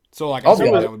 So I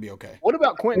said that would be okay. What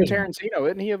about Quentin Tarantino?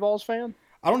 Isn't he a Vols fan?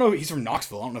 I don't know. He's from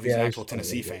Knoxville. I don't know if he's an actual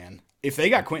Tennessee fan. If they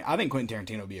got Quentin, I think Quentin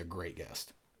Tarantino would be a great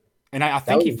guest. And I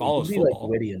think he follows football. He'd be like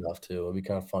witty enough too. It'd be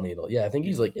kind of funny. I think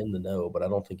he's like in the know, but I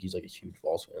don't think he's like a huge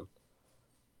Vols fan.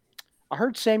 I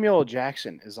heard Samuel L.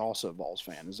 Jackson is also a Vols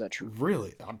fan. Is that true?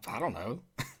 Really? I don't know.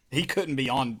 He couldn't be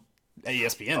on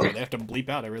ESPN. They have to bleep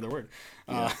out every other word.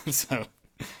 So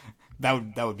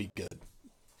that would be good.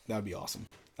 That would be awesome.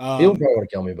 He'll probably want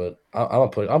to kill me, but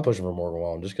I'm pushing for Morgan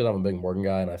Wallen just because I'm a big Morgan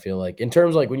guy, and I feel like in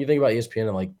terms of like when you think about ESPN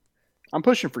and like I'm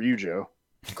pushing for you, Joe.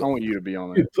 I want you to be on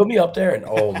there. Dude, put me up there, and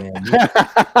oh man,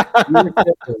 your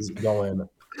is going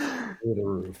through the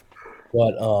roof.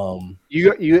 But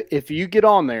if you get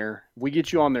on there, we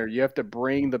get you on there. You have to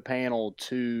bring the panel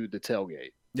to the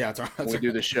tailgate. Yeah, that's right. We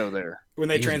do the show there. When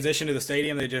they transition to the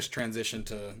stadium, they just transition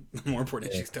to more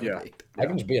important issues tailgate. Yeah. I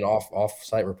can just be an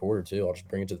off-site reporter too. I'll just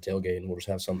bring it to the tailgate, and we'll just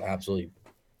have some absolutely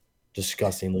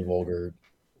disgustingly vulgar,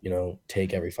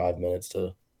 take every 5 minutes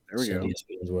to send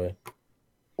ESPN's way.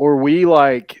 Or we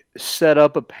like set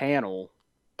up a panel,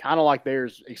 kind of like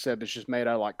theirs, except it's just made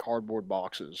out of like cardboard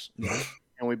boxes,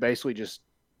 and we basically just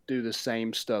do the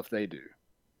same stuff they do.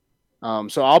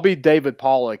 So I'll be David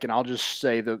Pollock, and I'll just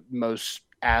say the most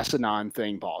asinine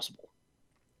thing possible.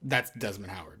 That's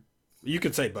Desmond Howard. You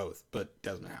could say both, but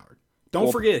Desmond Howard.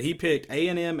 Don't forget, he picked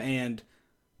A&M and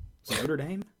Notre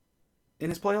Dame in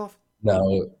his playoff.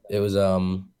 No, it was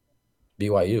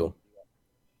BYU.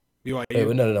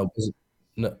 BYU.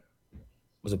 No.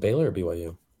 Was it Baylor or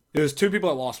BYU? It was 2 people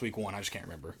that lost week 1. I just can't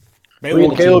remember.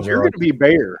 Caleb, you're going to be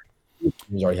Bear.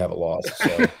 Teams already have a loss.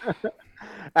 So.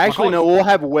 Actually, no, we'll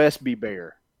have West be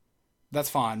Bear. That's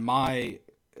fine. I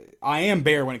am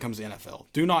Bear when it comes to NFL.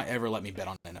 Do not ever let me bet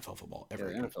on NFL football. Ever.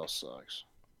 Yeah, NFL sucks.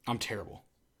 I'm terrible.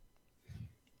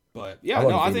 But yeah,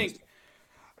 I think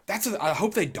I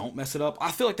hope they don't mess it up.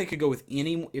 I feel like they could go with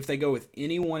if they go with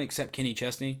anyone except Kenny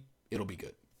Chesney, it'll be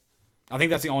good. I think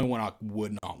that's the only one I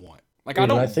would not want. Like, I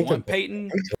don't want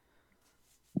Peyton.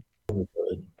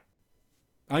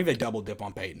 I think they double dip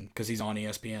on Peyton because he's on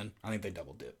ESPN. I think they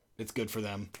double dip. It's good for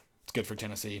them. It's good for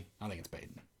Tennessee. I think it's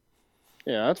Peyton.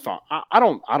 Yeah, that's fine. I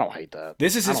don't hate that.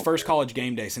 This is I his don't first care. college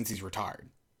game day since he's retired.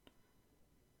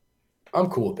 I'm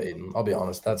cool with Peyton. I'll be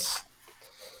honest. That's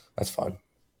fine.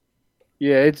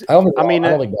 Yeah, it's. I don't think. I mean, I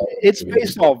don't think it's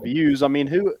based off views. I mean,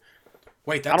 who?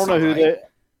 Wait, that's I don't know not who right. they.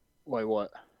 Wait,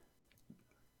 what?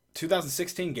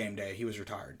 2016 game day, he was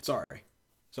retired. Sorry.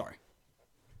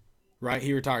 Right,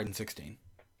 he retired in 16.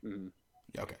 Mm-hmm.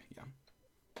 Yeah, okay, yeah.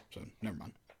 So never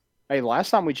mind. Hey, last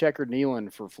time we checkered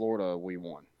Neyland for Florida, we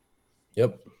won.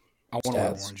 Yep. I want to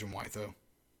wear Stats. orange and white though.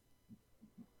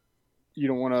 You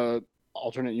don't want a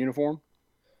alternate uniform?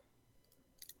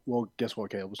 Well, guess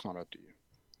what, Caleb? It's not up to you.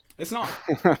 It's not.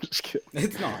 I'm just kidding.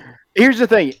 It's not. Here's the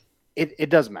thing. It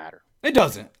doesn't matter. It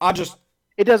doesn't.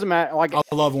 It doesn't matter. Like I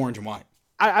love orange and white.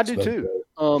 I do too.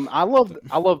 I love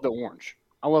the orange.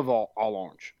 I love all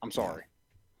orange. I'm sorry.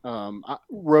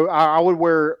 I would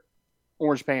wear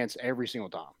orange pants every single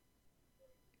time.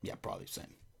 Yeah, probably the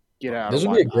same. Get out. This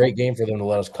would be a great game for them to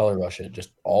let us color rush it. Just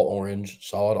all orange,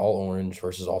 solid all orange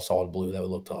versus all solid blue. That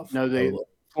would look tough. No,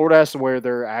 Florida has to wear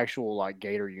their actual like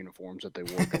Gator uniforms that they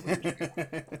wore.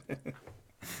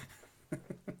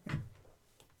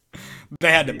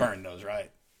 They had to burn those,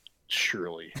 right?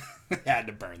 Surely. They had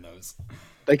to burn those.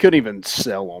 They couldn't even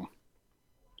sell them.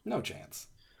 No chance.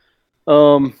 I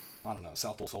don't know.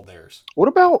 South Pole sold theirs. What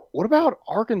about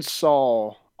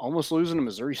Arkansas almost losing to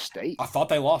Missouri State? I thought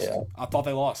they lost. Yeah. I thought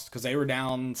they lost because they were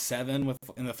down 7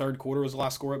 in the third quarter was the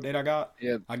last score update I got.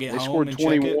 Yeah, I get they home scored and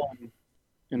 21 check it.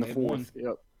 in the They fourth. won.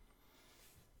 Yep.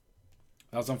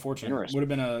 That was unfortunate. Interesting. Would have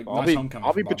been a Bobby- nice homecoming.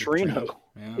 Bobby for Petrino.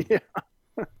 Yeah.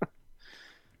 Yeah.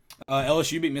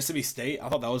 LSU beat Mississippi State. I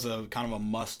thought that was a kind of a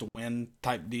must-win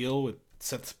type deal. It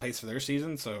set the pace for their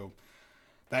season, so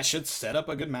that should set up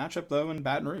a good matchup though in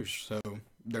Baton Rouge. So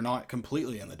they're not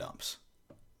completely in the dumps.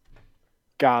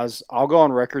 Guys, I'll go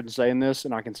on record saying this,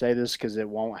 and I can say this because it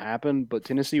won't happen, but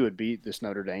Tennessee would beat this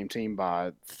Notre Dame team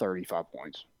by 35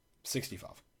 points. 65.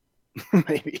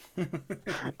 Maybe.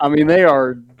 I mean, they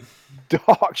are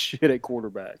dog shit at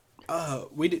quarterback.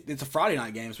 It's a Friday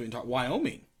night game, so we can talk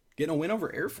Wyoming getting a win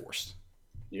over Air Force.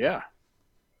 Yeah.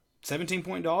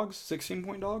 17-point dogs,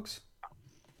 16-point dogs.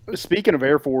 Speaking of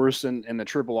Air Force and the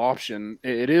triple option,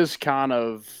 it is kind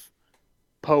of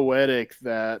poetic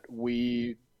that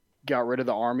we got rid of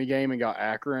the Army game and got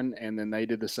Akron, and then they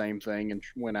did the same thing and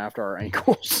went after our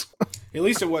ankles. At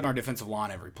least it wasn't our defensive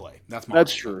line every play. That's my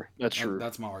That's argument. true. That's true.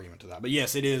 That's my argument to that. But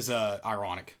yes, it is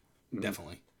ironic. Mm-hmm.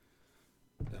 Definitely.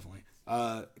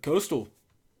 Coastal.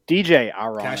 DJ,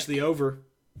 ironic. Cash the over.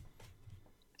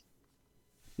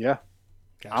 Yeah.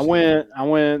 Cash I the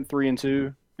went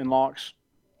 3-2 in locks.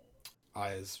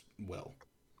 I as well.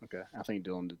 Okay. I think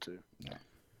Dylan did too.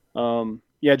 Yeah.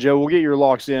 Yeah, Joe, we'll get your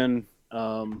locks in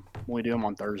when we do them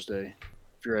on Thursday.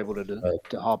 If you're able to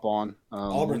hop on.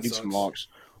 Auburn we'll get some sucks. locks.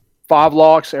 5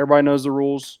 locks. Everybody knows the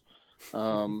rules.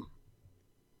 But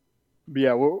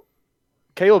yeah,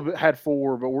 Caleb had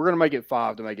 4, but we're going to make it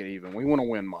 5 to make it even. We want to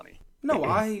win money. No,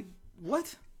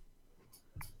 what?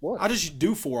 What? I just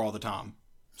do 4 all the time.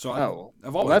 So I've well,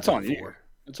 always that's done on 4. you.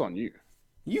 That's on you.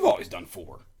 You've always done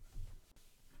 4.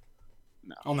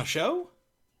 No. On the show?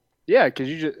 Yeah,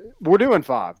 because we're doing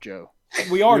 5, Joe.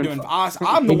 We are You're doing. doing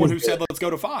I'm the one who said let's go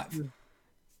to 5.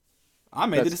 I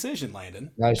made the That's- decision,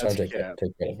 Landon. Now you're trying to That's cap.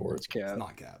 take credit for it. It's cap. It's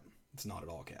not cap. It's not at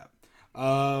all cap.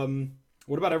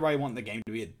 What about everybody wanting the game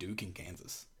to be at Duke in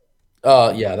Kansas?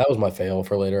 Yeah, that was my fail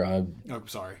for later. Oh,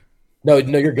 sorry. No,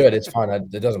 you're good. It's fine.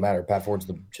 It doesn't matter. Pat Ford's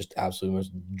the just absolute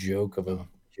most joke of a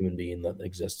human being that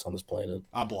exists on this planet.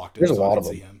 I blocked it. There's a so I lot didn't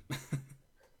of see them.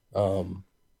 him.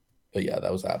 But yeah,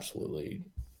 that was absolutely.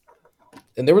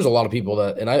 And there was a lot of people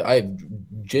that, and I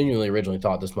genuinely originally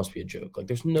thought this must be a joke. Like,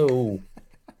 there's no,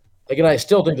 like, and I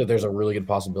still think that there's a really good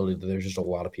possibility that there's just a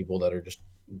lot of people that are just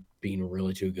being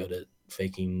really too good at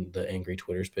faking the angry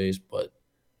Twitter space. But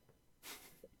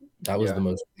that was the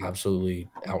most absolutely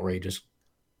outrageous.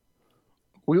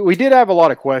 We did have a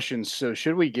lot of questions, so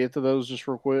should we get to those just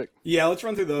real quick? Yeah, let's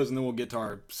run through those and then we'll get to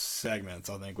our segments.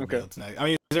 I think. Okay. Next. I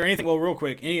mean, is there anything? Well, real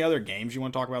quick, any other games you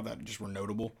want to talk about that just were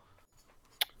notable?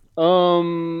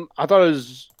 I thought it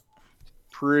was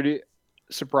pretty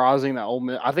surprising that Ole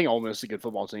Miss. I think Ole Miss is a good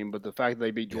football team, but the fact that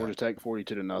they beat Georgia Tech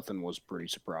 42-0 was pretty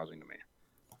surprising to me.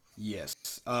 Yes,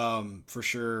 for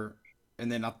sure. And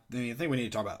then I think we need to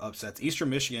talk about upsets. Eastern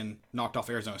Michigan knocked off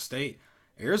Arizona State.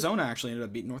 Arizona actually ended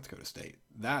up beating North Dakota State.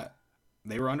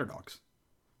 They were underdogs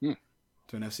to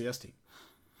an FCS team.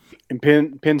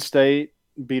 And Penn State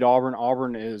beat Auburn.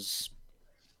 Auburn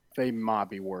they might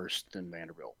be worse than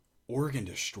Vanderbilt. Oregon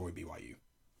destroyed BYU.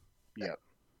 Yep.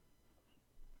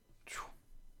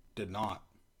 Did not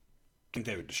think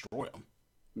they would destroy them.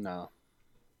 No.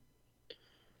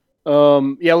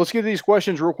 Yeah, let's get these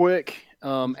questions real quick.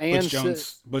 And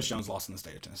Butch Jones lost in the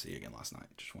state of Tennessee again last night.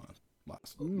 Just want to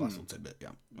last little tidbit. Yeah,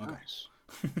 okay. Nice.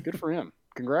 Good for him.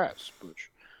 Congrats,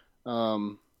 Butch.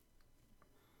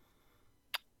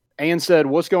 Ann said,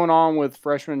 "What's going on with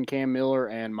freshman Cam Miller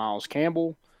and Miles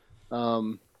Campbell?"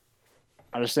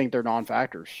 I just think they're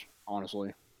non-factors,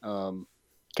 honestly. Cam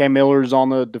Miller's on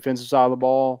the defensive side of the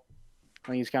ball. I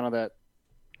think he's kind of that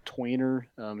tweener.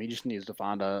 He just needs to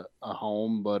find a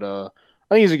home, but I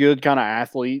think he's a good kind of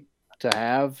athlete to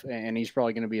have, and he's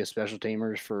probably going to be a special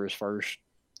teamer for his first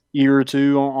year or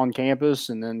two on campus,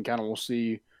 and then kind of we'll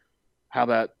see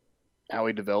how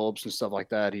he develops and stuff like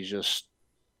that. He's just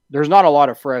there's not a lot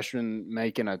of freshmen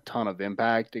making a ton of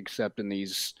impact except in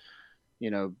these,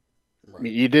 right.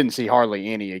 You didn't see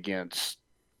hardly any against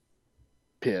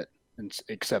Pitt,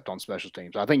 except on special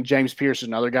teams. I think James Pierce is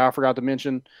another guy I forgot to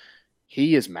mention.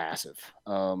 He is massive,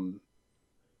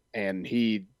 and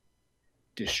he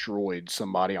destroyed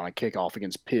somebody on a kickoff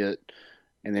against Pitt,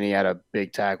 and then he had a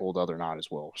big tackle the other night as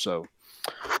well. So,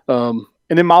 and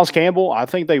then Miles Campbell, I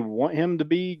think they want him to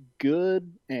be good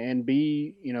and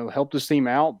be, help this team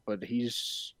out, but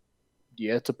he's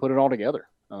yet to put it all together.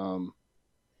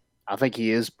 I think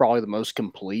he is probably the most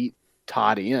complete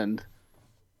tight end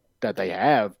that they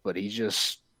have, but he's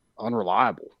just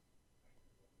unreliable.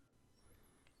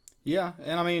 Yeah,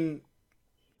 and I mean,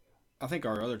 I think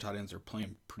our other tight ends are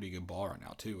playing pretty good ball right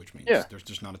now too, which means there's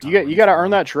just not a ton. You got to earn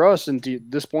that trust, and to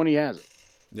this point, he has it.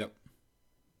 Yep.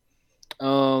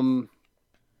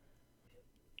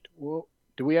 Well,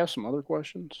 do we have some other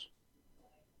questions?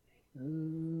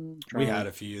 We had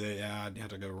a few. I'd have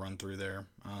to go run through there.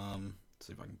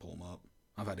 See if I can pull them up.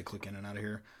 I've had to click in and out of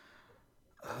here.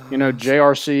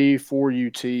 JRC for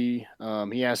UT.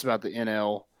 He asked about the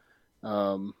NL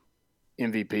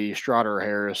MVP, Strider or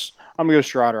Harris. I'm going to go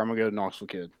Strider. I'm going to go to Knoxville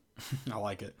Kid. I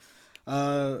like it.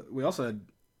 We also had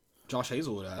Josh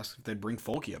Hazelwood ask if they'd bring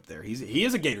Folky up there. He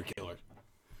is a Gator killer.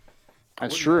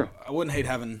 That's true. I wouldn't hate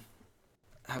having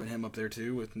him up there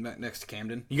too, with next to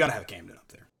Camden. You got to have Camden up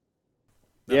there.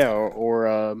 That's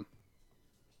or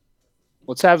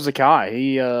let's have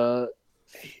Zakai.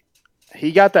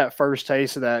 He got that first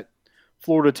taste of that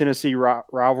Florida-Tennessee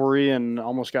rivalry and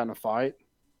almost got in a fight.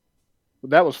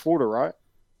 But that was Florida, right?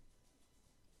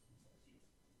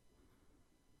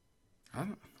 I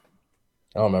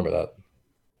don't remember that.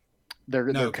 Their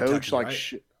coach, Kentucky,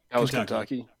 right? That was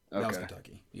Kentucky. Okay. That was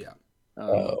Kentucky. Yeah.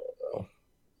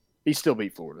 He still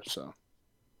beat Florida, so.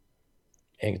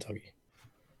 And Kentucky.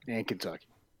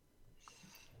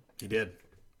 He did.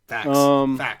 Facts. I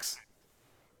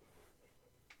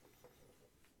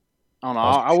don't know.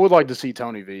 I would like to see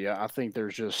Tony V. I think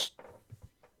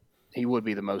he would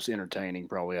be the most entertaining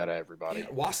probably out of everybody. Yeah,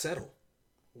 why settle?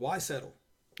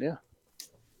 Yeah.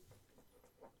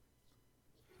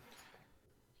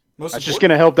 That's just going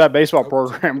to help that baseball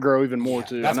program grow even more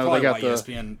too. That's I know they got why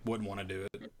ESPN wouldn't want to do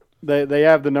it. They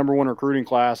have the number one recruiting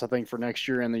class, I think, for next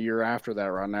year and the year after that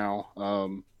right now.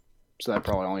 So that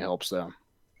probably only helps them.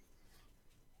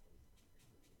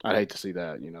 I'd hate to see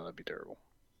that. That'd be terrible.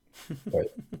 Right.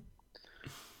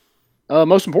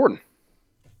 Most important.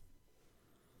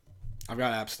 I've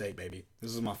got App State, baby.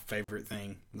 This is my favorite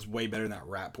thing. It's way better than that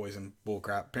rat poison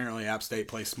bullcrap. Apparently, App State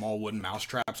plays small wooden mouse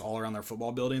traps all around their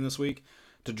football building this week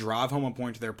to drive home a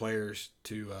point to their players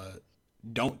to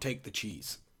don't take the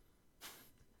cheese.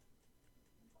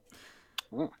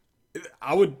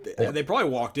 They probably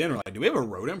walked in and were like, do we have a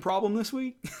rodent problem this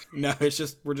week? No,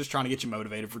 we're just trying to get you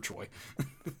motivated for Troy.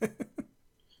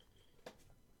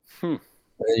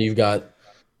 You've got,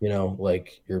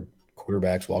 your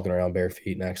quarterback's walking around bare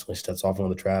feet and actually steps off one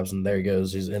of the traps, and there he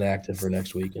goes. He's inactive for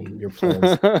next week, and your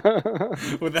plans.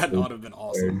 Would that not have been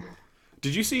awesome?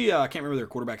 Did you see, I can't remember their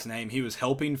quarterback's name. He was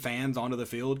helping fans onto the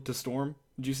field to storm.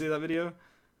 Did you see that video?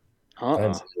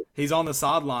 He's on the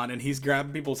sideline, and he's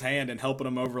grabbing people's hand and helping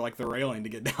them over like the railing to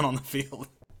get down on the field.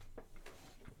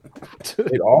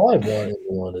 Dude, all I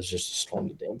want is just to storm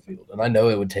the damn field. And I know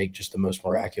it would take just the most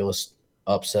miraculous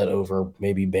upset over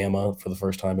maybe Bama for the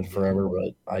first time in forever,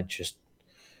 but I just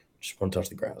want to touch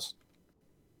the grass.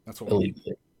 That's what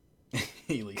illegally.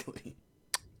 Illegally.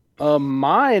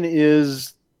 Mine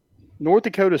is North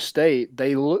Dakota State.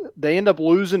 They end up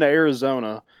losing to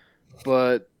Arizona,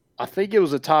 but I think it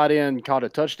was a tight end caught a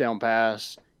touchdown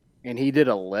pass, and he did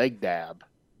a leg dab.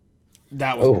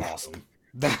 That was awesome.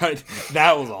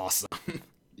 That was awesome.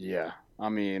 Yeah, I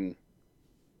mean.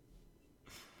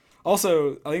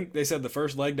 Also, I think they said the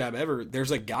first leg dab ever. There's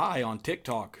a guy on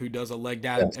TikTok who does a leg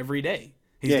dab every day.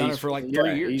 He's done it for like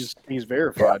 3 years. He's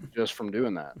verified just from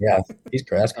doing that. Yeah,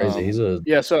 that's crazy.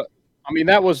 So I mean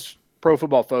that was Pro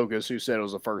Football Focus who said it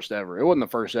was the first ever. It wasn't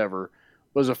the first ever. It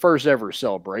was the first ever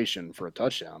celebration for a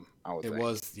touchdown, I would think. It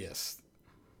was, yes.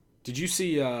 Did you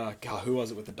see, God, who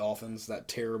was it with the Dolphins? That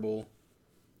terrible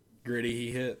gritty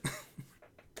he hit?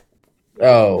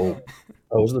 Oh,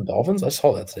 was it the Dolphins? I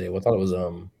saw that today. I thought it was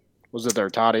Was it their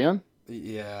tight end?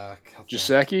 Yeah.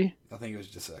 Giuseppe? I think it was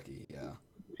Giuseppe, yeah.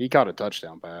 He caught a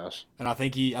touchdown pass. And I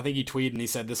think he tweeted and he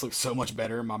said, "This looks so much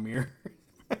better in my mirror."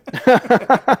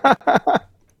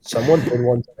 Someone did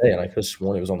one today, and I could have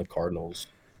sworn it was on the Cardinals.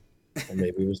 Or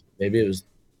maybe it was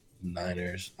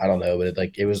Niners. I don't know, but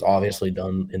it was obviously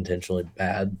done intentionally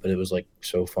bad, but it was like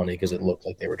so funny because it looked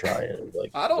like they were trying.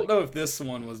 I don't know if this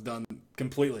one was done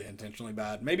completely intentionally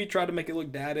bad. Maybe tried to make it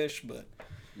look dadish, but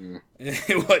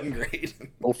it wasn't great.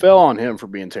 Well, fell on him for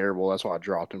being terrible. That's why I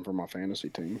dropped him for my fantasy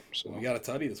team. So we got a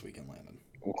tutty this weekend, Landon.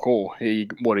 Well, cool. He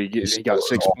got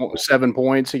 7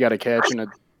 points. He got a catch and a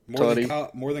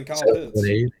tutty. More than Kyle Pitts.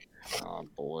 Oh,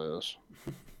 bless.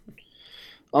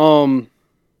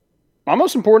 My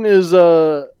most important is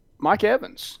Mike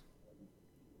Evans.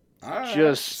 All right.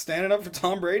 Just standing up for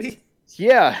Tom Brady.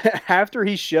 Yeah, after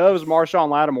he shoves Marshawn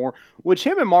Lattimore, which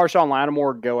him and Marshawn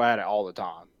Lattimore go at it all the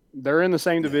time. They're in the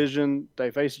same division.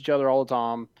 They face each other all the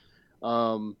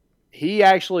time. He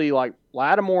actually, like,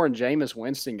 Lattimore and Jameis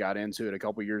Winston got into it a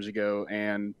couple years ago,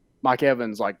 and Mike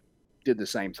Evans, like, did the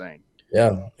same thing.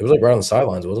 Yeah, it was like right on the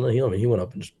sidelines, wasn't it? He went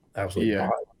up and just absolutely died.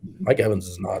 Mike Evans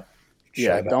is not.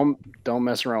 Yeah, don't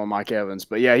mess around with Mike Evans.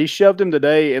 But yeah, he shoved him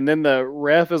today, and then the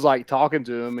ref is like talking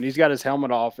to him, and he's got his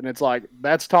helmet off, and it's like,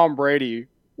 that's Tom Brady.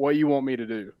 What you want me to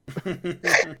do?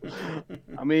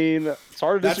 I mean, it's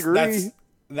hard to disagree.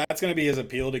 That's going to be his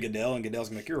appeal to Goodell, and Goodell's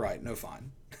going to be like, you're right, no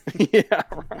fine. Yeah,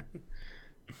 right.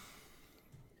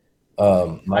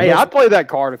 Hey, I'd play that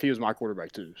card if he was my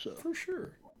quarterback too. So for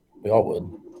sure, we all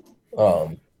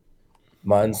would.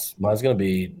 Mine's going to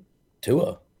be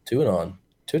Tua and on.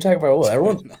 Tua Tagovailoa.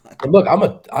 Everyone, look,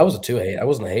 I was a Tua hater. I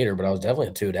wasn't a hater, but I was definitely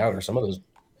a Tua downer. Some of those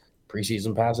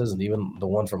preseason passes, and even the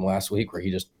one from last week where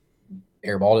he just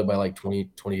airballed it by like 20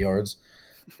 yards.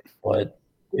 But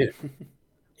it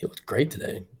looked great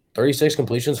today. 36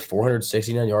 completions,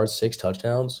 469 yards, 6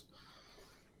 touchdowns.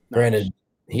 Granted,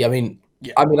 I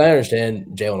understand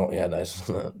Jalen. Yeah, nice.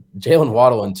 Jalen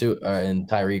Waddle and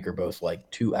Tyreek are both like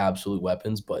 2 absolute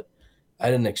weapons, but I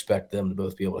didn't expect them to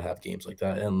both be able to have games like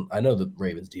that. And I know the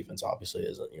Ravens defense obviously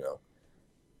isn't,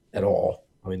 at all.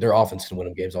 I mean, their offense can win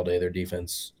them games all day. Their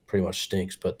defense pretty much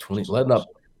stinks. But letting up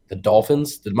the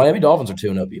Dolphins, the Miami Dolphins are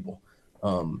 2-0 people.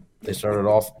 They started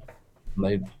off,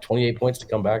 they had 28 points to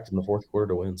come back in the fourth quarter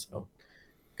to win. So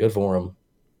good for them.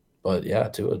 But yeah,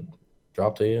 Tua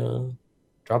dropped a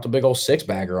big old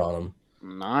 6-bagger on them.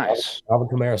 Nice. Alvin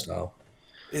Kamara style.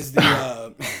 Is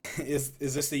the is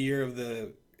this the year of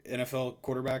the NFL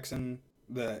quarterbacks and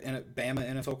the Bama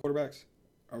NFL quarterbacks?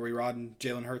 Are we riding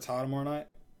Jalen Hurts high tomorrow night?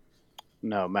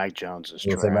 No, Mac Jones is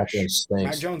trash.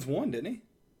 Mac Jones won, didn't he?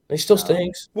 He still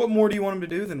stinks. What more do you want him to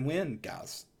do than win,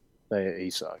 guys? He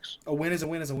sucks. A win is a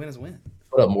win is a win is a win.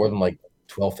 Put up more than like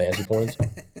 12 fantasy points.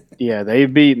 Yeah, they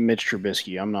beat Mitch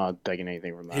Trubisky. I'm not taking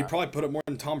anything from that. He probably put up more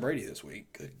than Tom Brady this week.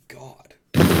 Good God.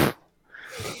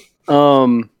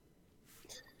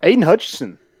 Aiden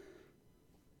Hutchinson.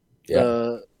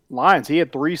 Yeah. Lions, he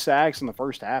had 3 sacks in the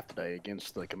first half today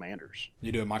against the Commanders.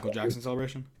 You do a Michael Jackson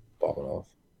celebration? Popping off.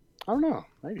 I don't know.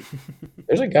 Maybe.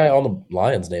 There's a guy on the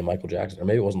Lions named Michael Jackson, or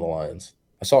maybe it wasn't the Lions.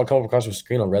 I saw it come across the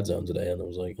screen on Red Zone today, and I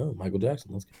was like, oh, Michael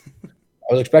Jackson. Let's go.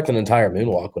 I was expecting an entire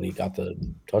moonwalk when he got the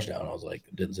touchdown. I was like,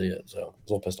 didn't see it, so I was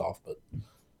a little pissed off, but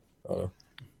I don't know.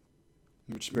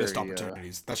 Missed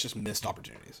opportunities. That's just missed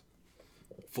opportunities.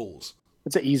 Fools.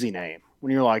 It's an easy name.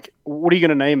 When you're like, what are you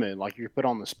going to name it? Like, you're put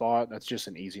on the spot. That's just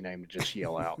an easy name to just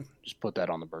yell out. Just put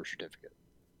that on the birth certificate.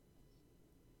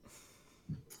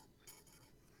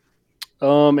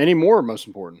 Any more most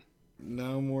important?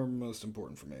 No more most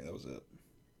important for me. That was it.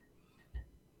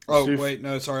 Oh, wait.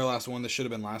 No, sorry. Last one. This should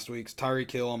have been last week's. Tyreek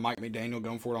Hill and Mike McDaniel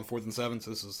going for it on 4th and 7. So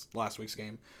this is last week's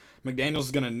game. McDaniel's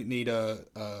going to need a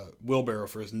wheelbarrow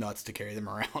for his nuts to carry them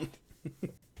around.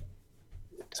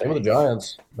 Same with the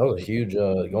Giants. That was a huge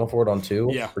going for it on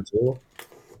 2 for 2.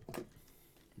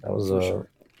 That was sure.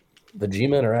 The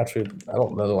G-men are actually, I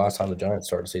don't know the last time the Giants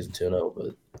started season 2-0,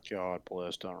 but God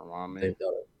bless, don't remind me. They've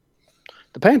done it.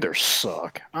 The Panthers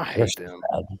suck. I hate them.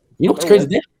 You know what's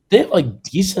crazy? They have like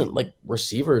decent like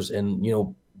receivers, and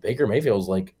Baker Mayfield's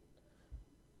like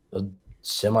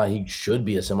he should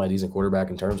be a semi-decent quarterback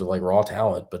in terms of like raw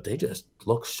talent, but they just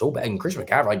look so bad. And Christian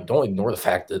McCaffrey, like, don't ignore the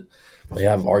fact that they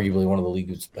have arguably one of the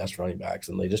league's best running backs,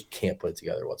 and they just can't put it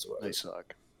together whatsoever. They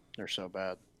suck. They're so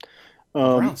bad.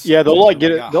 They'll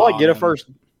get a first.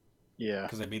 Yeah.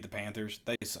 Because they beat the Panthers.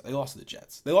 They lost to the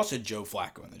Jets. They lost to Joe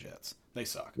Flacco and the Jets. They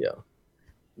suck. Yeah.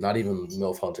 Not even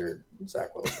Milf Hunter,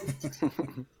 Zach Wilson.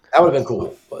 That would have been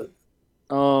cool, but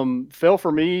fell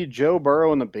for me, Joe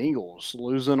Burrow and the Bengals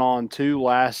losing on 2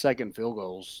 last-second field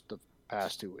goals the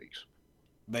past 2 weeks.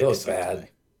 They look suck bad.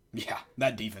 today. Yeah,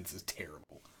 that defense is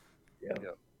terrible. Yeah.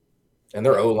 And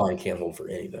their O-line can't hold for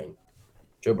anything.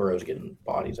 Joe Burrow's getting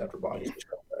bodies after bodies just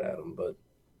coming at him, but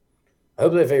I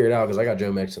hope they figure it out because I got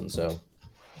Joe Mixon, so.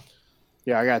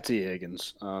 Yeah, I got T.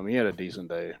 Higgins. He had a decent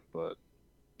day, but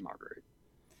not great.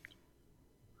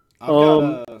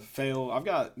 I've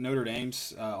got Notre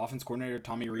Dame's offense coordinator,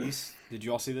 Tommy Rees. Did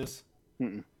you all see this?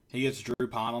 Mm-mm. He gets Drew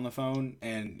Pine on the phone,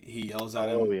 and he yells at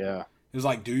him. Oh, yeah. He was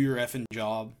like, do your effing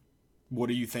job. What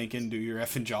are you thinking? Do your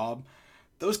effing job.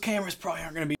 Those cameras probably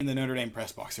aren't going to be in the Notre Dame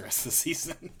press box the rest of the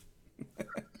season.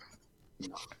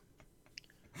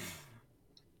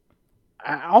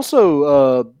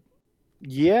 Also,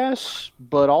 yes,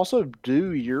 but also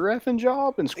do your effing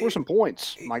job and score some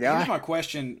points, my guy. Here's my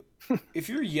question. If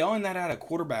you're yelling that at a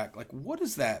quarterback, like, what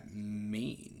does that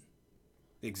mean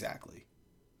exactly?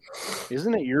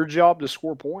 Isn't it your job to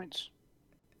score points?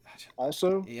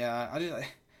 Also? Yeah, I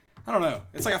don't know.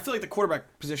 It's like I feel like the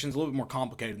quarterback position is a little bit more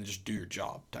complicated than just do your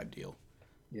job type deal.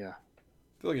 Yeah.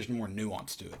 I feel like there's more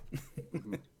nuance to it.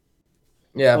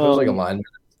 Yeah, if it was like a lineman,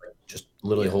 like just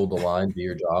literally hold the line, do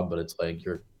your job, but it's like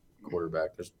your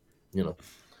quarterback, just, you know.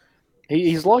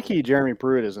 He's lucky Jeremy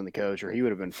Pruitt isn't the coach, or he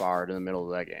would have been fired in the middle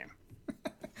of that game.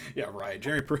 Yeah, right.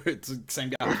 Jeremy Pruitt's the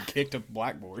same guy who kicked a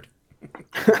blackboard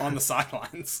on the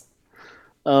sidelines.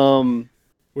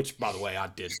 Which, by the way, I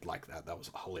did like that. That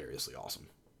was hilariously awesome.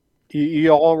 You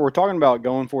all were talking about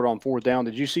going for it on 4th down.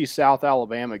 Did you see South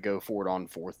Alabama go for it on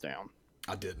 4th down?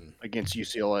 I didn't. Against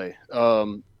UCLA.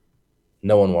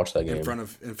 No one watched that game. In front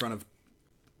of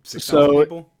 6,000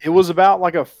 people? It was about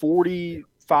like a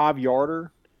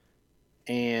 45-yarder,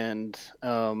 and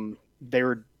they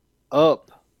were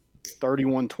up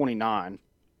 31-29.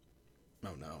 Oh,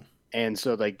 no. And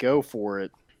so they go for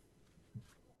it,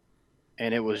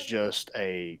 and it was just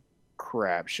a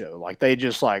crap show. Like, they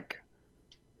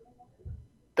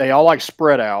all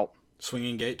spread out.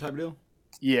 Swinging gate type deal?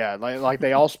 Yeah, like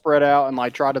they all spread out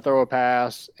and tried to throw a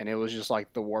pass, and it was just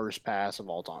like the worst pass of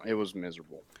all time. It was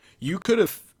miserable. You could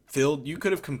have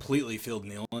completely filled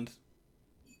Neyland.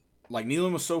 Like,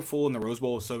 Neyland was so full and the Rose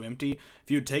Bowl was so empty.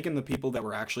 If you had taken the people that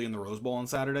were actually in the Rose Bowl on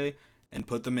Saturday and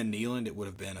put them in Neyland, it would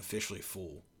have been officially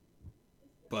full.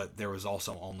 But there was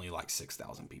also only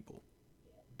 6,000 people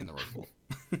in the Rose Bowl.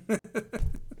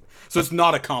 So it's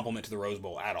not a compliment to the Rose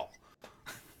Bowl at all.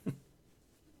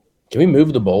 Can we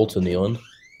move the bowl to Neyland?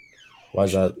 Why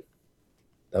is that?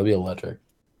 That would be electric.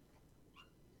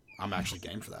 I'm actually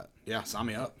game for that. Yeah, sign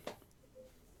me up.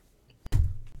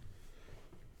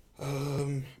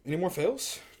 Any more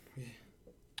fails?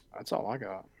 That's all I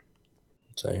got.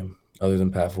 Same. Other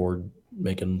than Pat Ford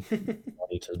making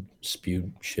money to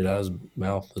spew shit out of his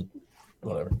mouth.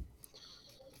 Whatever.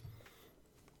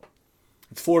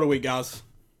 It's Florida week, guys.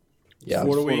 Yeah.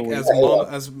 Florida week.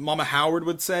 As Mama Howard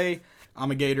would say,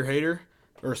 I'm a Gator hater.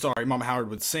 Or, sorry, Mama Howard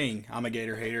would sing, I'm a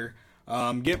Gator hater.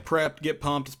 Get prepped, get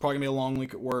pumped. It's probably going to be a long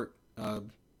week at work.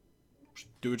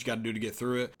 Do what you got to do to get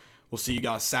through it. We'll see you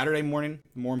guys Saturday morning.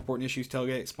 More Important Issues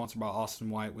Tailgate, sponsored by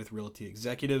Austin White with Realty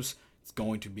Executives. It's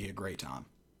going to be a great time.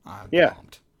 I'm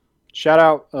pumped. Shout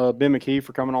out Ben McKee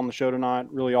for coming on the show tonight.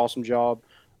 Really awesome job.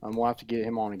 We'll have to get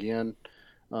him on again.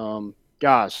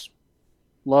 Guys,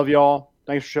 love y'all.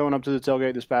 Thanks for showing up to the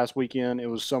tailgate this past weekend. It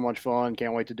was so much fun.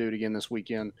 Can't wait to do it again this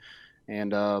weekend.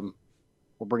 And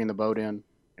we're bringing the boat in,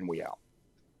 and we out.